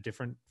a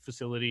different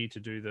facility to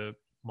do the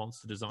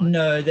monster design?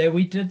 No,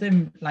 we did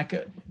them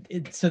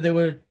so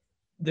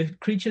the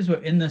creatures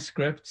were in the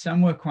script.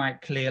 Some were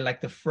quite clear,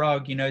 like the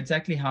frog,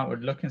 exactly how it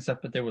would look and stuff,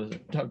 but there was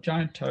a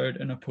giant toad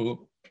in a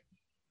pool.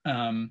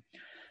 And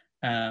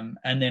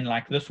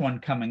then this one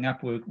coming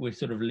up, we're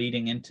sort of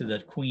leading into the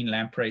Queen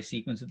Lamprey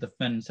sequence with the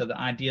fin. So the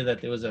idea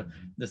that there was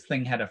this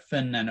thing had a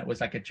fin and it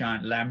was like a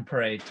giant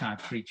lamprey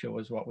type creature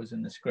was what was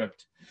in the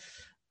script.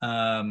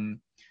 And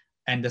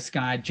the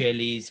sky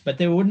jellies, but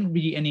there wouldn't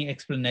be any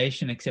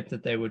explanation except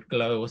that they would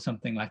glow or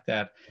something like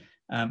that.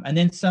 And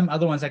then some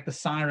other ones like the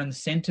siren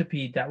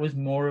centipede, that was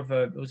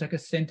it was like a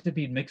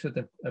centipede mixed with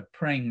a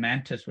praying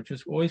mantis, which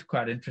was always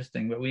quite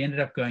interesting, but we ended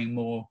up going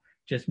more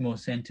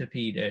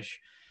centipede-ish.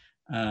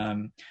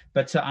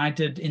 But so I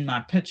did in my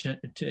pitch,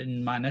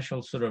 in my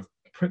initial sort of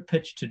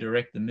pitch to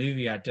direct the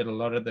movie, I did a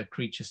lot of the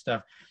creature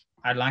stuff.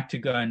 I like to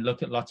go and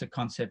look at lots of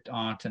concept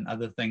art and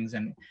other things,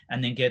 and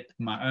then get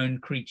my own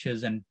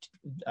creatures, and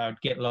I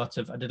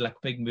did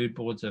big mood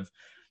boards of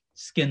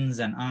skins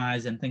and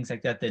eyes and things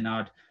like that. Then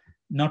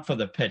not for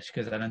the pitch,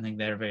 because I don't think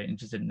they're very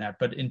interested in that,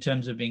 but in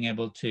terms of being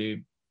able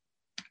to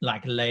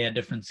layer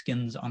different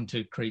skins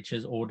onto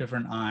creatures or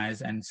different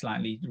eyes and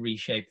slightly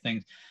reshape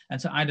things.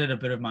 And so I did a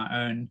bit of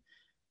my own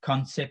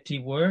concept-y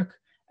work,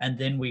 and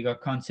then we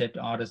got concept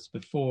artists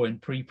before in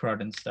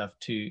pre-prod and stuff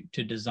to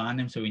design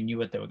them, so we knew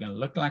what they were going to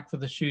look like for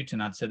the shoot.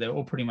 And I'd say they're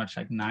all pretty much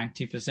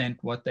 90%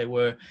 what they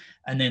were.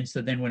 And then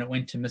when it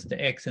went to Mr.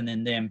 X and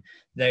then them,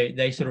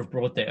 they sort of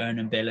brought their own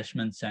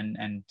embellishments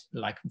and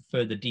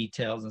further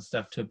details and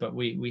stuff to it. But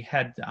we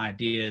had the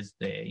ideas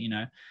there,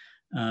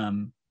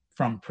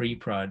 from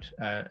pre-prod.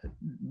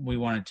 We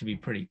wanted to be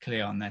pretty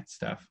clear on that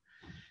stuff.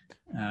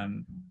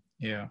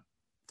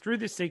 Through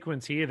this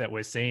sequence here that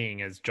we're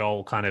seeing as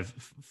Joel kind of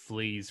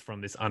flees from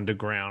this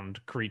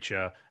underground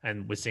creature,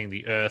 and we're seeing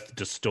the earth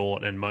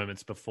distort, and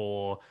moments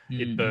before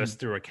it bursts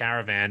through a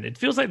caravan, it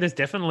feels like there's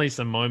definitely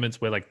some moments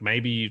where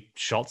maybe you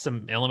shot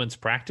some elements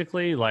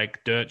practically,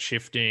 like dirt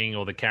shifting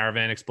or the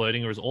caravan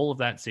exploding, or is all of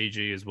that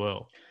CG as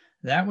well?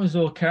 That was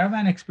all.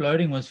 Caravan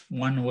exploding was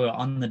one where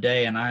on the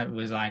day, and I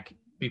was like,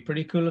 be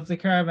pretty cool if the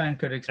caravan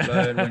could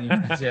explode when you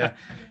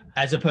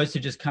as opposed to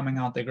just coming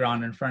out the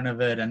ground in front of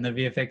it. And the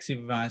VFX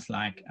supervisor,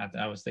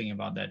 I was thinking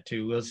about that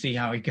too. We'll see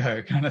how we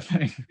go, kind of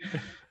thing.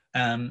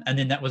 And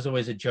then that was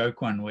always a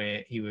joke one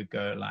where he would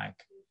go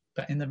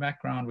but in the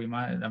background,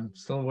 I'm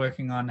still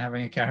working on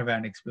having a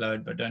caravan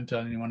explode, but don't tell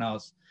anyone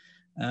else.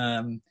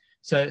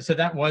 So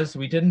that was,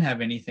 we didn't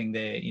have anything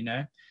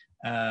there,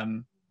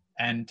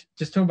 and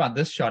just talk about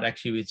this shot,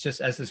 actually, it's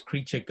just as this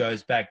creature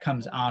goes back,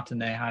 comes out,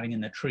 and they're hiding in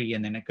the tree,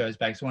 and then it goes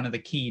back. It's one of the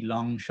key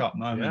long shot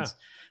moments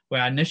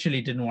where I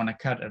initially didn't want to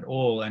cut at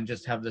all and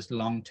just have this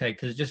long take,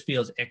 because it just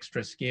feels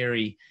extra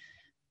scary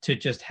to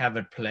just have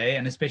it play,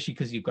 and especially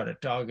because you've got a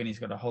dog and he's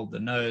got to hold the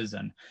nose,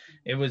 and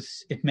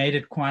it made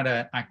it quite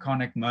an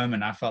iconic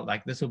moment. I felt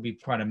like this will be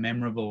quite a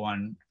memorable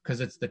one because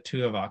it's the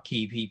two of our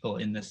key people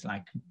in this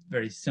like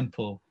very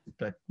simple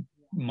but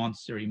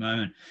monstery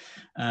moment.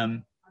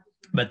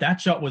 But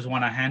that shot was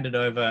one I handed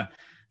over.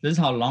 This is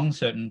how long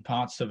certain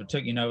parts of it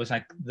took. It was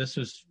like, this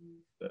was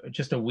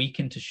just a week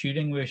into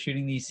shooting. We were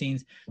shooting these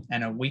scenes,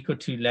 and a week or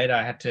two later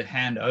I had to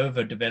hand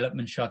over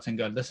development shots and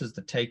go, this is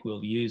the take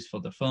we'll use for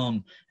the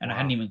film. And I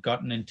hadn't even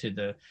gotten into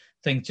the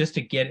thing, just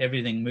to get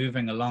everything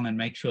moving along and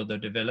make sure the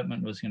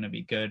development was going to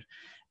be good.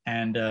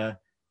 And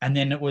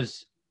then it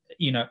was,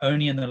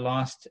 only in the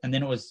last, and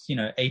then it was,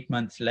 8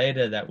 months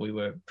later that we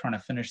were trying to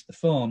finish the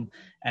film.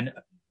 And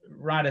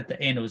right at the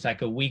end, it was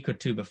like a week or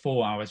two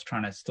before, I was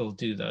trying to still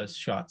do those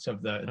shots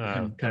of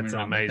the that's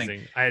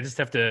amazing. I just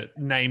have to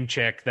name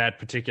check that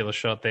particular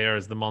shot there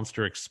as the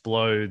monster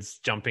explodes,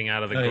 jumping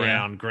out of the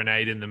ground,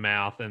 grenade in the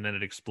mouth, and then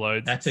it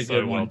explodes. That's a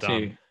good one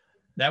too.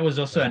 That was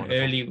also an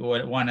early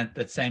one. At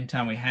the same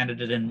time, we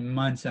handed it in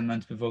months and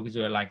months before, because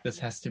we were like, this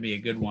has to be a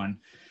good one.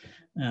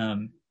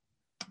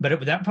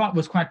 But that part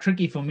was quite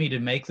tricky for me to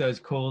make those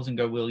calls and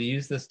go, we'll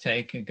use this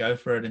take and go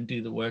for it and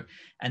do the work.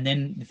 And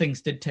then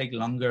things did take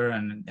longer,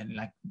 and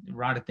like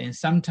right at the end,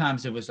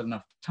 sometimes there was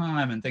enough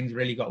time and things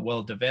really got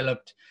well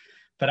developed.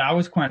 But I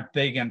was quite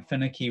big and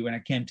finicky when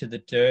it came to the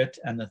dirt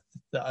and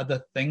the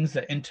other things,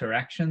 the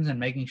interactions, and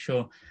making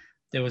sure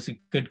there was a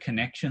good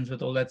connections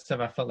with all that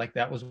stuff. I felt like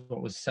that was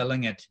what was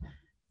selling it,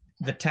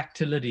 the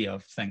tactility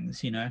of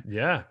things,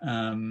 Yeah.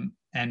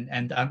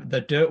 And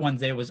the dirt ones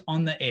there was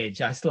on the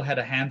edge. I still had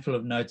a handful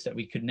of notes that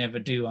we could never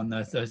do on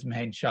those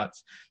main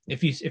shots.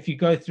 If you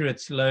go through it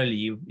slowly,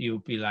 you'll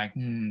be like,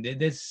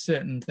 there's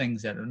certain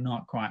things that are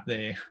not quite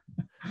there.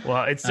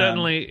 Well, it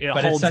certainly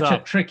but holds it's such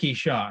up. a tricky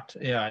shot,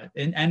 yeah.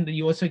 And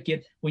you also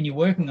get, when you're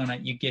working on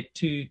it, you get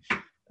too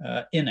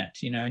in it,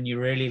 and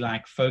you're really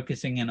like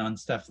focusing in on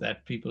stuff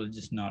that people are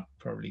just not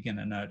probably going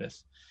to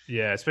notice.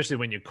 Yeah, especially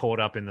when you're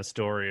caught up in the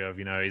story of,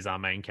 is our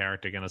main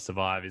character going to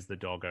survive? Is the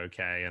dog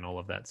okay? And all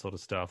of that sort of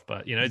stuff.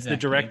 But, it's the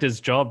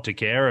director's job to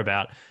care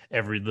about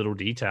every little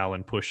detail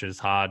and push as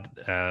hard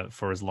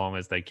for as long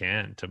as they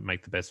can to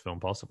make the best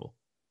film possible.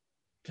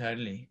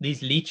 Totally.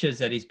 These leeches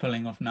that he's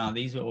pulling off now,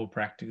 these were all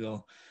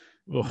practical.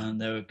 And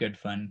they were good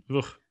fun.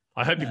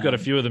 I hope you've got a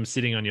few of them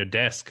sitting on your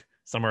desk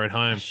somewhere at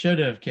home. I should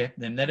have kept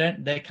them.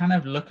 They kind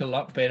of look a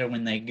lot better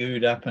when they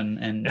gooed up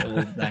and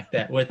all like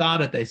that.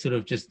 Without it, they sort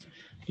of just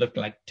look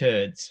like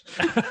turds.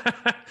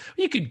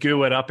 You could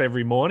goo it up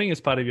every morning as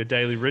part of your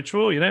daily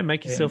ritual.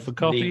 Make yourself a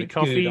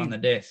coffee on the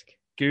desk.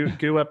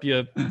 Goo up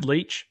your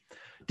leech.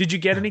 Did you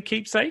get any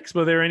keepsakes?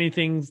 Were there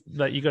anything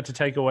that you got to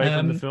take away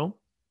from the film?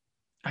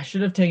 I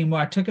should have taken more.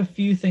 I took a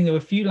few things. There were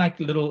a few like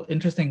little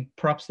interesting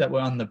props that were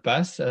on the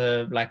bus,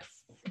 like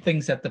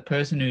things that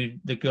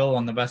the girl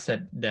on the bus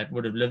that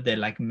would have lived there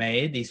like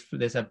made.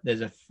 There's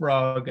a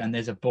frog, and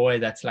there's a boy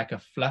that's like a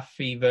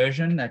fluffy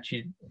version that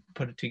she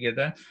put it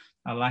together.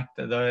 I liked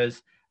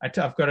those.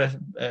 I've got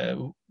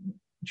a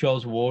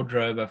Joel's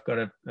wardrobe. I've got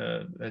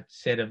a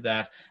set of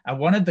that. I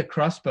wanted the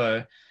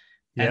crossbow,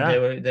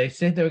 and they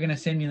said they were going to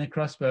send me the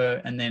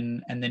crossbow, and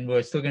then we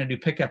were still going to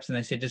do pickups, and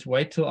they said just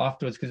wait till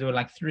afterwards, because there were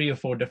like 3 or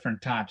 4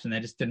 different types, and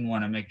they just didn't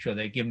want to make sure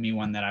they give me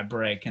one that I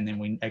break, and then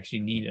we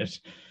actually need it.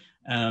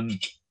 And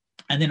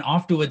then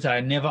afterwards,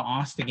 I never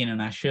asked again,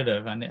 and I should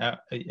have. And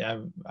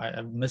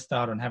I missed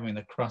out on having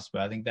the crossbow.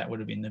 I think that would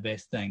have been the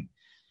best thing.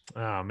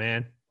 Oh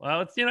man!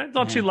 Well, it's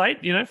not too late.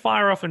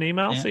 Fire off an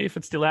email, see if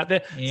it's still out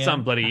there. Yeah,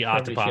 some bloody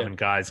art department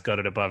guy's got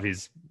it above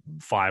his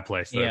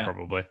fireplace, though,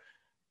 probably.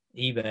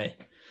 eBay.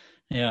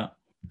 Yeah.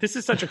 This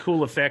is such a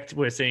cool effect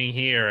we're seeing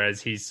here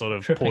as he's sort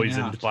of Tripping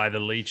poisoned out. by the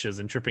leeches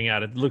and tripping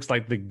out. It looks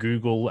like the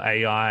Google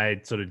AI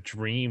sort of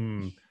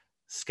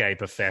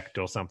dreamscape effect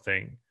or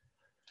something.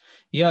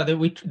 Yeah,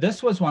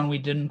 this was one we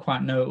didn't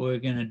quite know what we were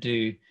going to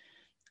do.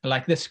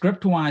 Like the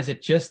script wise,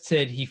 it just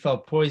said he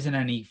felt poison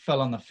and he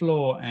fell on the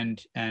floor, and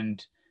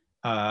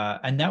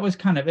that was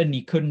kind of it, and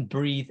he couldn't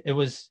breathe. It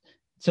was,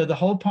 so the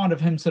whole part of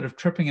him sort of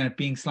tripping and it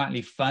being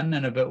slightly fun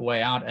and a bit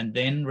way out, and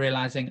then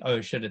realizing,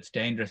 oh shit, it's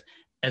dangerous,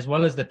 as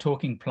well as the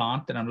talking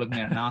plant that I'm looking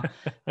at now.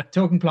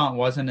 Talking plant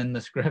wasn't in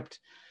the script.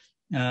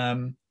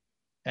 And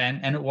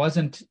it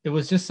wasn't, it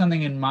was just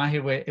something in my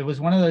head where it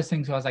was one of those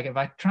things where I was like, if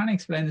I try and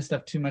explain this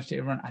stuff too much to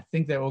everyone, I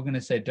think they're all going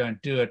to say,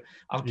 don't do it.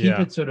 I'll keep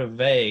it sort of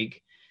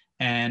vague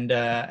and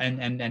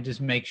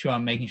just make sure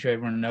I'm making sure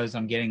everyone knows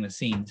I'm getting the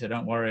scene. So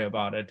don't worry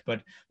about it.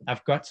 But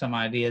I've got some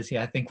ideas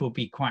here I think will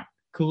be quite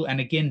cool. And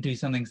again, do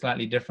something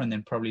slightly different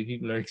than probably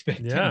people are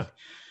expecting. Yeah.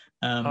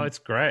 It's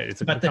great.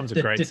 It becomes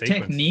a great the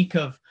sequence. Technique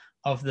of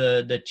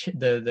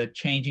the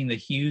changing the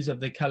hues of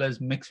the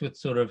colors mixed with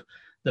sort of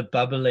the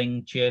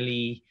bubbling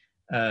jelly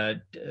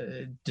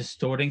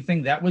distorting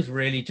thing. That was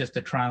really just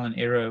a trial and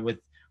error with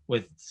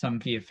some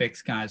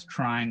VFX guys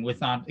trying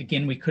without,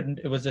 again, we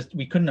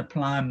couldn't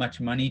apply much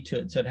money to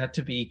it. So it had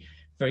to be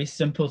very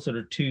simple sort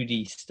of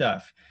 2D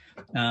stuff.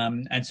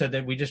 And so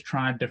that we just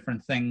tried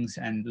different things,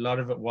 and a lot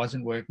of it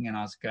wasn't working. And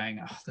I was going,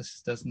 oh,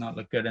 this does not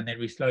look good. And then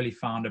we slowly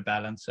found a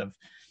balance of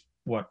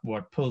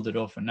what pulled it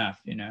off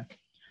enough,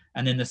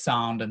 and then the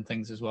sound and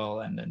things as well.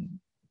 And then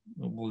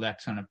all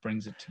that kind of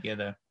brings it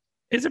together.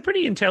 It's a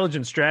pretty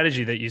intelligent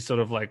strategy that you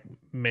sort of like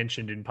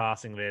mentioned in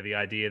passing there, the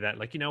idea that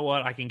like, you know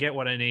what, I can get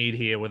what I need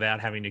here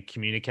without having to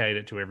communicate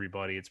it to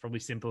everybody. It's probably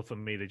simpler for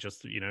me to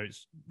just,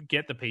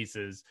 get the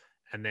pieces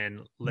and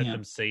then let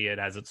them see it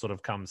as it sort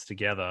of comes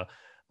together.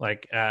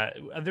 Like, are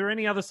there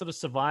any other sort of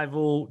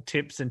survival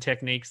tips and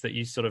techniques that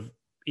you sort of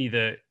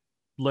either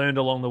learned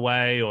along the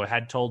way or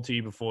had told to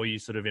you before you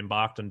sort of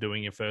embarked on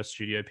doing your first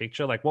studio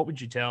picture? Like, what would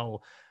you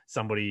tell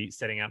somebody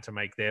setting out to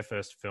make their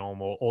first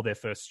film or their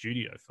first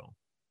studio film?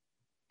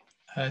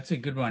 That's a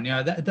good one.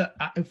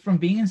 From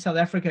being in South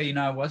Africa,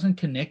 I wasn't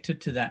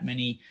connected to that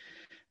many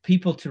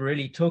people to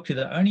really talk to.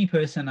 The only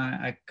person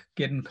I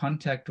get in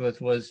contact with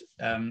was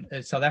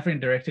a South African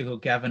director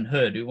called Gavin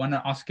Hood, who won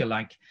an Oscar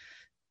like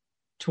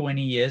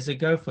 20 years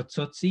ago for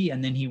Tsotsi,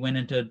 and then he went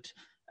into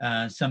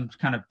some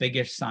kind of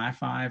biggish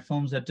sci-fi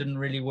films that didn't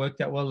really work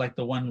that well, like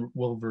the one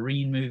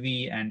Wolverine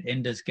movie and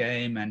Ender's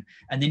Game, and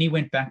then he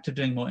went back to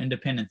doing more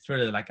independent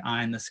thriller like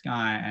Eye in the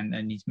Sky,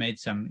 and he's made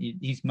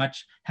he's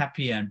much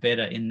happier and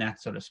better in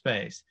that sort of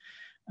space.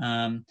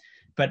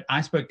 But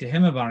I spoke to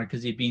him about it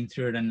because he'd been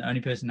through it, and the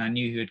only person I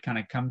knew who had kind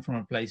of come from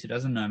a place who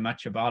doesn't know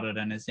much about it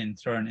and is then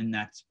thrown in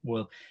that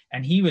world.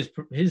 And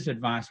his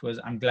advice was,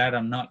 "I'm glad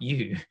I'm not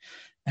you."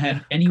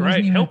 And he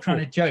wasn't even trying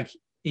to joke.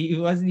 He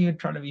wasn't even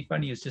trying to be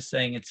funny. He was just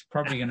saying it's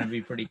probably going to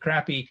be pretty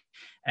crappy.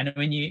 And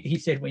he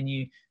said, when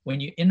you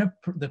in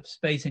the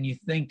space and you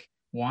think,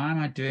 why am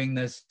I doing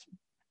this?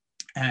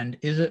 And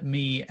is it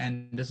me?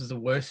 And this is the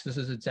worst. This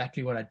is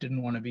exactly what I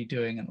didn't want to be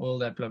doing, and all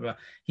that, blah, blah.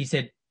 He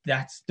said,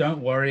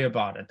 don't worry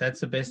about it. That's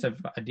the best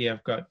idea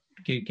I've got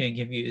can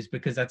give you, is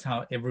because that's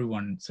how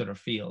everyone sort of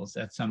feels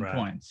at some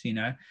points,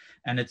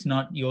 and it's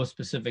not your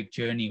specific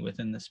journey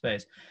within the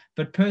space.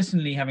 But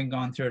personally, having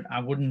gone through it, I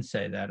wouldn't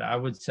say that. I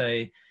would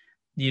say,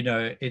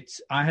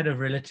 I had a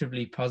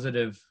relatively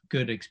positive,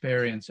 good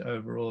experience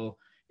overall.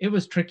 It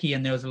was tricky,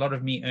 and there was a lot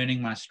of me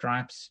earning my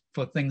stripes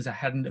for things I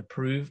hadn't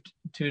approved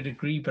to a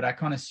degree, but I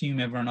can't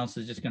assume everyone else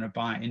is just going to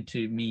buy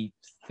into me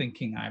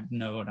thinking I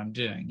know what I'm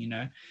doing,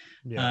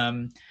 Yeah.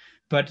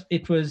 But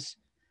it was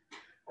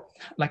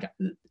like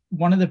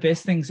one of the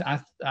best things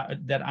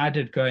that I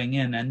did going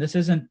in, and this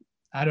isn't,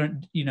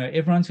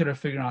 everyone's got to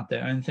figure out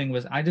their own thing,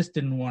 was I just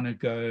didn't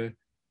want to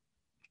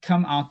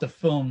come out the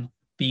film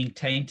being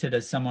tainted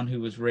as someone who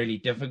was really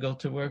difficult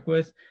to work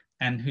with,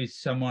 and who's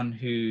someone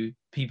who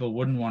people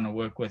wouldn't want to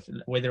work with,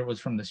 whether it was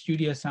from the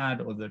studio side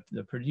or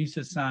the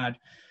producer side,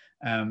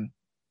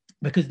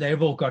 because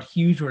they've all got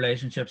huge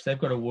relationships. They've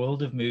got a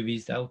world of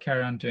movies. They'll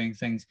carry on doing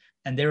things,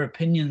 and their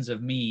opinions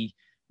of me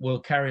will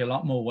carry a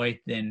lot more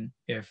weight than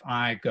if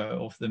I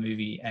go off the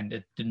movie and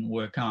it didn't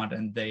work out,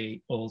 and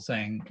they all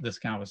saying this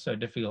guy was so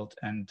difficult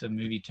and the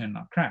movie turned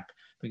out crap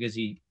because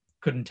he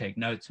couldn't take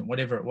notes and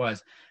whatever it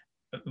was.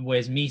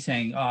 Whereas me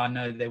saying, oh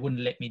no, they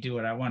wouldn't let me do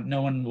what I want,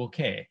 no one will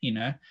care,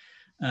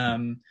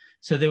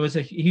 So there was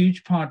a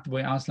huge part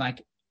where I was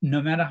like,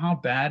 no matter how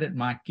bad it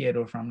might get,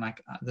 or if I'm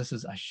like, this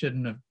is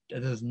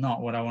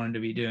not what I wanted to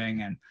be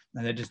doing, and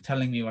they're just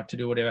telling me what to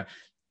do, whatever.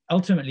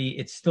 Ultimately,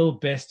 it's still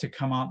best to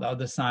come out the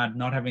other side,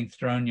 not having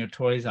thrown your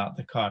toys out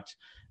the cot,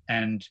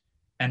 and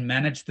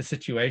manage the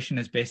situation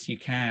as best you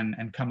can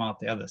and come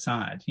out the other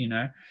side,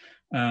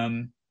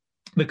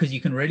 because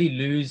you can really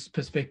lose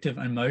perspective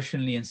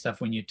emotionally and stuff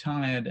when you're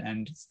tired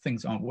and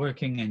things aren't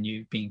working and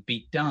you're being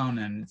beat down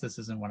and this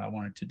isn't what I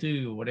wanted to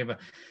do or whatever.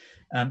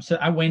 So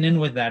I went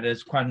in with that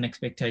as quite an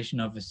expectation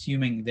of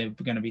assuming there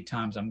were going to be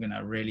times I'm going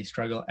to really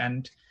struggle.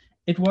 And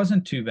it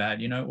wasn't too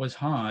bad, it was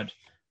hard,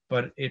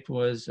 but it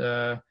was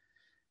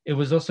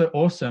also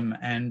awesome.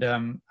 And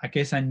I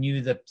guess I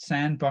knew the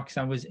sandbox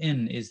I was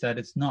in is that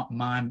it's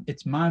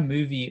my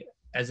movie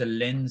as a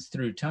lens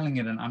through telling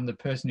it, and I'm the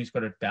person who's got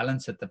to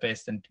balance it the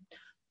best, and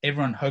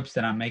everyone hopes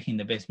that I'm making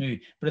the best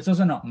movie, but it's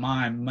also not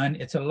my money.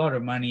 It's a lot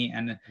of money,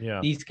 and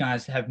these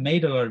guys have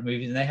made a lot of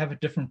movies, and they have a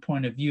different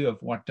point of view of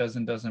what does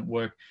and doesn't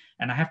work,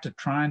 and I have to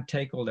try and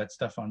take all that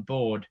stuff on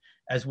board,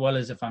 as well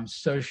as if I'm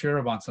so sure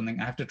about something,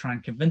 I have to try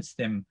and convince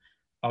them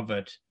of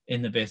it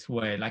in the best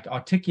way. Like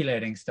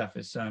articulating stuff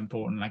is so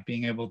important, like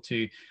being able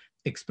to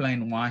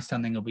explain why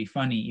something will be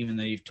funny even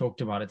though you've talked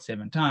about it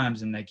 7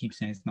 times and they keep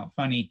saying it's not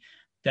funny.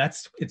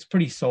 It's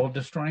pretty soul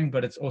destroying,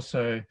 but it's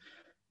also,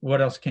 what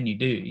else can you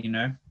do,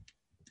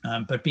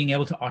 but being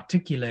able to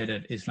articulate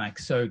it is like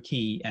so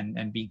key,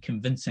 and be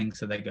convincing,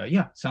 so they go,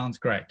 yeah, sounds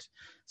great,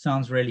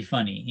 sounds really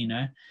funny,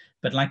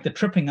 but like the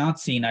tripping out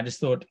scene, I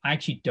just thought, I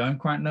actually don't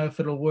quite know if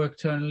it'll work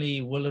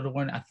tonally, will it or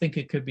won't. I think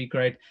it could be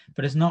great,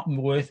 but it's not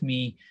worth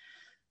me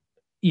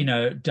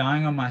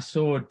dying on my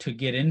sword to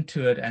get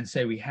into it and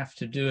say we have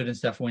to do it and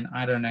stuff when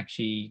I don't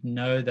actually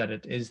know that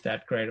it is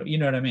that great. You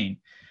know what I mean?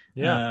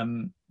 Yeah.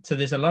 So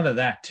there's a lot of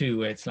that too,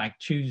 where it's like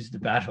choose the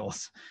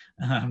battles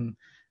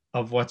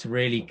of what's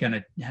really going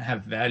to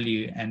have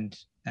value and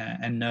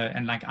know.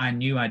 And like I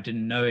knew I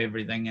didn't know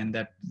everything, and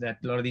that a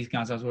lot of these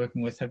guys I was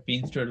working with have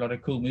been through a lot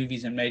of cool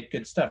movies and made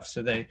good stuff,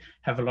 so they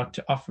have a lot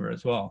to offer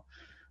as well.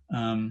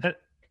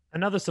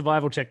 Another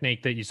survival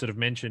technique that you sort of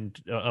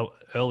mentioned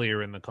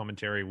earlier in the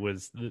commentary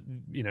was,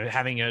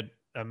 having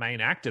a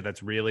main actor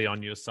that's really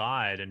on your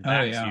side and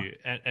backs you.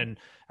 And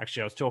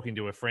actually, I was talking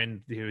to a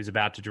friend who was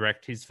about to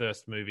direct his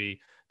first movie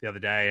the other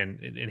day,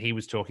 and he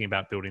was talking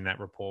about building that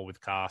rapport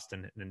with cast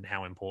and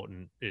how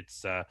important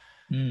it's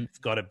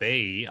got to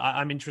be.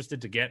 I'm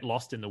interested to get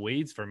lost in the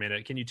weeds for a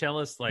minute. Can you tell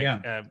us,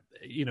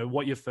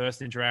 what your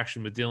first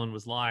interaction with Dylan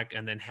was like,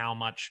 and then how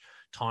much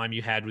time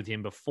you had with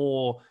him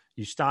before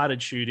you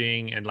started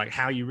shooting, and like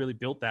how you really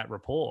built that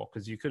rapport?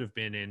 Because you could have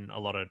been in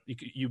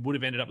you would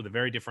have ended up with a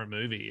very different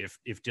movie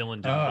if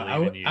Dylan didn't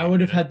believe in you. I would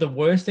have had the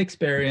worst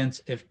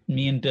experience if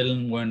me and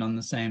Dylan weren't on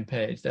the same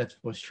page. That's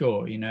for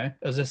sure. It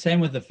was the same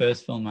with the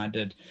first film I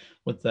did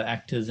with the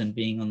actors and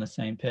being on the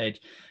same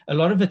page. A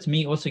lot of it's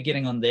me also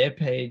getting on their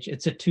page.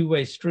 It's a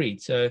two-way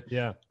street. So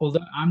yeah, although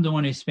I'm the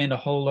one who spent a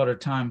whole lot of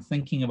time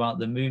thinking about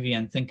the movie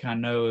and think I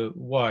know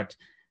what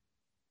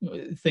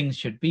things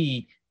should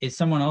be, is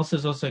someone else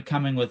is also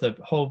coming with a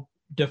whole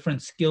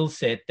different skill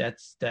set that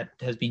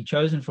has been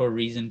chosen for a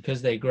reason,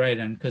 because they're great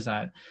and because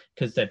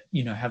that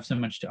have so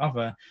much to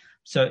offer.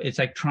 So it's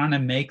like trying to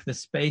make the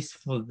space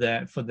for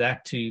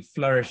that to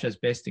flourish as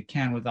best it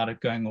can without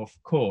it going off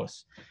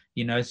course.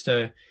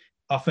 So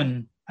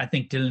often I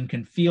think Dylan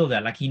can feel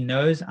that, like he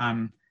knows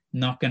I'm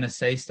not going to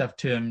say stuff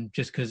to him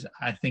just because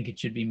I think it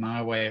should be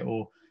my way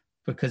or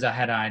because I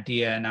had an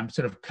idea, and I'm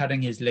sort of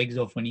cutting his legs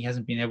off when he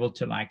hasn't been able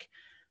to like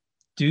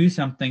do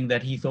something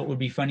that he thought would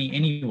be funny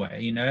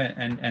anyway,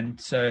 and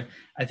so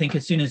I think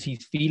as soon as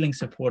he's feeling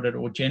supported,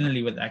 or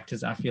generally with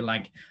actors, I feel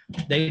like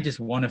they just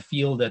want to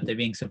feel that they're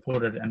being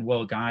supported and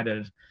well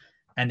guided.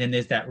 And then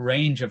there's that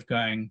range of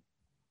going,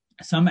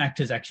 some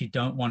actors actually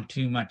don't want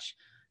too much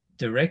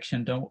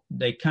direction,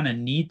 they kind of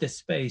need the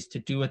space to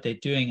do what they're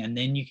doing, and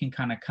then you can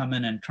kind of come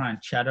in and try and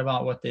chat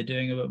about what they're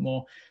doing a bit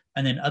more.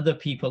 And then other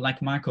people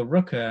like Michael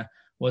Rooker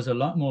was a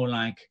lot more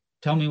like,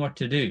 tell me what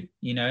to do,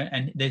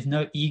 and there's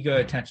no ego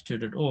attached to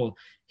it at all.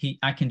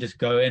 I can just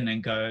go in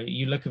and go,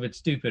 you look a bit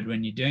stupid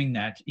when you're doing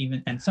that.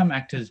 And some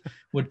actors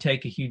would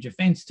take a huge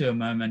offense to a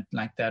moment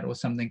like that or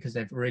something because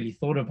they've really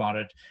thought about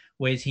it.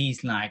 Whereas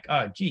he's like,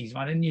 oh, geez,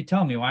 why didn't you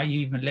tell me? Why you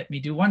even let me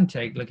do one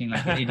take looking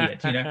like an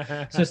idiot,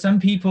 So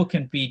some people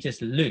can be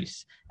just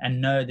loose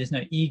and no, there's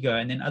no ego.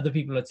 And then other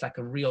people, it's like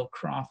a real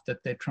craft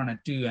that they're trying to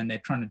do, and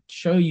they're trying to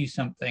show you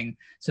something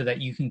so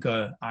that you can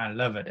go, I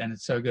love it, and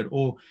it's so good.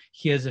 Or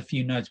here's a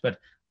few notes. But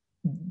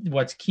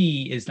what's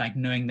key is like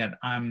knowing that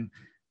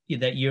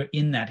that you're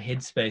in that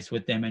headspace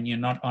with them and you're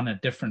not on a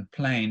different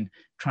plane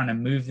trying to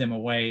move them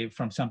away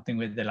from something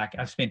where they're like,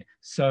 I've spent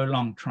so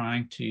long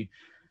trying to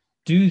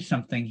do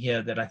something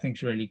here that I think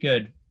is really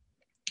good,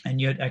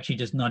 and you're actually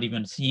just not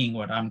even seeing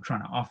what I'm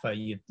trying to offer.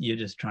 You're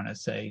just trying to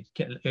say,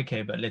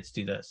 okay, but let's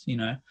do this,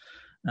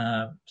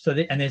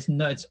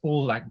 it's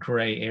all like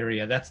gray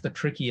area. That's the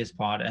trickiest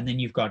part. And then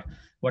you've got,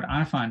 what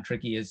I find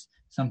tricky is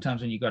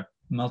sometimes when you've got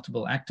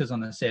multiple actors on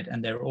the set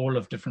and they're all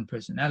of different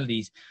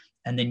personalities,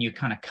 and then you're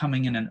kind of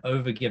coming in and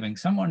over giving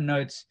someone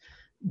notes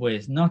where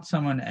it's not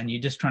someone, and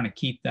you're just trying to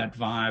keep that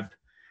vibe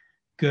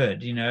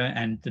good,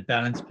 and the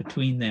balance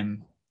between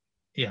them.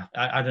 Yeah,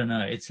 I don't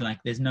know. It's like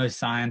there's no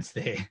science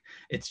there.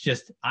 It's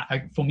just,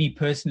 for me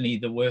personally,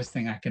 the worst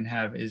thing I can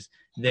have is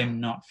them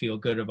not feel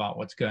good about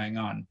what's going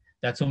on.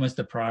 That's almost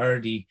a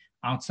priority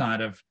outside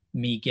of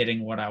me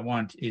getting what I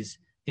want, is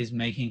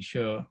making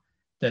sure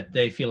that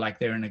they feel like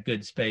they're in a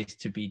good space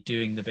to be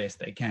doing the best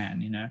they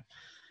can,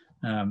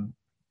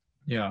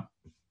 Yeah.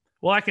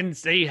 Well, I can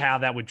see how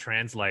that would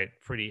translate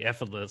pretty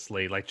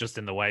effortlessly, like just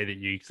in the way that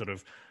you sort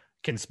of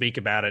can speak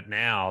about it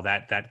now,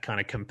 that kind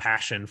of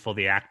compassion for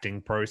the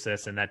acting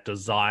process and that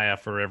desire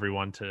for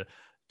everyone to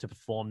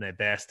perform their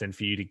best and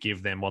for you to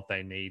give them what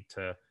they need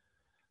to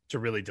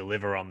really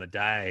deliver on the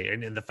day.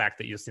 And the fact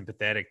that you're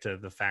sympathetic to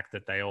the fact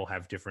that they all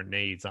have different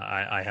needs.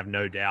 I have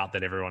no doubt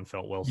that everyone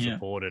felt well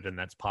supported, and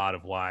that's part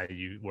of why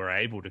you were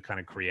able to kind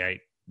of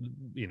create,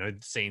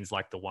 scenes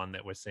like the one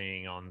that we're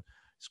seeing on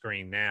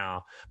screen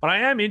now. But I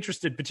am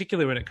interested,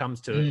 particularly when it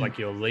comes to like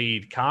your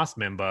lead cast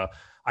member.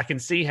 I can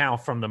see how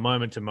from the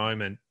moment to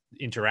moment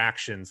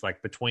interactions,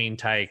 like between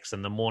takes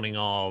and the morning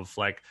of,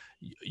 like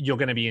you're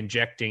going to be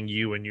injecting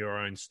you and your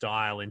own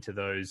style into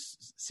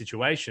those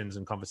situations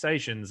and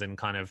conversations and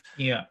kind of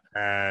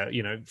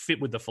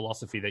fit with the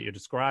philosophy that you're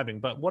describing.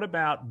 But what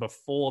about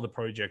before the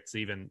project's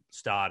even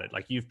started?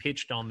 Like you've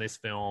pitched on this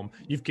film,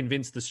 you've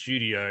convinced the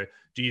studio.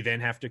 Do you then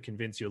have to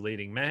convince your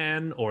leading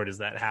man, or does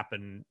that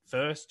happen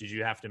first? Did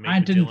you have to meet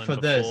with Dylan for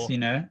before?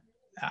 this,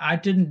 I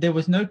didn't. There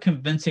was no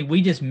convincing.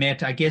 We just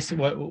met. I guess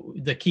what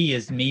the key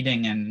is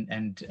meeting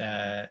and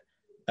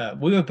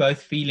we were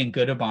both feeling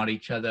good about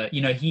each other.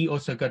 You know, he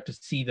also got to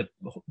see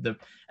the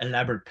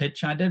elaborate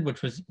pitch I did,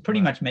 which was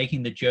pretty much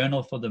making the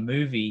journal for the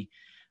movie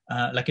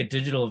like a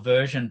digital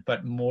version,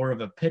 but more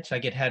of a pitch.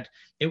 Like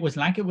it was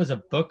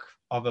a book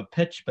of a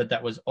pitch, but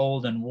that was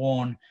old and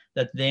worn,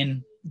 that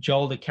then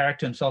Joel, the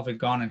character himself, had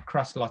gone and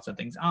crossed lots of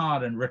things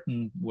out and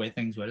written where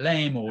things were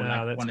lame, or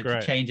wanted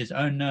to change his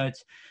own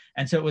notes.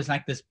 And so it was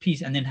like this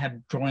piece, and then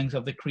had drawings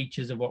of the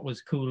creatures, of what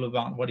was cool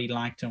about what he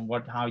liked and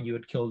how you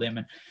would kill them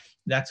and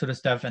that sort of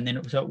stuff. And then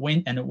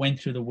it went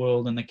through the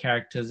world and the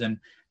characters, and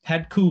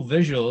had cool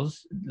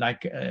visuals,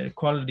 like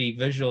quality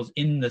visuals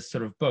in this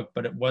sort of book,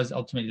 but it was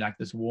ultimately like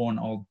this worn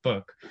old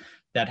book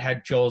that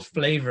had Joel's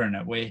flavor in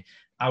it, where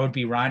I would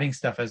be writing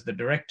stuff as the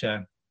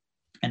director,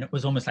 and it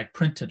was almost like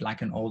printed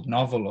like an old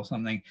novel or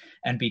something,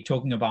 and be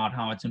talking about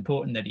how it's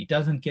important that he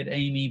doesn't get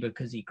Amy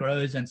because he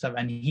grows and stuff.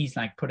 And he's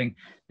like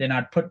then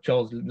I'd put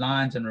Joel's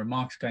lines and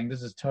remarks going,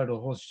 this is total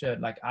horse shit.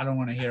 Like, I don't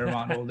want to hear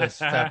about all this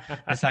stuff.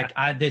 It's like,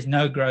 there's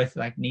no growth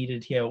like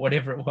needed here,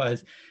 whatever it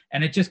was.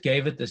 And it just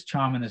gave it this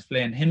charm and this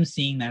flair. And him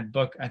seeing that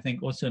book, I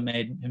think, also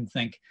made him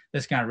think,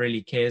 this guy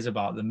really cares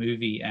about the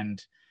movie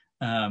and,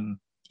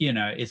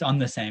 is on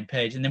the same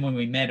page. And then when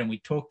we met and we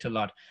talked a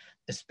lot,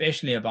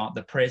 especially about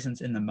the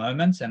presence in the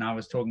moments, and I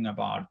was talking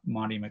about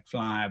Marty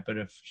McFly, a bit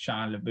of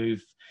Shia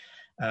LaBeouf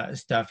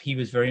stuff, he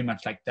was very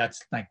much like,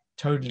 that's like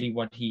totally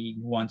what he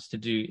wants to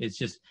do, is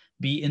just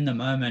be in the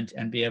moment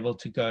and be able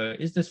to go,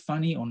 is this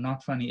funny or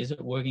not funny? Is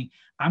it working?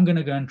 I'm going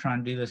to go and try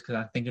and do this because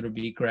I think it'll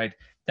be great.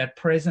 That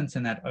presence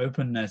and that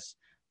openness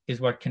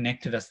is what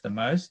connected us the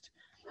most.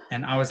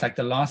 And I was like,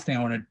 the last thing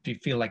I wanted to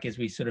feel like is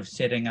we sort of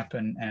setting up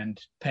and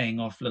paying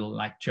off little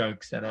like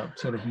jokes that are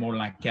sort of more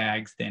like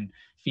gags than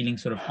feeling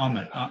sort of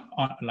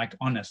like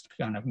honest,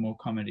 kind of more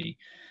comedy.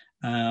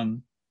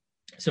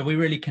 So we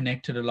really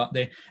connected a lot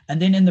there.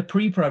 And then in the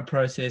pre-pro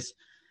process,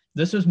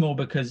 this was more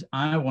because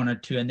I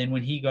wanted to. And then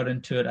when he got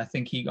into it, I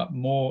think he got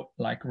more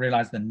like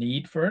realized the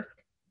need for it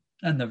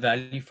and the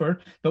value for it.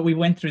 But we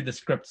went through the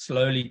script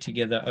slowly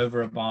together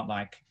over about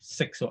like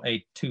 6 or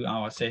 8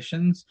 2-hour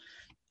sessions.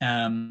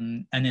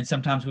 And then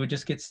sometimes we would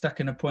just get stuck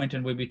in a point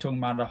and we'd be talking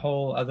about a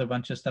whole other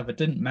bunch of stuff. It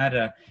didn't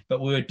matter, but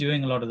we were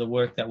doing a lot of the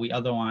work that we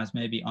otherwise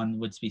maybe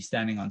would be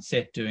standing on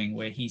set doing,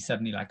 where he's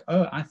suddenly like,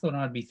 oh, I thought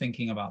I'd be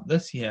thinking about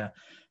this here,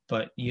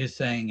 but you're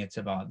saying it's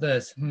about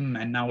this.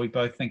 And now we're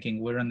both thinking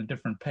we're on a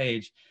different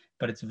page,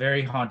 but it's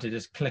very hard to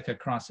just click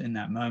across in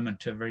that moment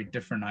to a very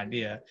different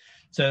idea.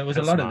 So it was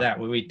a lot of that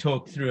where we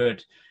talked through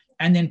it,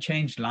 and then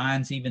change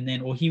lines even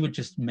then, or he would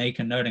just make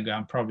a note and go,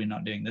 I'm probably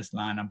not doing this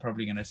line. I'm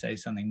probably going to say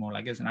something more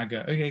like this. And I go,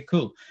 okay,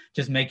 cool.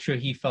 Just make sure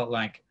he felt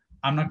like,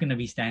 I'm not going to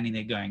be standing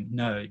there going,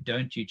 no,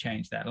 don't you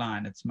change that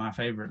line. It's my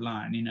favorite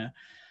line,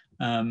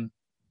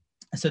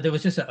 So there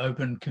was just an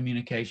open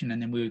communication,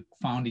 and then we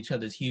found each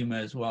other's humor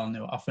as well. And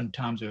there were often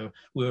times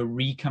we were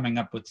re-coming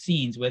up with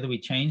scenes, whether we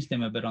changed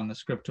them a bit on the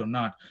script or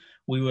not.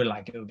 We were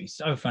like, it would be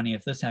so funny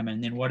if this happened.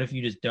 And then what if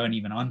you just don't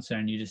even answer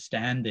and you just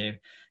stand there?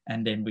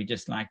 And then we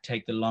just like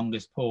take the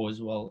longest pause.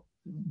 Well,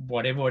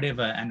 whatever.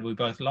 And we're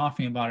both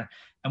laughing about it.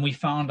 And we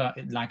found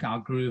our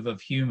groove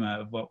of humor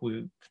of what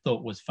we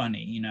thought was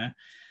funny,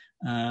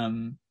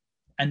 And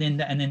then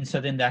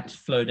that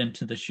flowed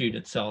into the shoot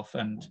itself.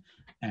 And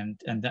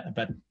that,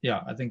 but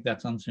yeah, I think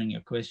that's answering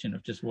your question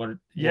of just what was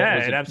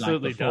it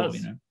absolutely like before,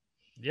 does.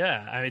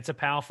 Yeah, I mean, it's a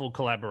powerful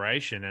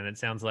collaboration, and it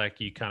sounds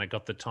like you kind of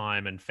got the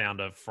time and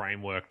found a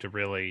framework to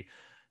really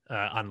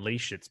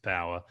unleash its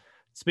power.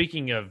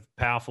 Speaking of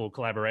powerful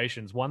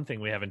collaborations, one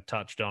thing we haven't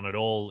touched on at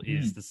all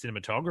is the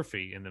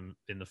cinematography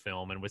in the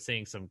film, and we're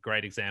seeing some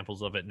great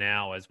examples of it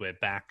now as we're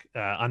back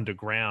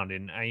underground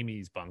in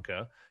Amy's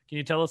bunker. Can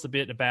you tell us a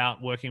bit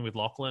about working with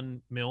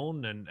Lachlan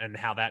Milne and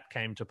how that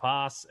came to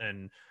pass,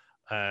 and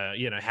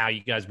how you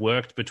guys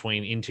worked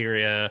between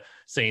interior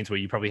scenes where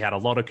you probably had a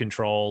lot of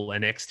control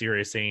and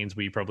exterior scenes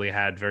where you probably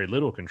had very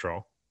little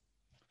control?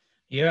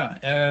 Yeah.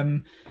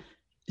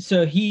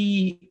 So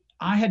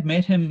I had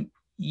met him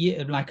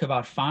like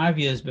about 5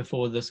 years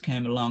before this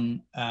came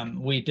along.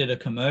 We did a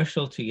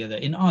commercial together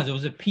in Oz. It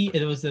was a P&G.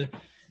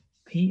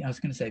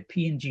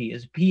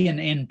 It's a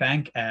P&N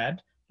bank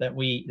ad that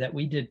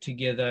we did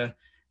together.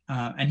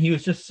 And he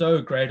was just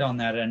so great on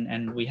that,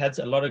 and we had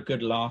a lot of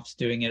good laughs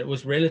doing it. It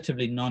was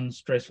relatively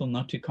non-stressful,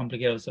 not too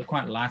complicated. It was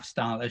quite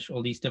lifestyle-ish,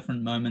 all these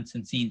different moments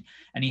and scenes.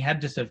 And he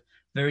had just a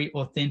very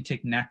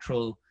authentic,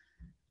 natural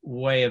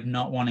way of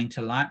not wanting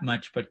to light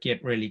much, but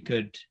get really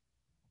good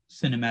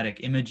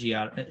cinematic imagery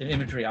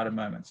out of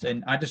moments.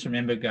 And I just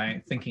remember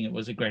thinking it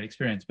was a great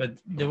experience, but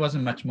there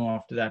wasn't much more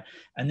after that.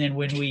 And then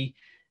when we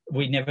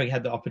never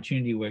had the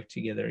opportunity to work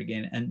together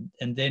again.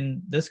 And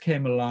then this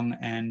came along,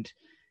 and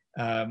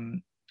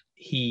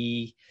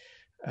he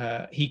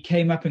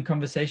came up in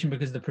conversation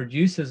because the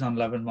producers on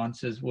Love and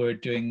Monsters were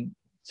do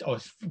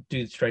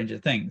Stranger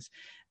Things,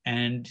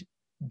 and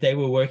they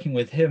were working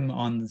with him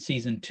on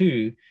season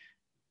 2,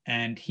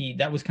 and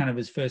that was kind of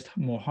his first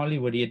more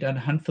Hollywood. He had done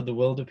Hunt for the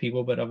Wilder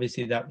People, but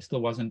obviously that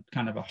still wasn't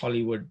kind of a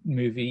Hollywood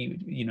movie,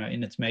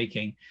 in its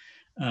making.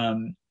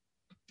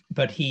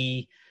 But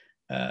he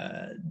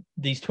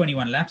these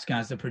 21 Laps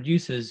guys, the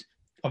producers,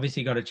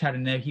 obviously got a chat,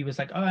 and there he was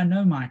like, "Oh, I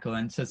know Michael,"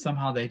 and so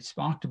somehow they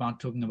sparked about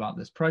talking about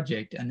this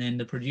project, and then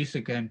the producer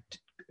came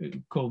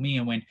to call me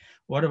and went,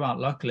 "What about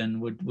Lachlan?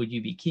 Would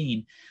you be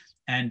keen?"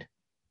 And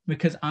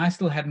because I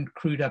still hadn't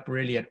crewed up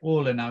really at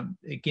all, and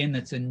again,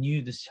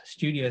 this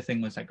studio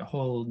thing was like a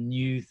whole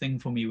new thing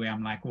for me, where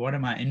I'm like, what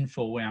am I in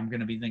for? Where I'm going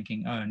to be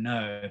thinking, oh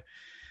no,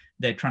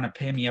 they're trying to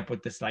pair me up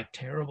with this like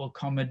terrible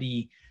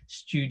comedy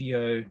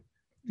studio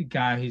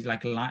guy who's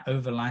like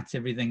overlights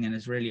everything and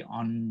is really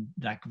on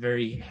like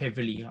very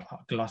heavily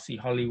glossy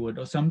Hollywood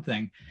or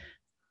something,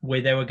 where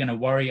they were going to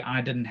worry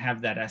I didn't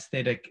have that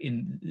aesthetic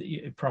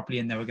in properly,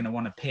 and they were going to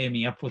want to pair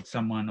me up with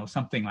someone or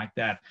something like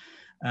that,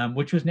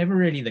 which was never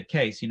really the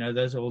case.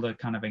 Those are all the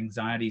kind of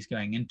anxieties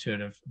going into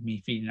it of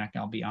me feeling like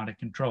I'll be out of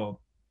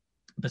control.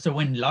 But so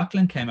when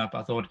Lachlan came up,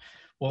 I thought,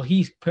 well,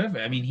 he's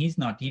perfect. I mean, his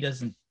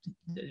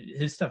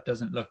stuff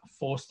doesn't look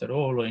forced at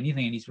all or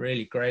anything, and he's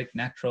really great,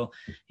 natural.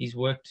 He's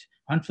worked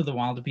Hunt for the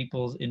Wilder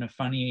People in a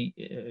funny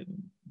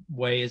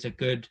way as a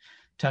good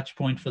touch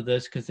point for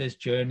this, because there's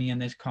journey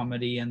and there's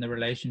comedy and the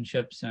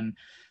relationships, and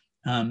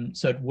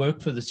so it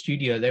worked for the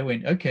studio. They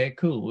went, okay,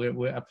 cool,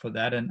 we're up for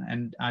that,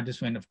 and I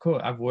just went, of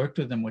course, I've worked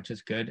with him, which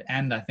is good,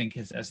 and I think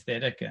his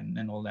aesthetic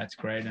and all that's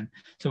great. And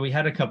so we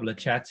had a couple of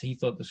chats. He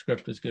thought the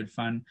script was good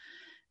fun,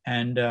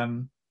 and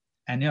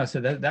yeah, so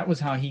that was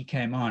how he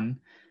came on.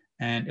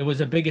 And it was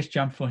a biggest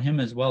jump for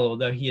him as well,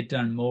 although he had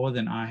done more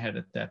than I had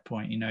at that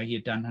point. He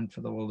had done Hunt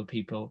for the Wilder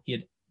People. He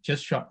had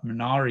just shot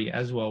Minari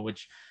as well,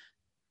 which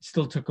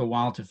still took a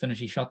while to finish.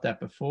 He shot that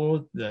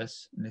before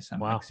this, unless I'm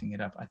mixing it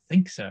up. I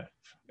think so.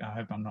 I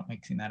hope I'm not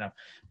mixing that up.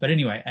 But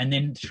anyway, and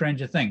then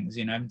Stranger Things,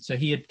 So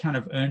he had kind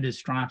of earned his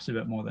stripes a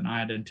bit more than I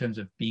had in terms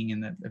of being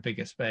in a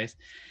bigger space.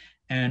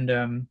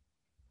 And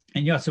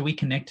yeah, so we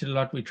connected a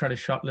lot. We tried to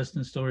shot list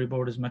and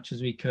storyboard as much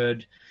as we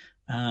could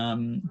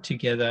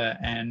together,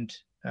 and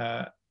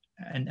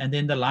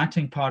then the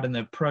lighting part and the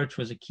approach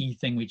was a key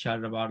thing we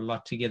chatted about a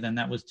lot together, and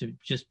that was to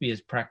just be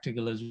as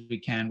practical as we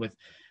can.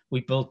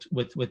 We built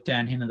with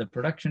Dan Hinner, the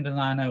production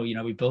designer,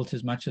 we built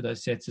as much of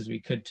those sets as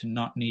we could to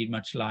not need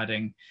much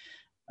lighting,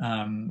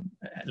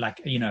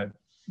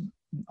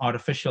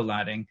 artificial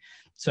lighting.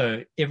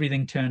 So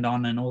everything turned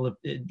on, and all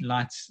the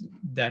lights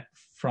that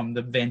from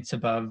the vents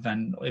above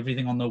and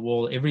everything on the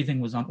wall,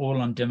 everything was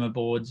all on dimmer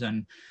boards,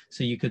 and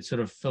so you could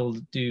sort of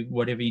do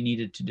whatever you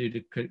needed to do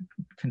to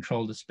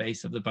control the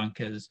space of the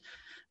bunkers,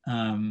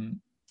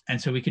 and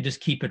so we could just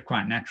keep it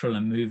quite natural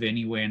and move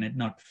anywhere and it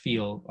not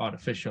feel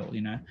artificial,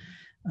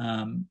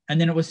 and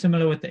then it was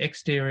similar with the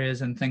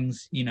exteriors and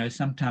things.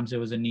 Sometimes there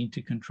was a need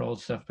to control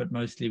stuff, but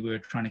mostly we were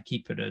trying to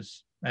keep it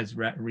as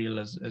real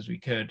as we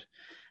could.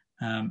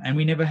 And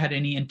we never had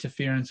any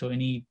interference or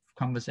any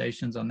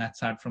conversations on that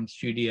side from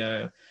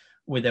studio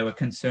where they were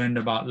concerned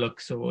about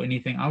looks or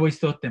anything. I always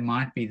thought there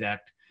might be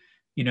that,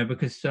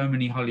 because so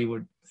many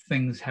Hollywood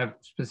things have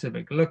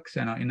specific looks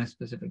and are in a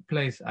specific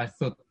place. I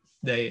thought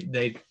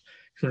they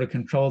sort of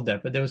controlled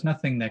that, but there was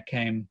nothing that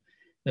came.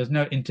 There was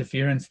no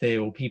interference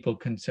there or people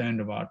concerned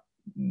about,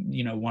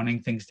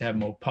 wanting things to have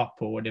more pop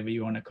or whatever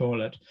you want to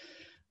call it.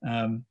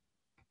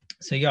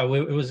 So yeah,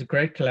 it was a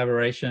great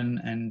collaboration,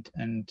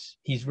 and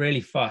he's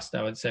really fast.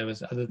 I would say was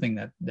the other thing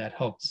that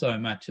helped so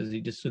much, as he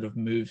just sort of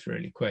moves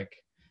really quick.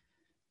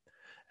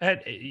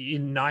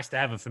 And nice to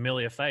have a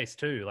familiar face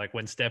too. Like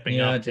when stepping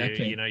up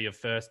to your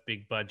first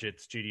big budget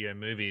studio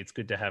movie, it's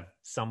good to have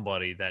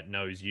somebody that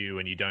knows you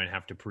and you don't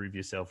have to prove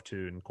yourself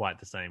to in quite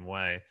the same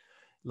way.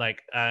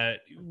 Like,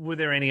 were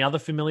there any other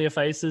familiar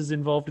faces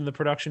involved in the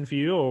production for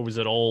you, or was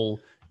it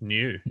all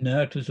new?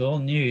 No, it was all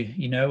new,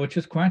 which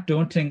was quite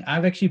daunting.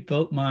 I've actually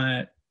built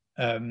my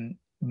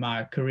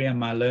my career,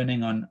 my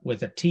learning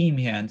with a team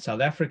here in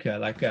South Africa,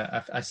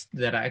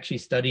 that I actually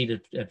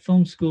studied at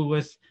film school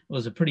with. It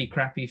was a pretty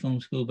crappy film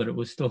school, but it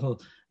was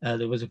still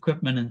there was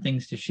equipment and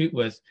things to shoot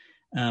with.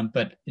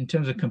 But in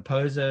terms of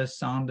composer,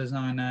 sound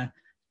designer,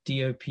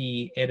 DOP,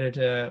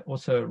 editor,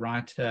 also a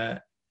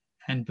writer,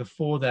 and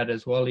before that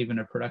as well, even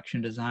a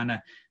production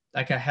designer.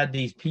 Like I had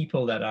these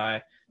people that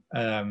I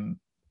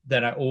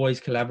always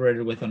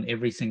collaborated with on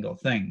every single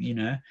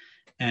thing,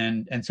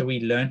 and so we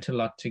learned a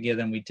lot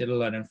together, and we did a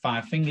lot. In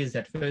Five Fingers,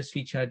 that first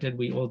feature I did,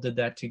 we all did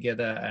that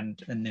together, and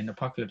then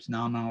Apocalypse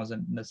Now was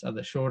this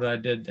other short I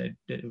did.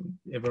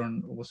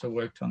 Everyone also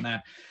worked on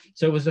that.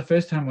 So it was the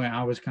first time where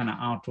I was kind of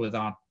out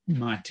without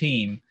my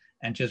team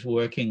and just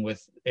working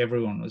with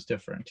everyone was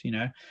different,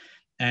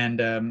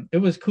 And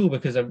it was cool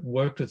because I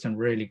worked with some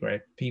really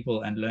great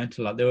people and learned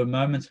a lot. There were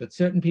moments with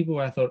certain people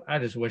where I thought, I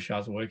just wish I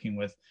was working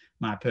with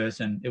my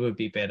person. It would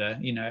be better.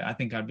 I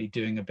think I'd be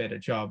doing a better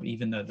job,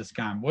 even though this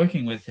guy I'm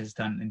working with has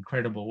done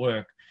incredible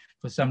work.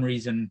 For some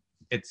reason,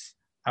 this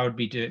would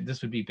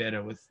be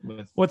better with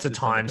what's a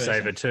time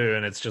saver too,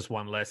 and it's just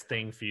one less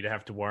thing for you to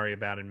have to worry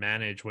about and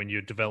manage when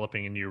you're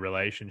developing a new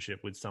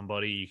relationship with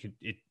somebody.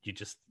 You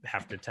just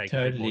have to take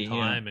a bit more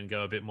time and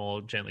go a bit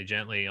more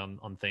gently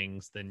on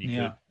things than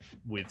you could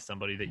with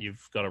somebody that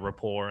you've got a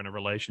rapport and a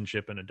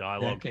relationship and a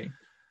dialogue. Exactly.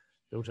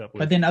 built up with.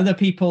 But then other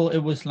people, it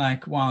was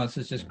like, wow, this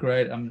is just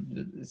great.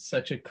 It's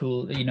such a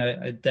cool,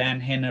 Dan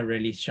Henner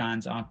really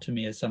shines out to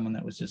me as someone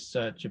that was just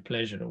such a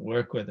pleasure to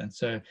work with and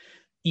so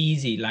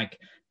easy. Like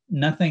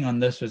nothing on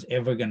this was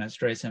ever going to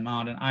stress him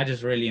out. And I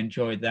just really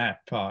enjoyed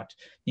that part.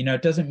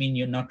 It doesn't mean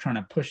you're not trying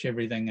to push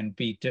everything and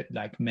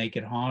make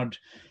it hard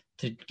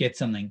to get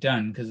something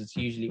done, because it's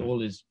usually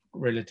all is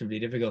relatively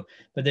difficult.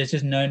 But there's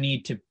just no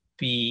need to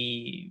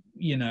be,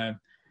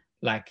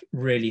 like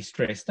really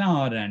stressed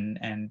out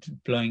and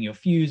blowing your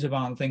fuse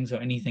about things or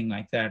anything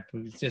like that.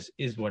 It just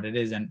is what it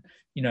is. And,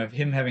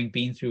 him having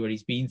been through what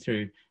he's been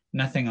through,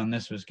 nothing on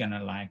this was going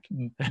to like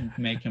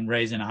make him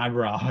raise an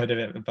eyebrow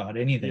about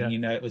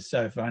anything. It was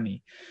so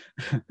funny.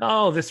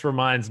 Oh, this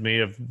reminds me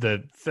of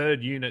the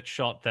third unit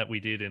shot that we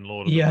did in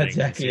Lord of the Rings,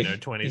 exactly.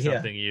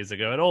 20-something years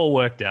ago. It all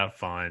worked out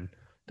fine.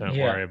 Don't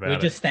worry about it.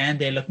 We just stand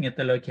there looking at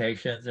the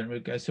locations and we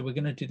go, so we're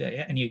going to do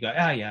that. And you go,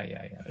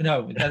 yeah.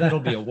 No, that'll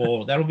be a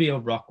wall. That'll be a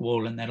rock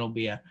wall, and that'll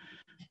be a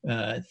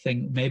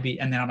thing maybe.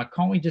 And then I'm like,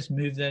 can't we just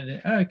move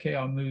that? Okay,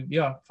 I'll move.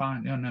 Yeah,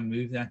 fine. No,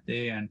 move that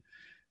there. And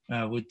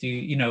we'll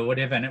do,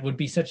 whatever. And it would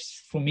be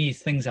such, for me,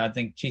 things I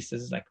think, geez,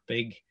 this is like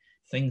big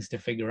things to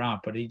figure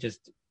out. But he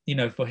just,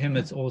 for him,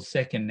 it's all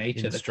second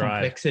nature. The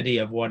complexity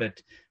of what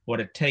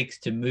it takes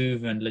to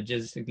move and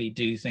logistically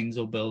do things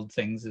or build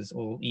things is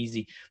all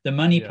easy. The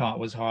money part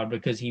was hard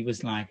because he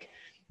was like,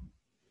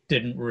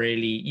 didn't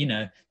really,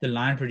 the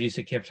line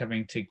producer kept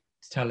having to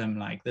tell him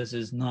like, this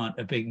is not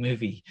a big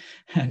movie.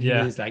 And he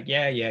was like,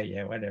 yeah,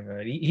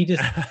 whatever. He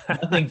just,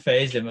 nothing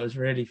fazed him. It was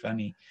really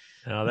funny.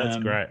 Oh, that's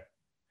great.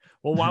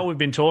 Well, while we've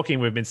been talking,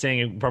 we've been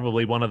seeing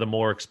probably one of the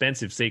more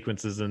expensive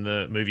sequences in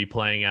the movie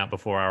playing out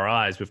before our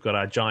eyes. We've got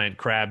our giant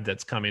crab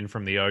that's come in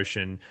from the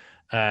ocean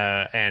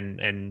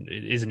and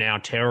is now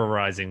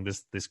terrorizing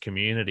this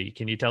community.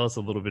 Can you tell us a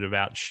little bit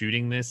about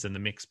shooting this and the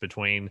mix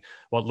between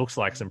what looks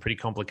like some pretty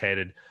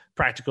complicated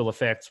practical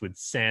effects with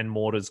sand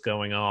mortars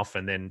going off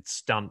and then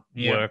stunt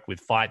work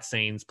with fight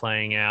scenes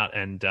playing out?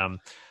 And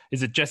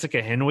is it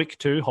Jessica Henwick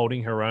too,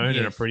 holding her own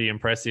in a pretty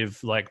impressive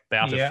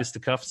bout of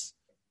fisticuffs?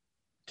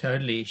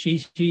 Totally.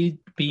 She's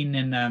been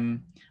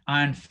in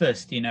Iron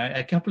Fist,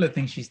 a couple of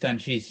things she's done.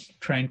 She's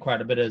trained quite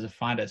a bit as a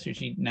fighter, so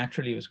she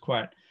naturally was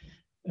quite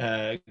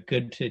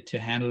good to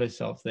handle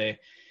herself there.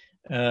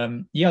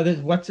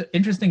 What's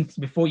interesting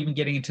before even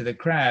getting into the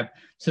crab,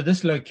 so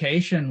this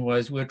location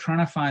was, we're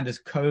trying to find this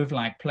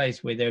cove-like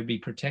place where they would be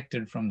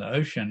protected from the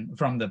ocean,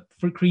 from the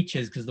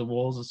creatures, because the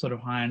walls are sort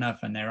of high enough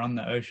and they're on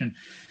the ocean.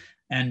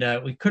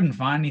 And we couldn't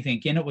find anything.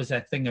 Again, it was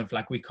that thing of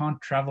like, we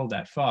can't travel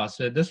that far.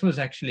 So this was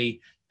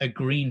actually a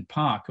green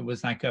park. It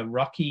was like a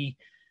rocky,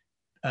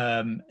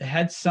 it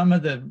had some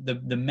of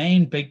the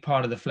main big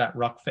part of the flat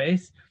rock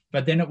face,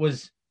 but then it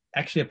was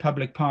actually a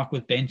public park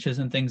with benches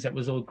and things that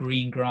was all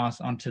green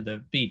grass onto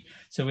the beach.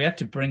 So we had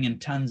to bring in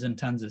tons and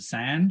tons of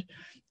sand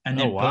and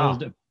then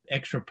build an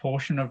extra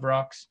portion of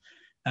rocks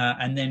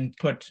and then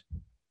put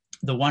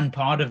the one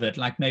part of it,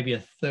 like maybe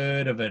a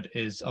third of it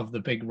is of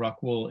the big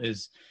rock wall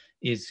is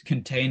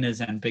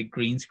containers and big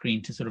green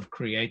screen to sort of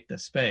create the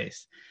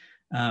space.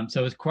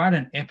 So it was quite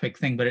an epic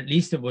thing, but at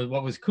least it was,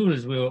 what was cool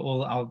is we were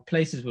all, our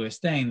places we were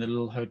staying, the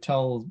little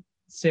hotel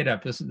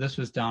setup, this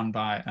was down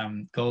by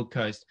Gold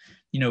Coast,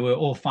 we were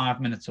all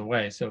 5 minutes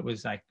away. So it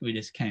was like, we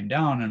just came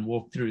down and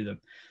walked through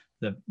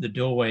the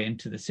doorway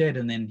into the set,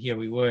 and then here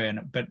we were.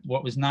 But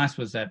what was nice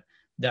was that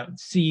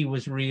sea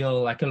was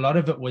real. Like a lot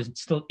of it was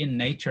still in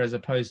nature, as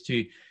opposed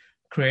to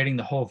creating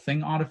the whole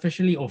thing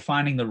artificially or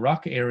finding the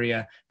rock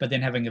area, but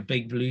then having a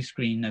big blue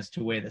screen as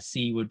to where the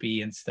sea would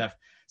be and stuff.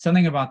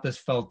 Something about this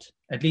felt,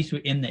 at least we're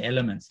in the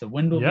elements. The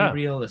wind will be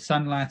real, the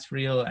sunlight's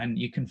real, and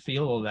you can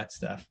feel all that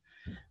stuff.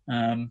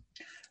 You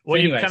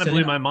kind of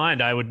blew my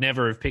mind. I would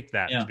never have picked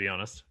that, to be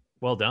honest.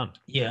 Well done.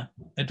 Yeah,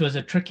 it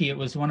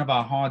was one of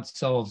our hard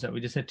solves that we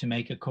just had to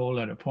make a call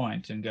at a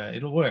point and go,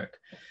 it'll work.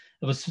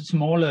 It was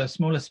smaller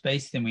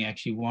space than we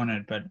actually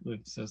wanted, but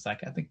it was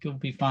like, I think it'll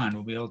be fine.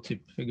 We'll be able to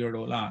figure it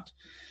all out.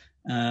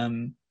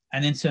 And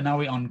then so now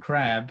we're on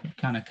crab,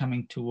 kind of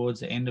coming towards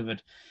the end of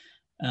it.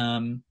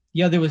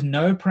 There was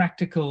no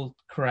practical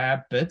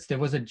crab bits. There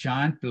was a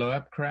giant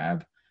blow-up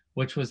crab,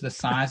 which was the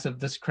size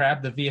of this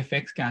crab. The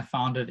VFX guy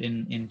found it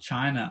in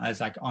China as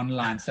like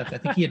online stuff. I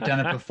think he had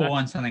done it before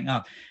on something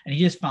else. And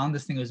he just found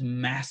this thing was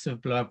massive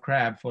blow-up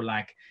crab for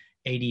like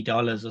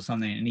 $80 or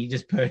something. And he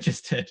just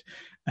purchased it.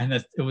 And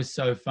it was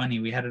so funny.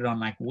 We had it on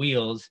like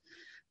wheels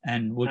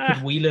and we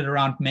could wheel it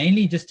around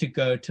mainly just to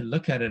go to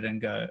look at it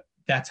and go,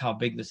 that's how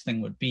big this thing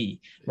would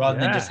be, rather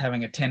than just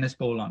having a tennis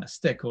ball on a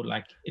stick, or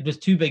like it was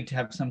too big to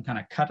have some kind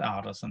of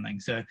cutout or something.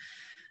 So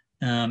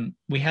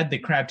we had the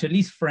crab to at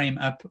least frame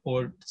up,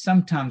 or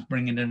sometimes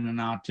bring it in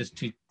and out,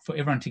 just for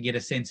everyone to get a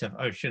sense of,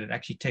 oh shit, it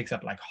actually takes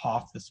up like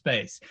half the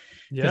space.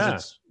 Yeah.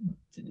 It's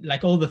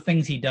like all the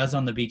things he does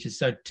on the beach is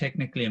so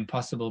technically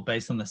impossible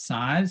based on the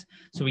size.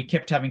 So we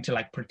kept having to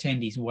like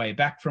pretend he's way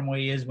back from where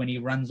he is when he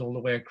runs all the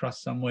way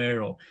across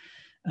somewhere, or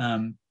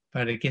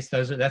but I guess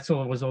that's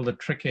all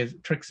the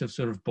tricks of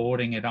sort of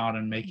boarding it out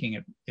and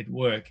making it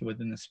work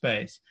within the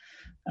space.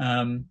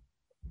 So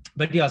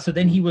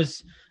then he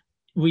was,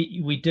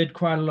 we did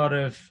quite a lot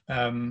of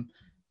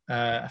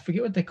I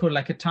forget what they call,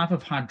 like a type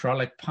of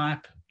hydraulic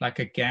pipe, like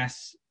a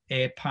gas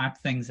air pipe,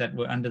 things that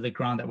were under the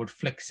ground that would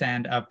flick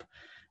sand up,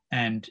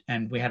 and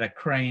we had a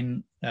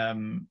crane,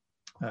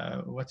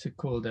 what's it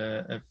called,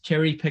 a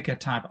cherry picker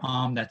type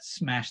arm that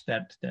smashed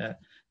the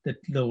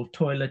little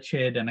toilet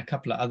shed and a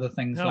couple of other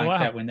things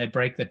that when they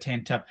break the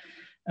tent up.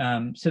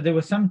 So there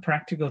were some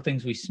practical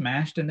things we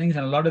smashed and things,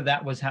 and a lot of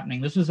that was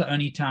happening. This was the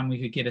only time we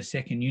could get a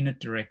second unit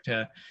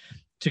director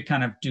to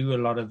kind of do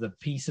a lot of the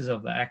pieces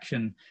of the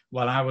action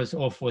while I was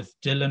off with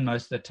Dylan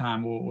most of the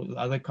time, or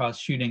other cars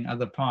shooting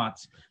other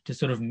parts to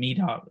sort of meet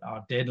our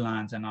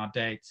deadlines and our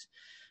dates.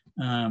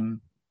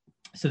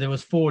 So there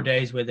was 4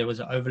 days where there was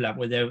an overlap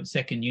where there was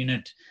second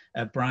unit,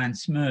 Brian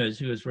Smers,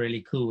 who was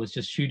really cool, was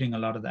just shooting a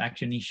lot of the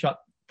action. He shot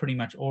pretty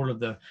much all of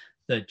the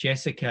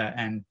Jessica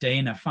and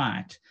Dana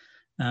fight.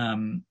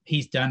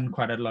 He's done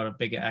quite a lot of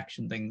bigger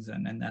action things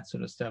and that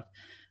sort of stuff.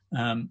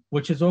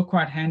 Which is all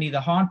quite handy.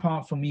 The hard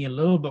part for me a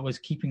little bit was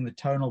keeping the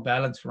tonal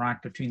balance right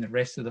between the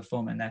rest of the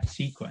film and that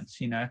sequence,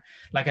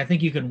 like I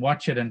think you can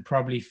watch it and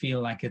probably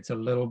feel like it's a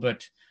little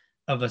bit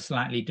of a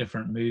slightly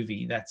different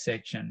movie, that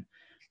section,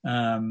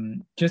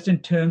 just in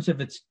terms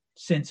of its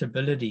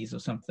sensibilities or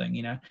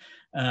something,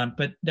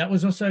 but that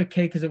was also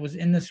okay because it was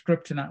in the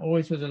script and I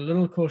always was a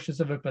little cautious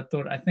of it, but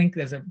thought I think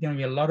there's going to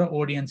be a lot of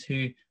audience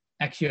who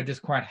actually are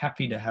just quite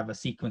happy to have a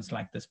sequence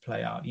like this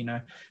play out.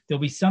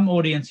 There'll be some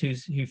audience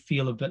who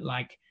feel a bit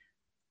like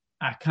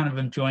I kind of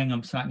enjoying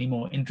a slightly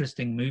more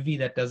interesting movie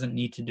that doesn't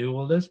need to do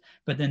all this.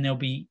 But then there'll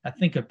be, I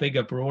think, a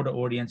bigger, broader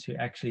audience who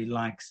actually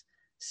likes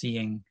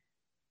seeing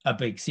a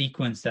big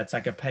sequence that's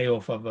like a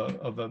payoff of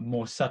a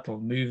more subtle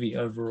movie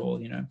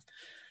overall.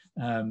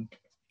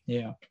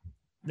 Yeah.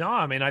 No,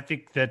 I mean, I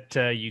think that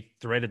you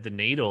threaded the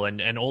needle,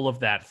 and all of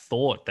that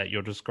thought that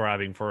you're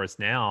describing for us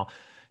now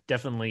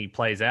definitely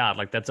plays out.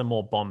 Like that's a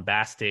more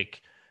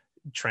bombastic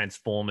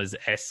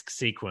Transformers-esque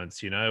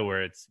sequence,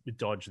 where it's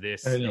dodge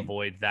this,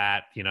 avoid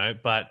that,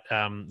 but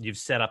you've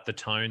set up the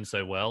tone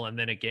so well. And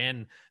then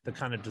again, the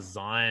kind of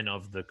design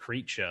of the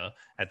creature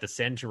at the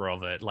center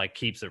of it, like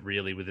keeps it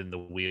really within the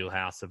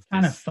wheelhouse of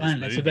kind of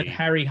fun. It's a bit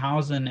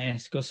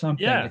Harryhausen-esque or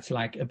something. Yeah. It's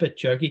like a bit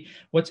jokey.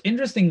 What's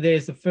interesting there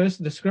is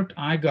the script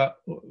I got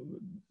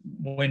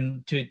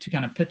when to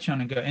kind of pitch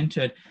on and go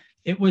into it,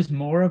 it was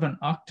more of an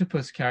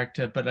octopus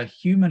character, but a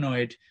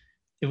humanoid.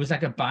 It was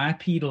like a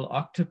bipedal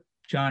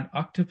giant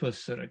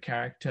octopus sort of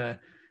character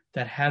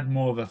that had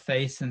more of a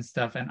face and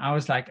stuff. And I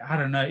was like, I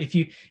don't know, if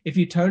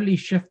you totally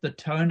shift the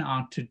tone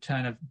out to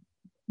kind of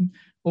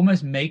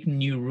almost make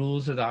new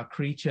rules with our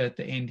creature at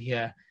the end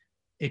here,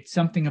 it's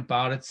something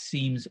about it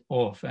seems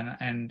off.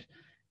 And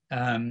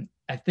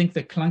I think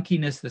the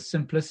clunkiness, the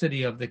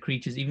simplicity of the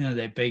creatures, even though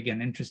they're big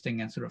and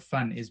interesting and sort of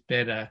fun, is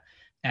better.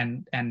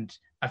 And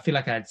I feel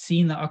like I had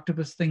seen the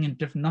octopus thing in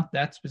different, not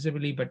that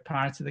specifically, but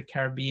Pirates of the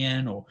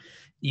Caribbean, or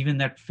even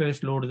that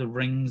first Lord of the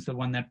Rings, the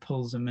one that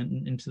pulls them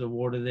into the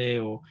water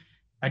there. Or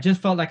I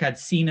just felt like I'd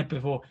seen it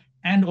before.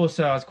 And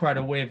also I was quite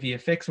aware of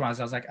VFX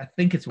wise. I was like, I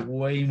think it's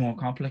way more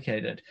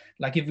complicated.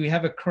 Like if we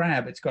have a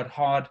crab, it's got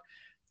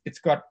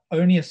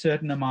only a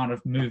certain amount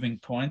of moving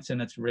points in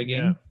its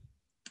rigging. Yeah.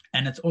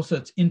 And it's also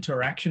its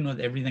interaction with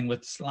everything,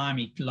 with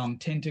slimy long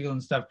tentacle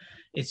and stuff.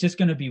 It's just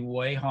going to be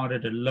way harder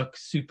to look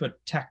super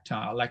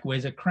tactile. Like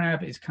whereas a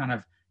crab is kind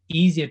of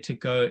easier to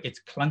go, it's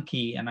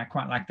clunky, and I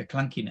quite like the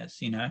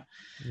clunkiness,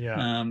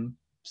 Yeah.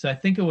 So I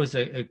think it was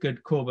a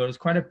good call, but it was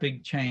quite a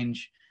big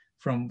change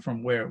from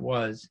where it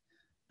was.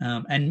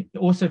 And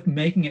also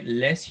making it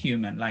less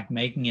human, like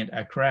making it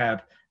a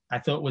crab, I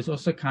thought was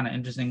also kind of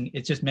interesting.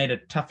 It just made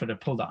it tougher to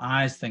pull the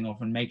eyes thing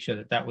off and make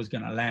sure that was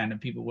going to land,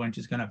 and people weren't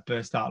just going to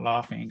burst out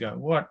laughing and go,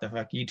 "What the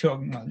fuck are you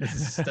talking about? This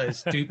is so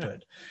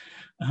stupid,"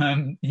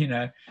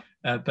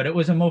 But it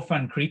was a more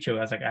fun creature.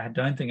 I was like, I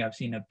don't think I've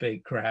seen a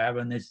big crab,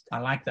 and I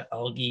like the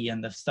algae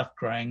and the stuff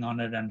growing on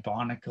it and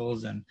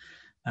barnacles and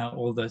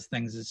all those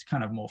things. It's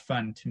kind of more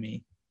fun to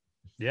me.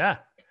 Yeah.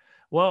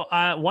 Well,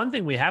 one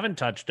thing we haven't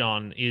touched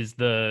on is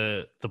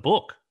the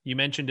book. You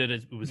mentioned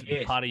it was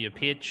part of your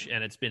pitch,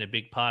 and it's been a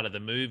big part of the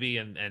movie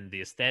and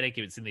the aesthetic.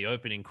 It's in the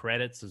opening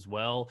credits as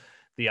well.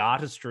 The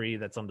artistry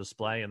that's on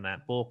display in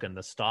that book and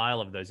the style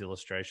of those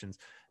illustrations.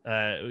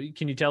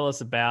 Can you tell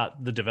us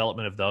about the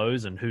development of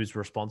those and who's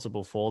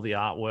responsible for the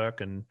artwork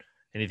and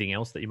anything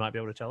else that you might be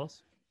able to tell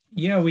us?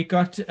 Yeah, we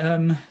got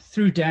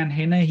through Dan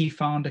Henner, he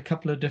found a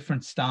couple of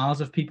different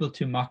styles of people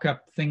to mock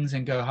up things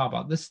and go, how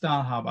about this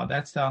style? How about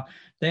that style?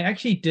 They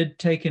actually did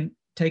take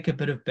a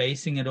bit of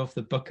basing it off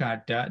the book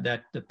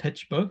the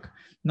pitch book,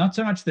 not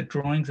so much the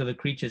drawings of the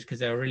creatures because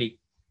they were really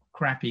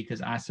crappy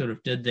because I sort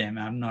of did them.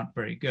 I'm not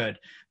very good,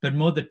 but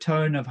more the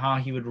tone of how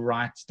he would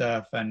write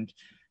stuff and,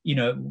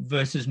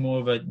 versus more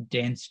of a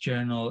dense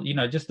journal,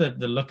 just the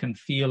look and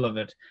feel of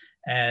it.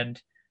 And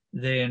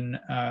then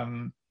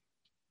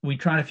we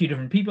tried a few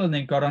different people and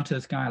then got onto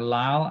this guy,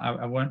 Lyle. I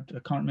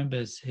can't remember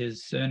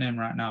his surname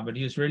right now, but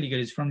he was really good.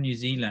 He's from New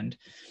Zealand.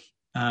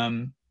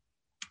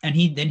 And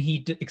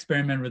he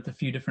experimented with a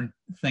few different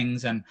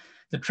things, and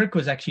the trick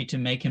was actually to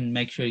make him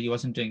make sure he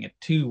wasn't doing it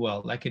too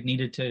well. Like it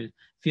needed to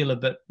feel a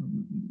bit,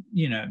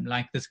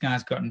 like this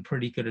guy's gotten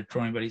pretty good at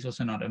drawing, but he's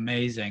also not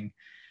amazing.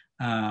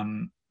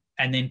 And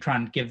then try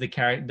and give the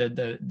character,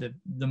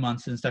 the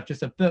monsters and stuff,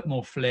 just a bit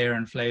more flair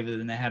and flavor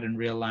than they had in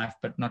real life,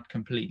 but not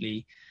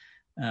completely.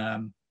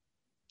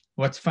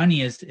 What's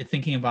funny is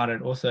thinking about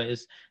it also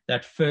is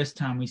that first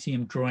time we see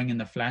him drawing in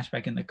the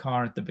flashback in the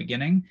car at the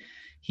beginning,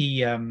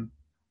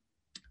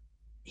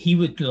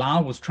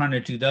 Lau was trying to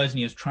do those, and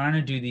he was trying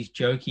to do these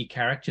jokey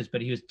characters,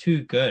 but he was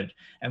too good.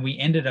 And we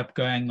ended up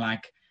going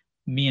like,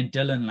 me and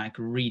Dylan like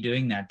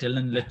redoing that.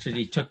 Dylan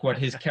literally took what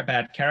his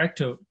bad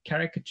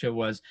caricature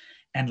was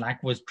and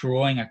like was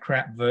drawing a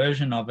crap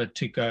version of it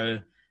to go.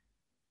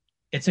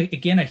 It's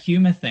again a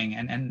humor thing,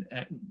 and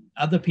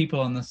other people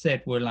on the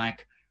set were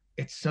like,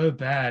 it's so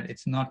bad,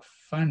 it's not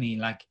funny,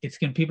 like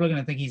people are going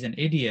to think he's an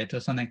idiot or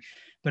something.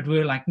 But we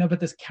were like, no, but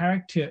this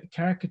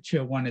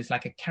caricature one is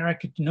like a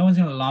caricature. No one's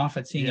going to laugh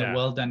at seeing a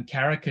well done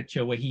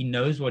caricature where he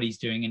knows what he's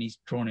doing and he's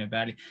drawn it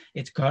badly.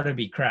 It's got to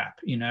be crap,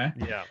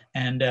 Yeah.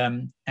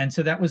 And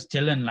so that was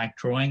Dylan like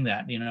drawing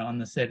that, on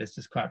the set. It's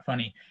just quite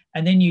funny.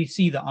 And then you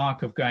see the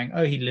arc of going,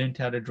 oh, he learned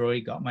how to draw. He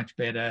got much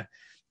better.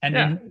 And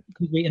then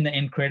we in the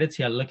end credits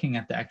here, looking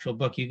at the actual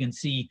book, you can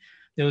see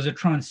there was a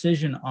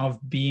transition of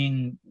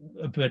being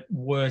a bit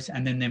worse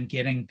and then them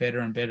getting better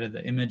and better,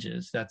 the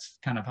images. That's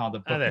kind of how the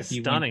book. Oh, they're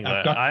stunning.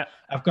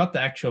 I've got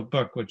the actual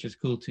book, which is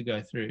cool to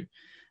go through.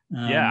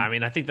 I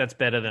mean, I think that's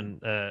better than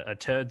a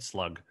turd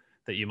slug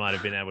that you might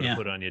have been able to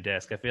put on your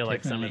desk. I feel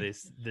like some of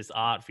this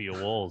art for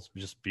your walls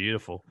is just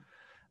beautiful.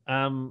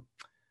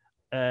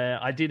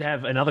 I did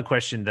have another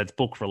question that's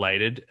book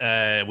related.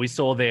 We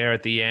saw there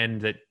at the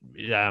end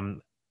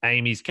that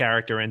Amy's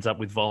character ends up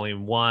with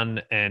volume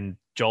 1 and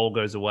Joel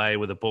goes away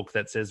with a book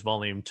that says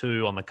volume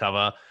 2 on the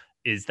cover.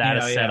 Is that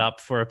a setup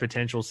for a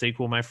potential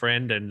sequel, my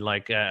friend? And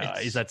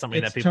is that something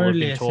that people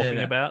totally have been talking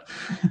about?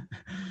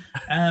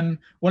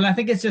 Well, I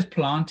think it's just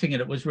planting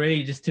it. It was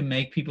really just to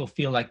make people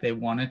feel like they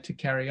wanted to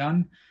carry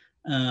on.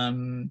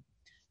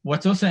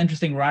 What's also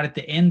interesting right at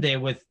the end there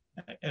with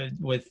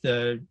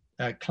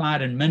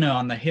Clyde and Minna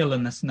on the hill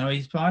in the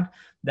snowy spot,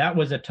 that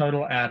was a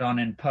total add-on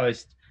in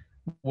post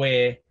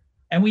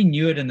and we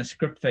knew it in the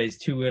script phase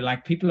too. We're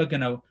like,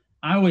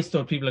 I always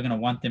thought people are going to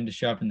want them to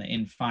show up in the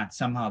end fight.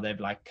 Somehow they've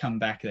like come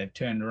back, they've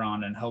turned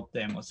around and helped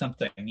them or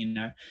something,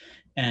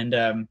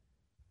 And,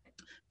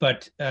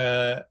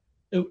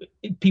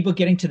 people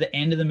getting to the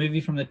end of the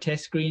movie from the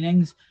test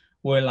screenings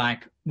were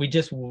like, we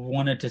just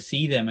wanted to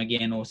see them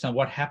again, or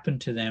what happened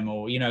to them,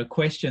 or,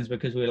 questions,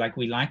 because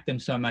we liked them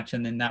so much.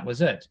 And then that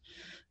was it,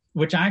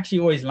 which I actually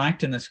always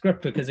liked in the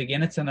script, because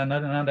again, it's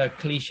another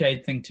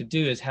cliched thing to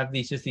do, is have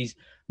these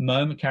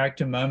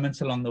character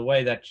moments along the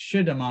way that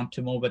should amount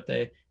to more, but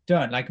they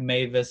don't, like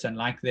Mavis and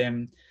like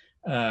them.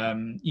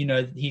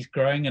 He's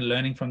growing and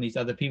learning from these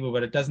other people,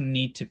 but it doesn't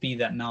need to be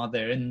that now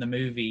they're in the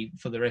movie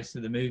for the rest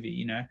of the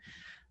movie,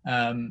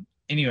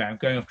 Anyway, I'm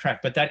going off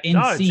track, but that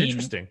end scene,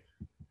 interesting.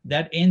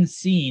 That end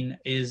scene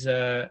is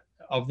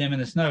of them in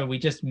the snow. We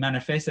just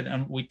manifested,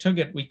 and we took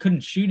it. We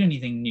couldn't shoot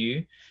anything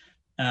new.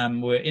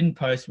 We're in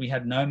post. We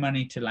had no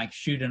money to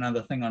shoot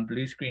another thing on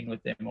blue screen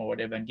with them or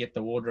whatever and get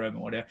the wardrobe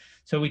or whatever.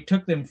 So we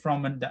took them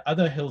from the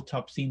other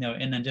hilltop scene they were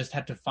in and just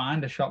had to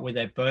find a shot where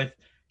they both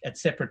at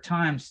separate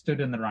times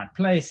stood in the right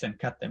place and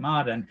cut them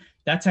out. And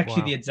that's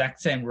actually the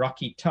exact same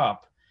rocky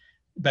top.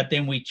 But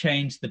then we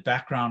changed the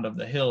background of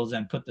the hills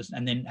and put this,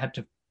 and then had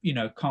to,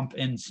 comp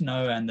in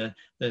snow and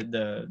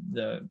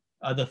the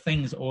other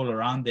things all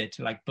around there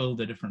to build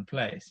a different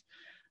place.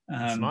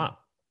 Smart.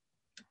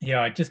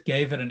 Yeah, I just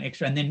gave it an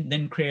extra, and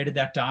then created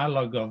that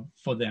dialogue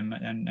for them,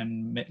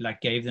 and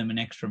gave them an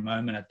extra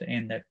moment at the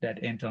end that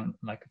ended on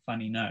a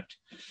funny note.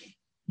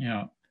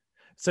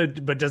 So,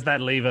 but does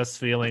that leave us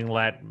feeling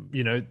like,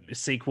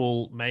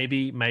 sequel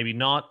maybe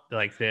not?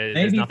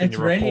 There's nothing it's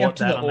to really report up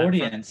to the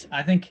audience.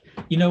 I think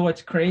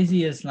what's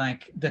crazy is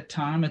the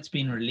time it's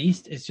been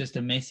released is just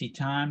a messy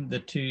time. The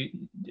two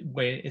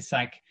where it's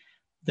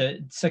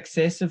the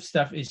success of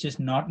stuff is just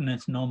not in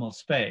its normal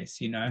space,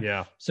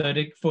 Yeah. So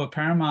for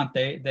Paramount,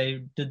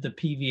 they did the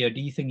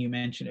PVOD thing you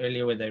mentioned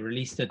earlier, where they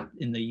released it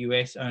in the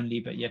US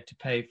only, but you had to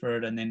pay for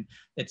it, and then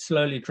it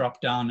slowly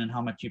dropped down in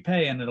how much you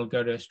pay, and it'll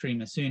go to a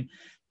streamer soon.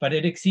 But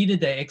it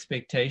exceeded their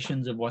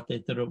expectations of what they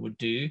thought it would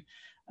do.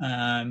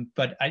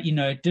 But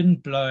it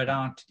didn't blow it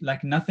out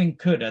like nothing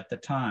could at the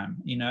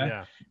time,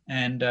 Yeah.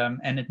 And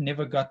it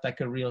never got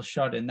a real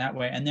shot in that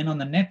way. And then on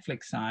the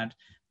Netflix side,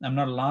 I'm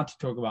not allowed to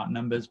talk about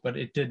numbers, but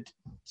it did.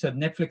 So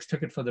Netflix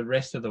took it for the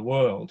rest of the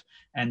world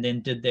and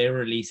then did their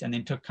release and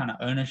then took kind of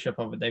ownership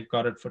of it. They've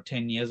got it for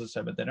 10 years or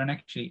so, but they don't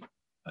actually,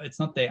 it's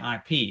not their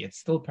IP. It's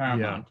still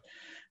Paramount.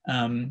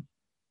 Yeah.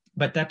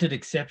 But that did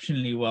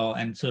exceptionally well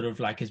and sort of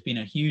has been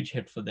a huge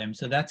hit for them.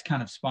 So that's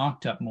kind of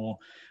sparked up more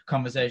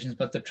conversations.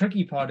 But the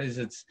tricky part is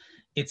it's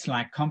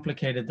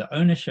complicated, the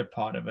ownership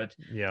part of it.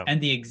 Yeah. And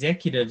the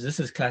executives, this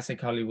is classic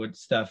Hollywood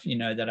stuff,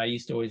 that I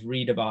used to always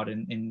read about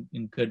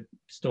in good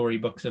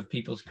storybooks of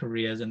people's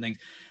careers and things.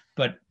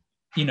 But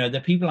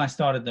the people I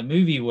started the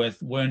movie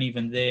with weren't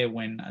even there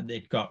when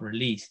it got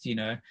released.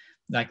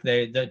 Like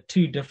the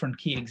two different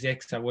key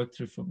execs I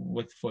worked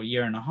with for a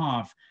year and a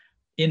half,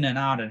 in and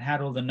out, and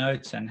had all the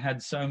notes and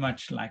had so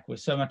much, like,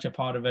 was so much a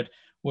part of it,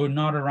 were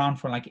not around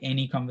for like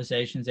any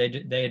conversations.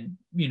 They had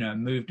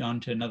moved on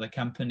to another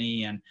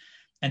company, and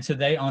so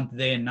they aren't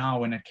there now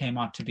when it came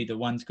out to be the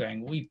ones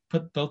going, we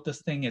built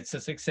this thing, it's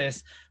a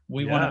success,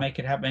 we want to make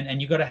it happen.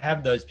 And you got to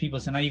have those people.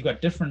 So now you've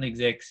got different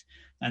execs,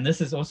 and this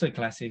is also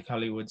classic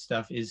Hollywood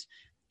stuff, is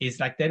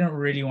like they don't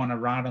really want to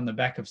ride on the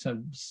back of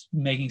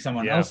making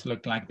someone else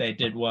look like they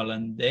did well,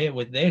 and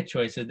with their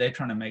choices they're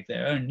trying to make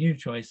their own new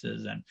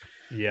choices. And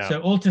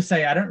so all to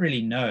say, I don't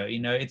really know.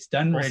 It's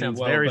done really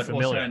well, very but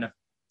familiar.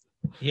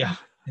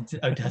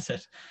 also does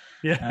it?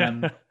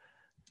 Yeah.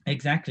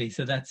 Exactly.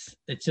 So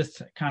it's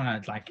just kind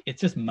of like,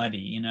 it's just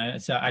muddy,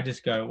 so I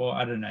just go, well,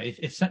 I don't know,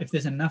 if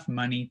there's enough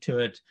money to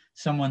it,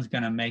 someone's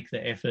going to make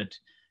the effort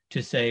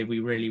to say we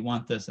really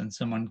want this, and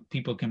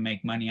people can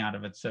make money out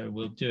of it, so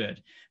we'll do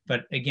it.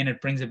 But again,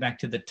 it brings it back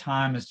to the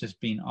time has just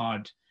been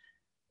odd,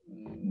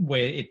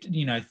 where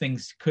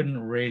things couldn't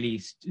really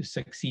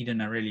succeed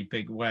in a really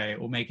big way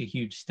or make a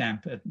huge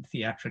stamp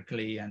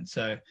theatrically. And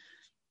so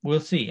we'll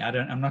see.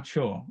 I'm not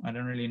sure. I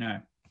don't really know.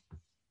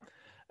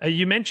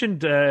 You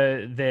mentioned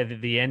there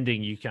the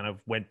ending, you kind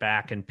of went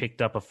back and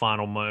picked up a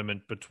final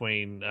moment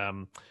between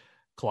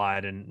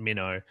Clyde and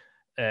Minnow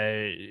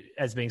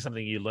as being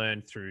something you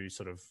learned through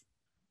sort of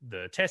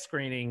the test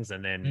screenings,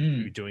 and then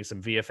you doing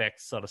some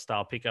VFX sort of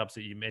style pickups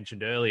that you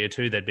mentioned earlier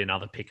too. There'd been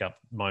other pickup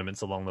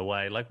moments along the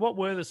way. Like, what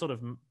were the sort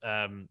of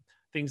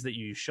things that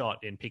you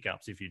shot in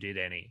pickups, if you did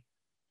any,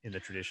 in the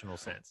traditional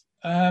sense?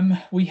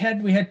 We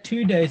had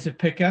 2 days of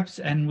pickups,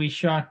 and we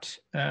shot...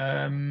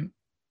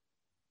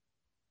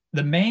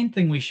 the main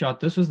thing we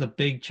shot, this was the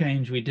big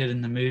change we did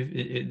in the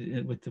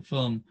movie with the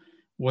film,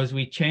 was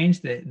we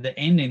changed the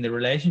ending, the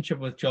relationship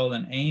with Joel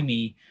and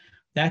Amy.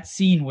 That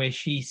scene where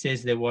she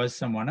says there was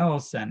someone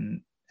else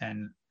and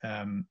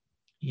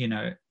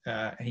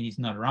he's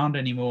not around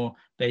anymore,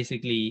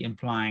 basically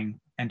implying,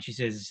 and she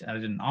says, I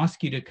didn't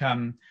ask you to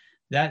come.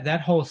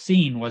 That whole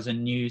scene was a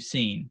new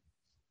scene.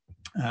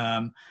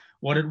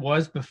 What it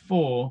was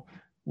before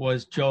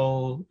was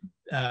Joel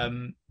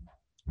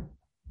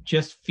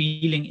just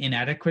feeling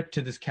inadequate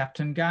to this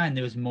captain guy, and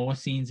there was more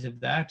scenes of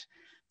that,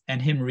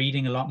 and him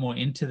reading a lot more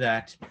into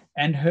that,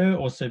 and her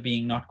also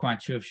being not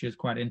quite sure if she was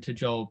quite into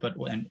Joel, but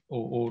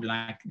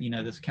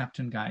this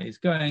captain guy is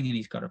going and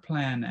he's got a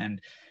plan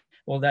and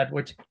all that,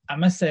 which I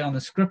must say, on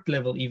the script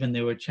level, even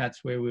there were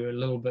chats where we were a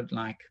little bit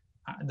like,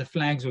 the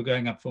flags were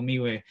going up for me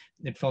where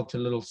it felt a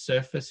little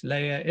surface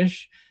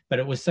layer-ish, but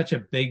it was such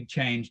a big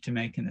change to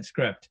make in the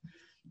script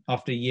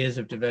after years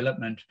of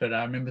development. But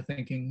I remember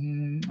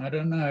thinking, I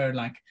don't know,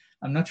 like,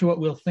 I'm not sure what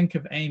we'll think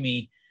of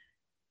Amy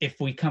if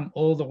we come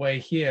all the way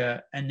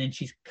here and then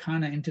she's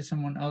kind of into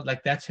someone else.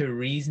 Like, that's her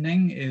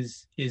reasoning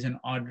is an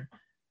odd,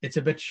 it's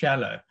a bit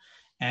shallow.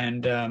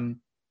 And the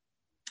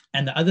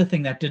other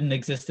thing that didn't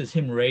exist is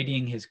him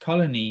raiding his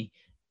colony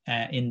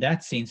in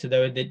that scene. So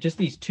there were just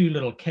these two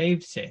little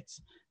cave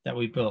sets that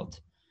we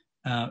built.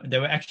 They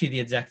were actually the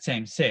exact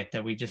same set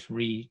that we just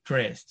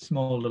redressed,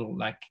 small little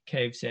like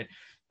cave set.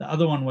 The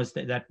other one was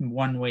that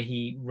one where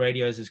he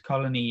radios his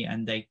colony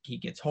and he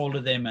gets hold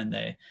of them,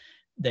 and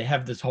they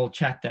have this whole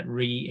chat that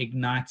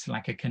reignites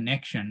like a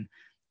connection.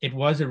 It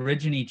was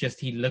originally just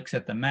he looks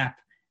at the map,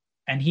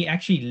 and he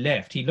actually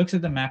left. He looks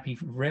at the map, he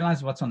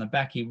realizes what's on the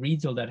back, he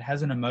reads all that,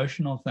 has an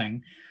emotional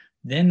thing.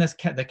 Then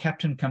the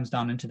captain comes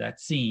down into that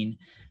scene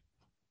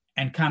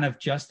and kind of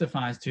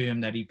justifies to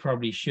him that he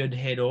probably should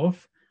head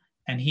off.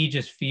 And he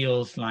just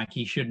feels like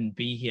he shouldn't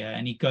be here.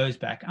 And he goes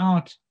back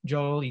out.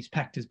 Joel, he's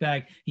packed his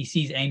bag. He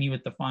sees Amy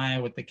with the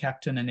fire, with the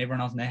captain and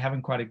everyone else, and they're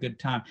having quite a good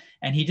time.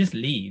 And he just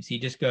leaves. He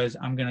just goes,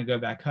 I'm going to go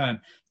back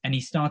home. And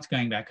he starts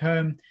going back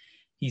home.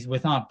 He's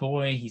without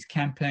Boy. He's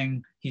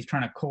camping. He's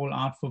trying to call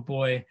out for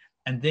Boy.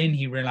 And then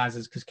he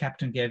realizes, because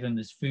Captain gave him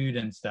this food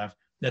and stuff,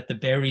 that the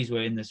berries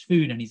were in this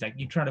food. And he's like,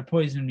 you try to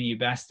poison me, you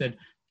bastard.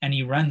 And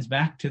he runs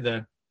back to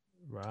their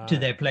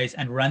place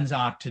and runs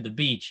out to the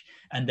beach,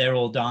 and they're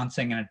all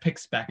dancing, and it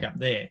picks back up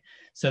there.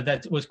 So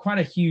that was quite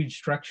a huge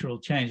structural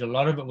change. A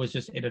lot of it was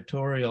just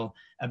editorial,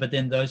 but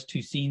then those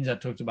two scenes I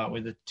talked about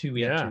were the two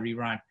we had to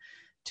rewrite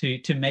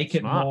to make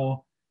it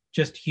more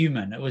just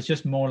human. It was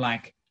just more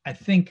like, I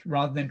think,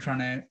 rather than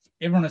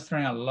everyone was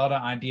throwing out a lot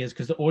of ideas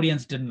because the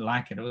audience didn't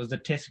like it. It was the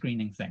test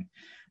screening thing.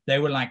 They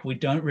were like, we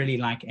don't really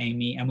like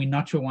Amy, and we're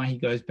not sure why he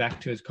goes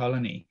back to his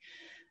colony.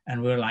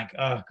 And we're like,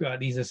 oh God,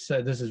 this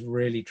is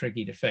really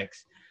tricky to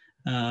fix.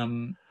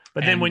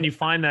 But then when you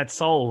find that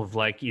solve,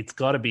 like, it's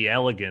got to be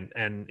elegant,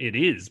 and it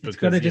is. It's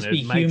got to just be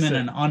human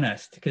and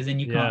honest, because then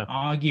you can't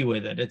argue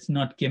with it. It's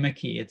not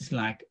gimmicky. It's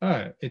like,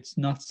 it's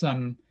not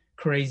some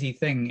crazy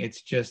thing.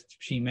 It's just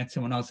she met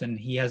someone else and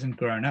he hasn't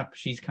grown up.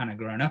 She's kind of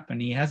grown up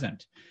and he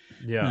hasn't.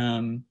 Yeah.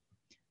 And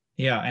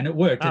it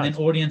worked. And then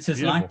audiences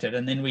beautiful. Liked it.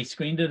 And then we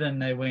screened it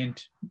and they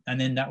went, and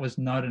then that was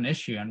not an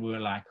issue. And we were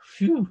like,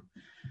 phew.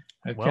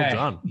 Okay, well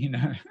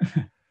done.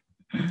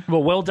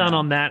 Well, well done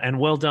on that, and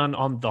well done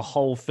on the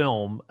whole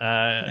film.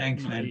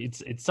 Thanks, man.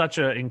 It's such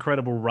an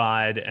incredible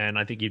ride, and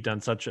I think you've done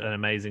such an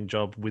amazing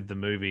job with the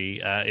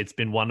movie. It's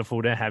been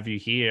wonderful to have you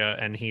here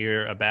and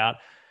hear about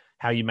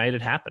how you made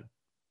it happen.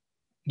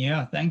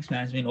 Yeah, thanks,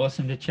 man. It's been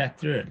awesome to chat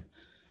through it.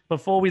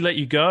 Before we let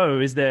you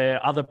go, is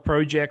there other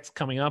projects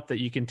coming up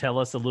that you can tell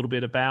us a little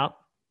bit about?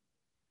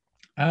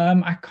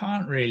 I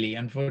can't really,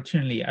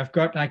 unfortunately. I've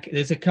got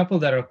there's a couple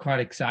that are quite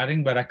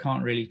exciting, but I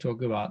can't really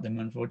talk about them,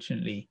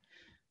 unfortunately.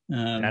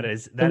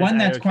 The one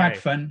that's quite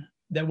fun.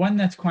 The one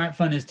that's quite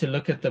fun is to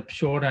look at the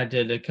short I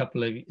did it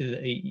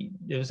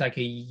was like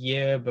a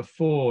year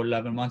before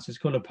Love and Monsters.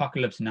 It's called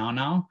Apocalypse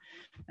Now,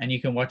 and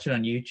you can watch it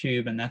on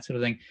YouTube and that sort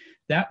of thing.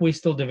 That we're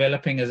still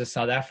developing as a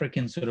South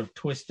African sort of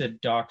twisted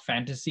dark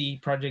fantasy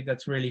project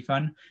that's really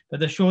fun. But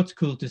the short's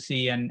cool to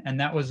see, and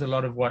that was a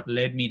lot of what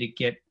led me to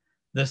get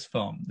this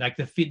film. Like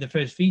the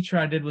first feature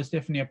I did was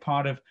definitely a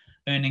part of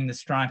earning the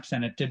stripes,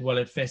 and it did well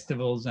at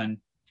festivals and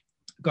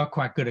got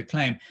quite good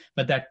acclaim.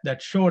 But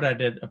that short I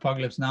did,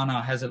 Apocalypse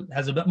Now, has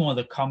a bit more of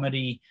the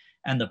comedy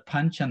and the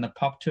punch and the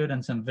pop to it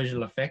and some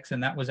visual effects,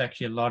 and that was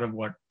actually a lot of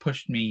what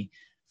pushed me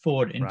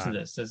forward into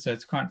this. So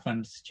it's quite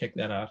fun to check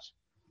that out.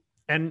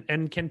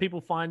 And can people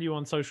find you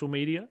on social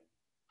media?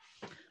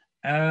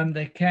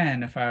 They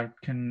can, if I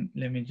can.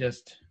 Let me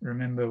just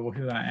remember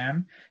who I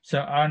am.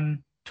 So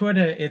on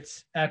Twitter,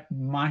 it's at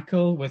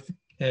Michael with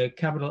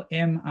capital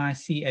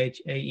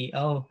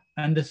MICHAEL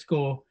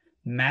 _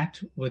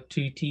 Matt with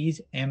 2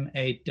 T's,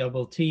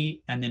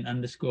 MATT, and then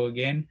underscore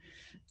again.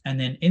 And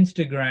then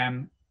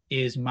Instagram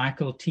is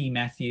Michael T.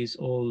 Matthews,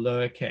 all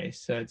lowercase.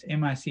 So it's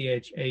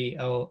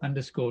MICHAEL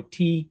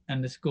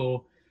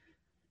 _T_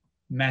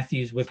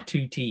 Matthews with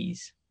 2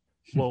 T's.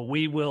 Well,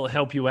 we will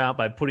help you out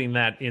by putting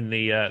that in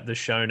the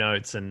show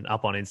notes and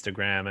up on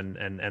Instagram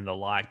and the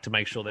like, to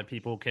make sure that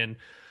people can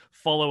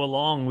follow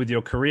along with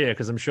your career,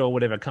 because I'm sure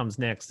whatever comes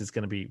next is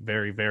going to be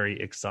very, very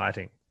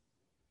exciting.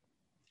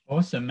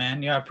 Awesome,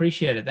 man. Yeah, I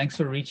appreciate it. Thanks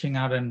for reaching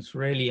out, and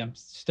I'm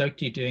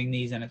stoked you're doing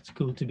these, and it's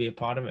cool to be a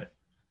part of it.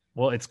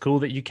 Well, it's cool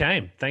that you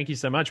came. Thank you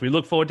so much. We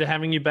look forward to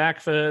having you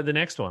back for the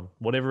next one,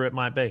 whatever it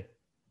might be.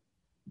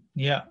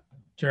 Yeah,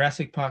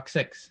 Jurassic Park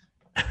 6.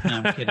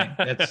 No, I'm kidding.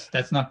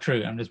 That's not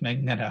true. I'm just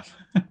making that up.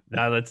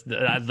 No,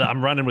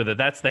 I'm running with it.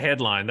 That's the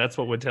headline. That's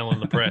what we're telling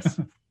the press.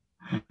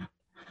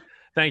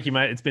 Thank you,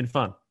 mate. It's been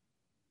fun.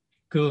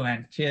 Cool,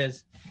 man.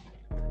 Cheers.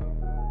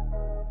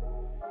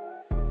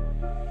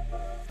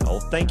 Well,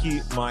 thank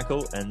you,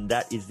 Michael. And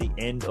that is the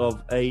end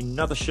of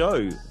another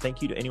show.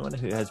 Thank you to anyone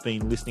who has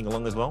been listening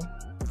along as well.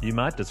 You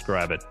might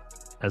describe it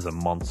as a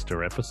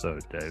monster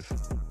episode, Dave.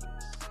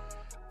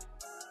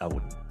 I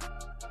wouldn't.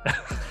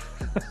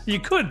 You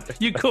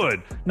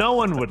could. No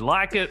one would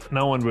like it.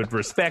 No one would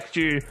respect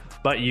you,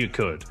 but you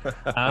could.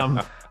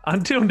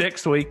 Until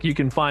next week, you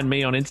can find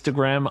me on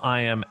Instagram.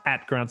 I am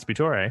at Grant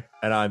Spitore.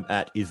 And I'm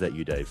at Is That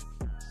You, Dave?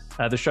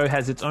 The show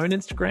has its own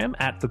Instagram,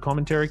 at The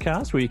Commentary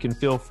Cast, where you can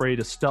feel free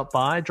to stop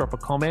by, drop a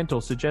comment,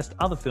 or suggest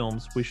other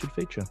films we should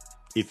feature.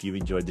 If you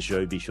enjoyed the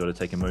show, be sure to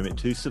take a moment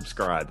to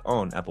subscribe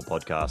on Apple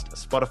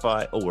Podcasts,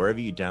 Spotify, or wherever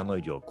you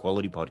download your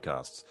quality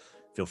podcasts.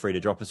 Feel free to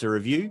drop us a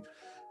review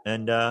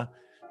and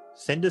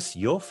send us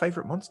your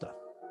favorite monster.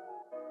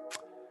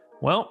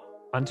 Well,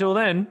 until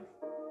then,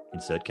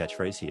 insert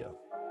catchphrase here.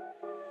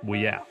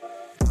 We out.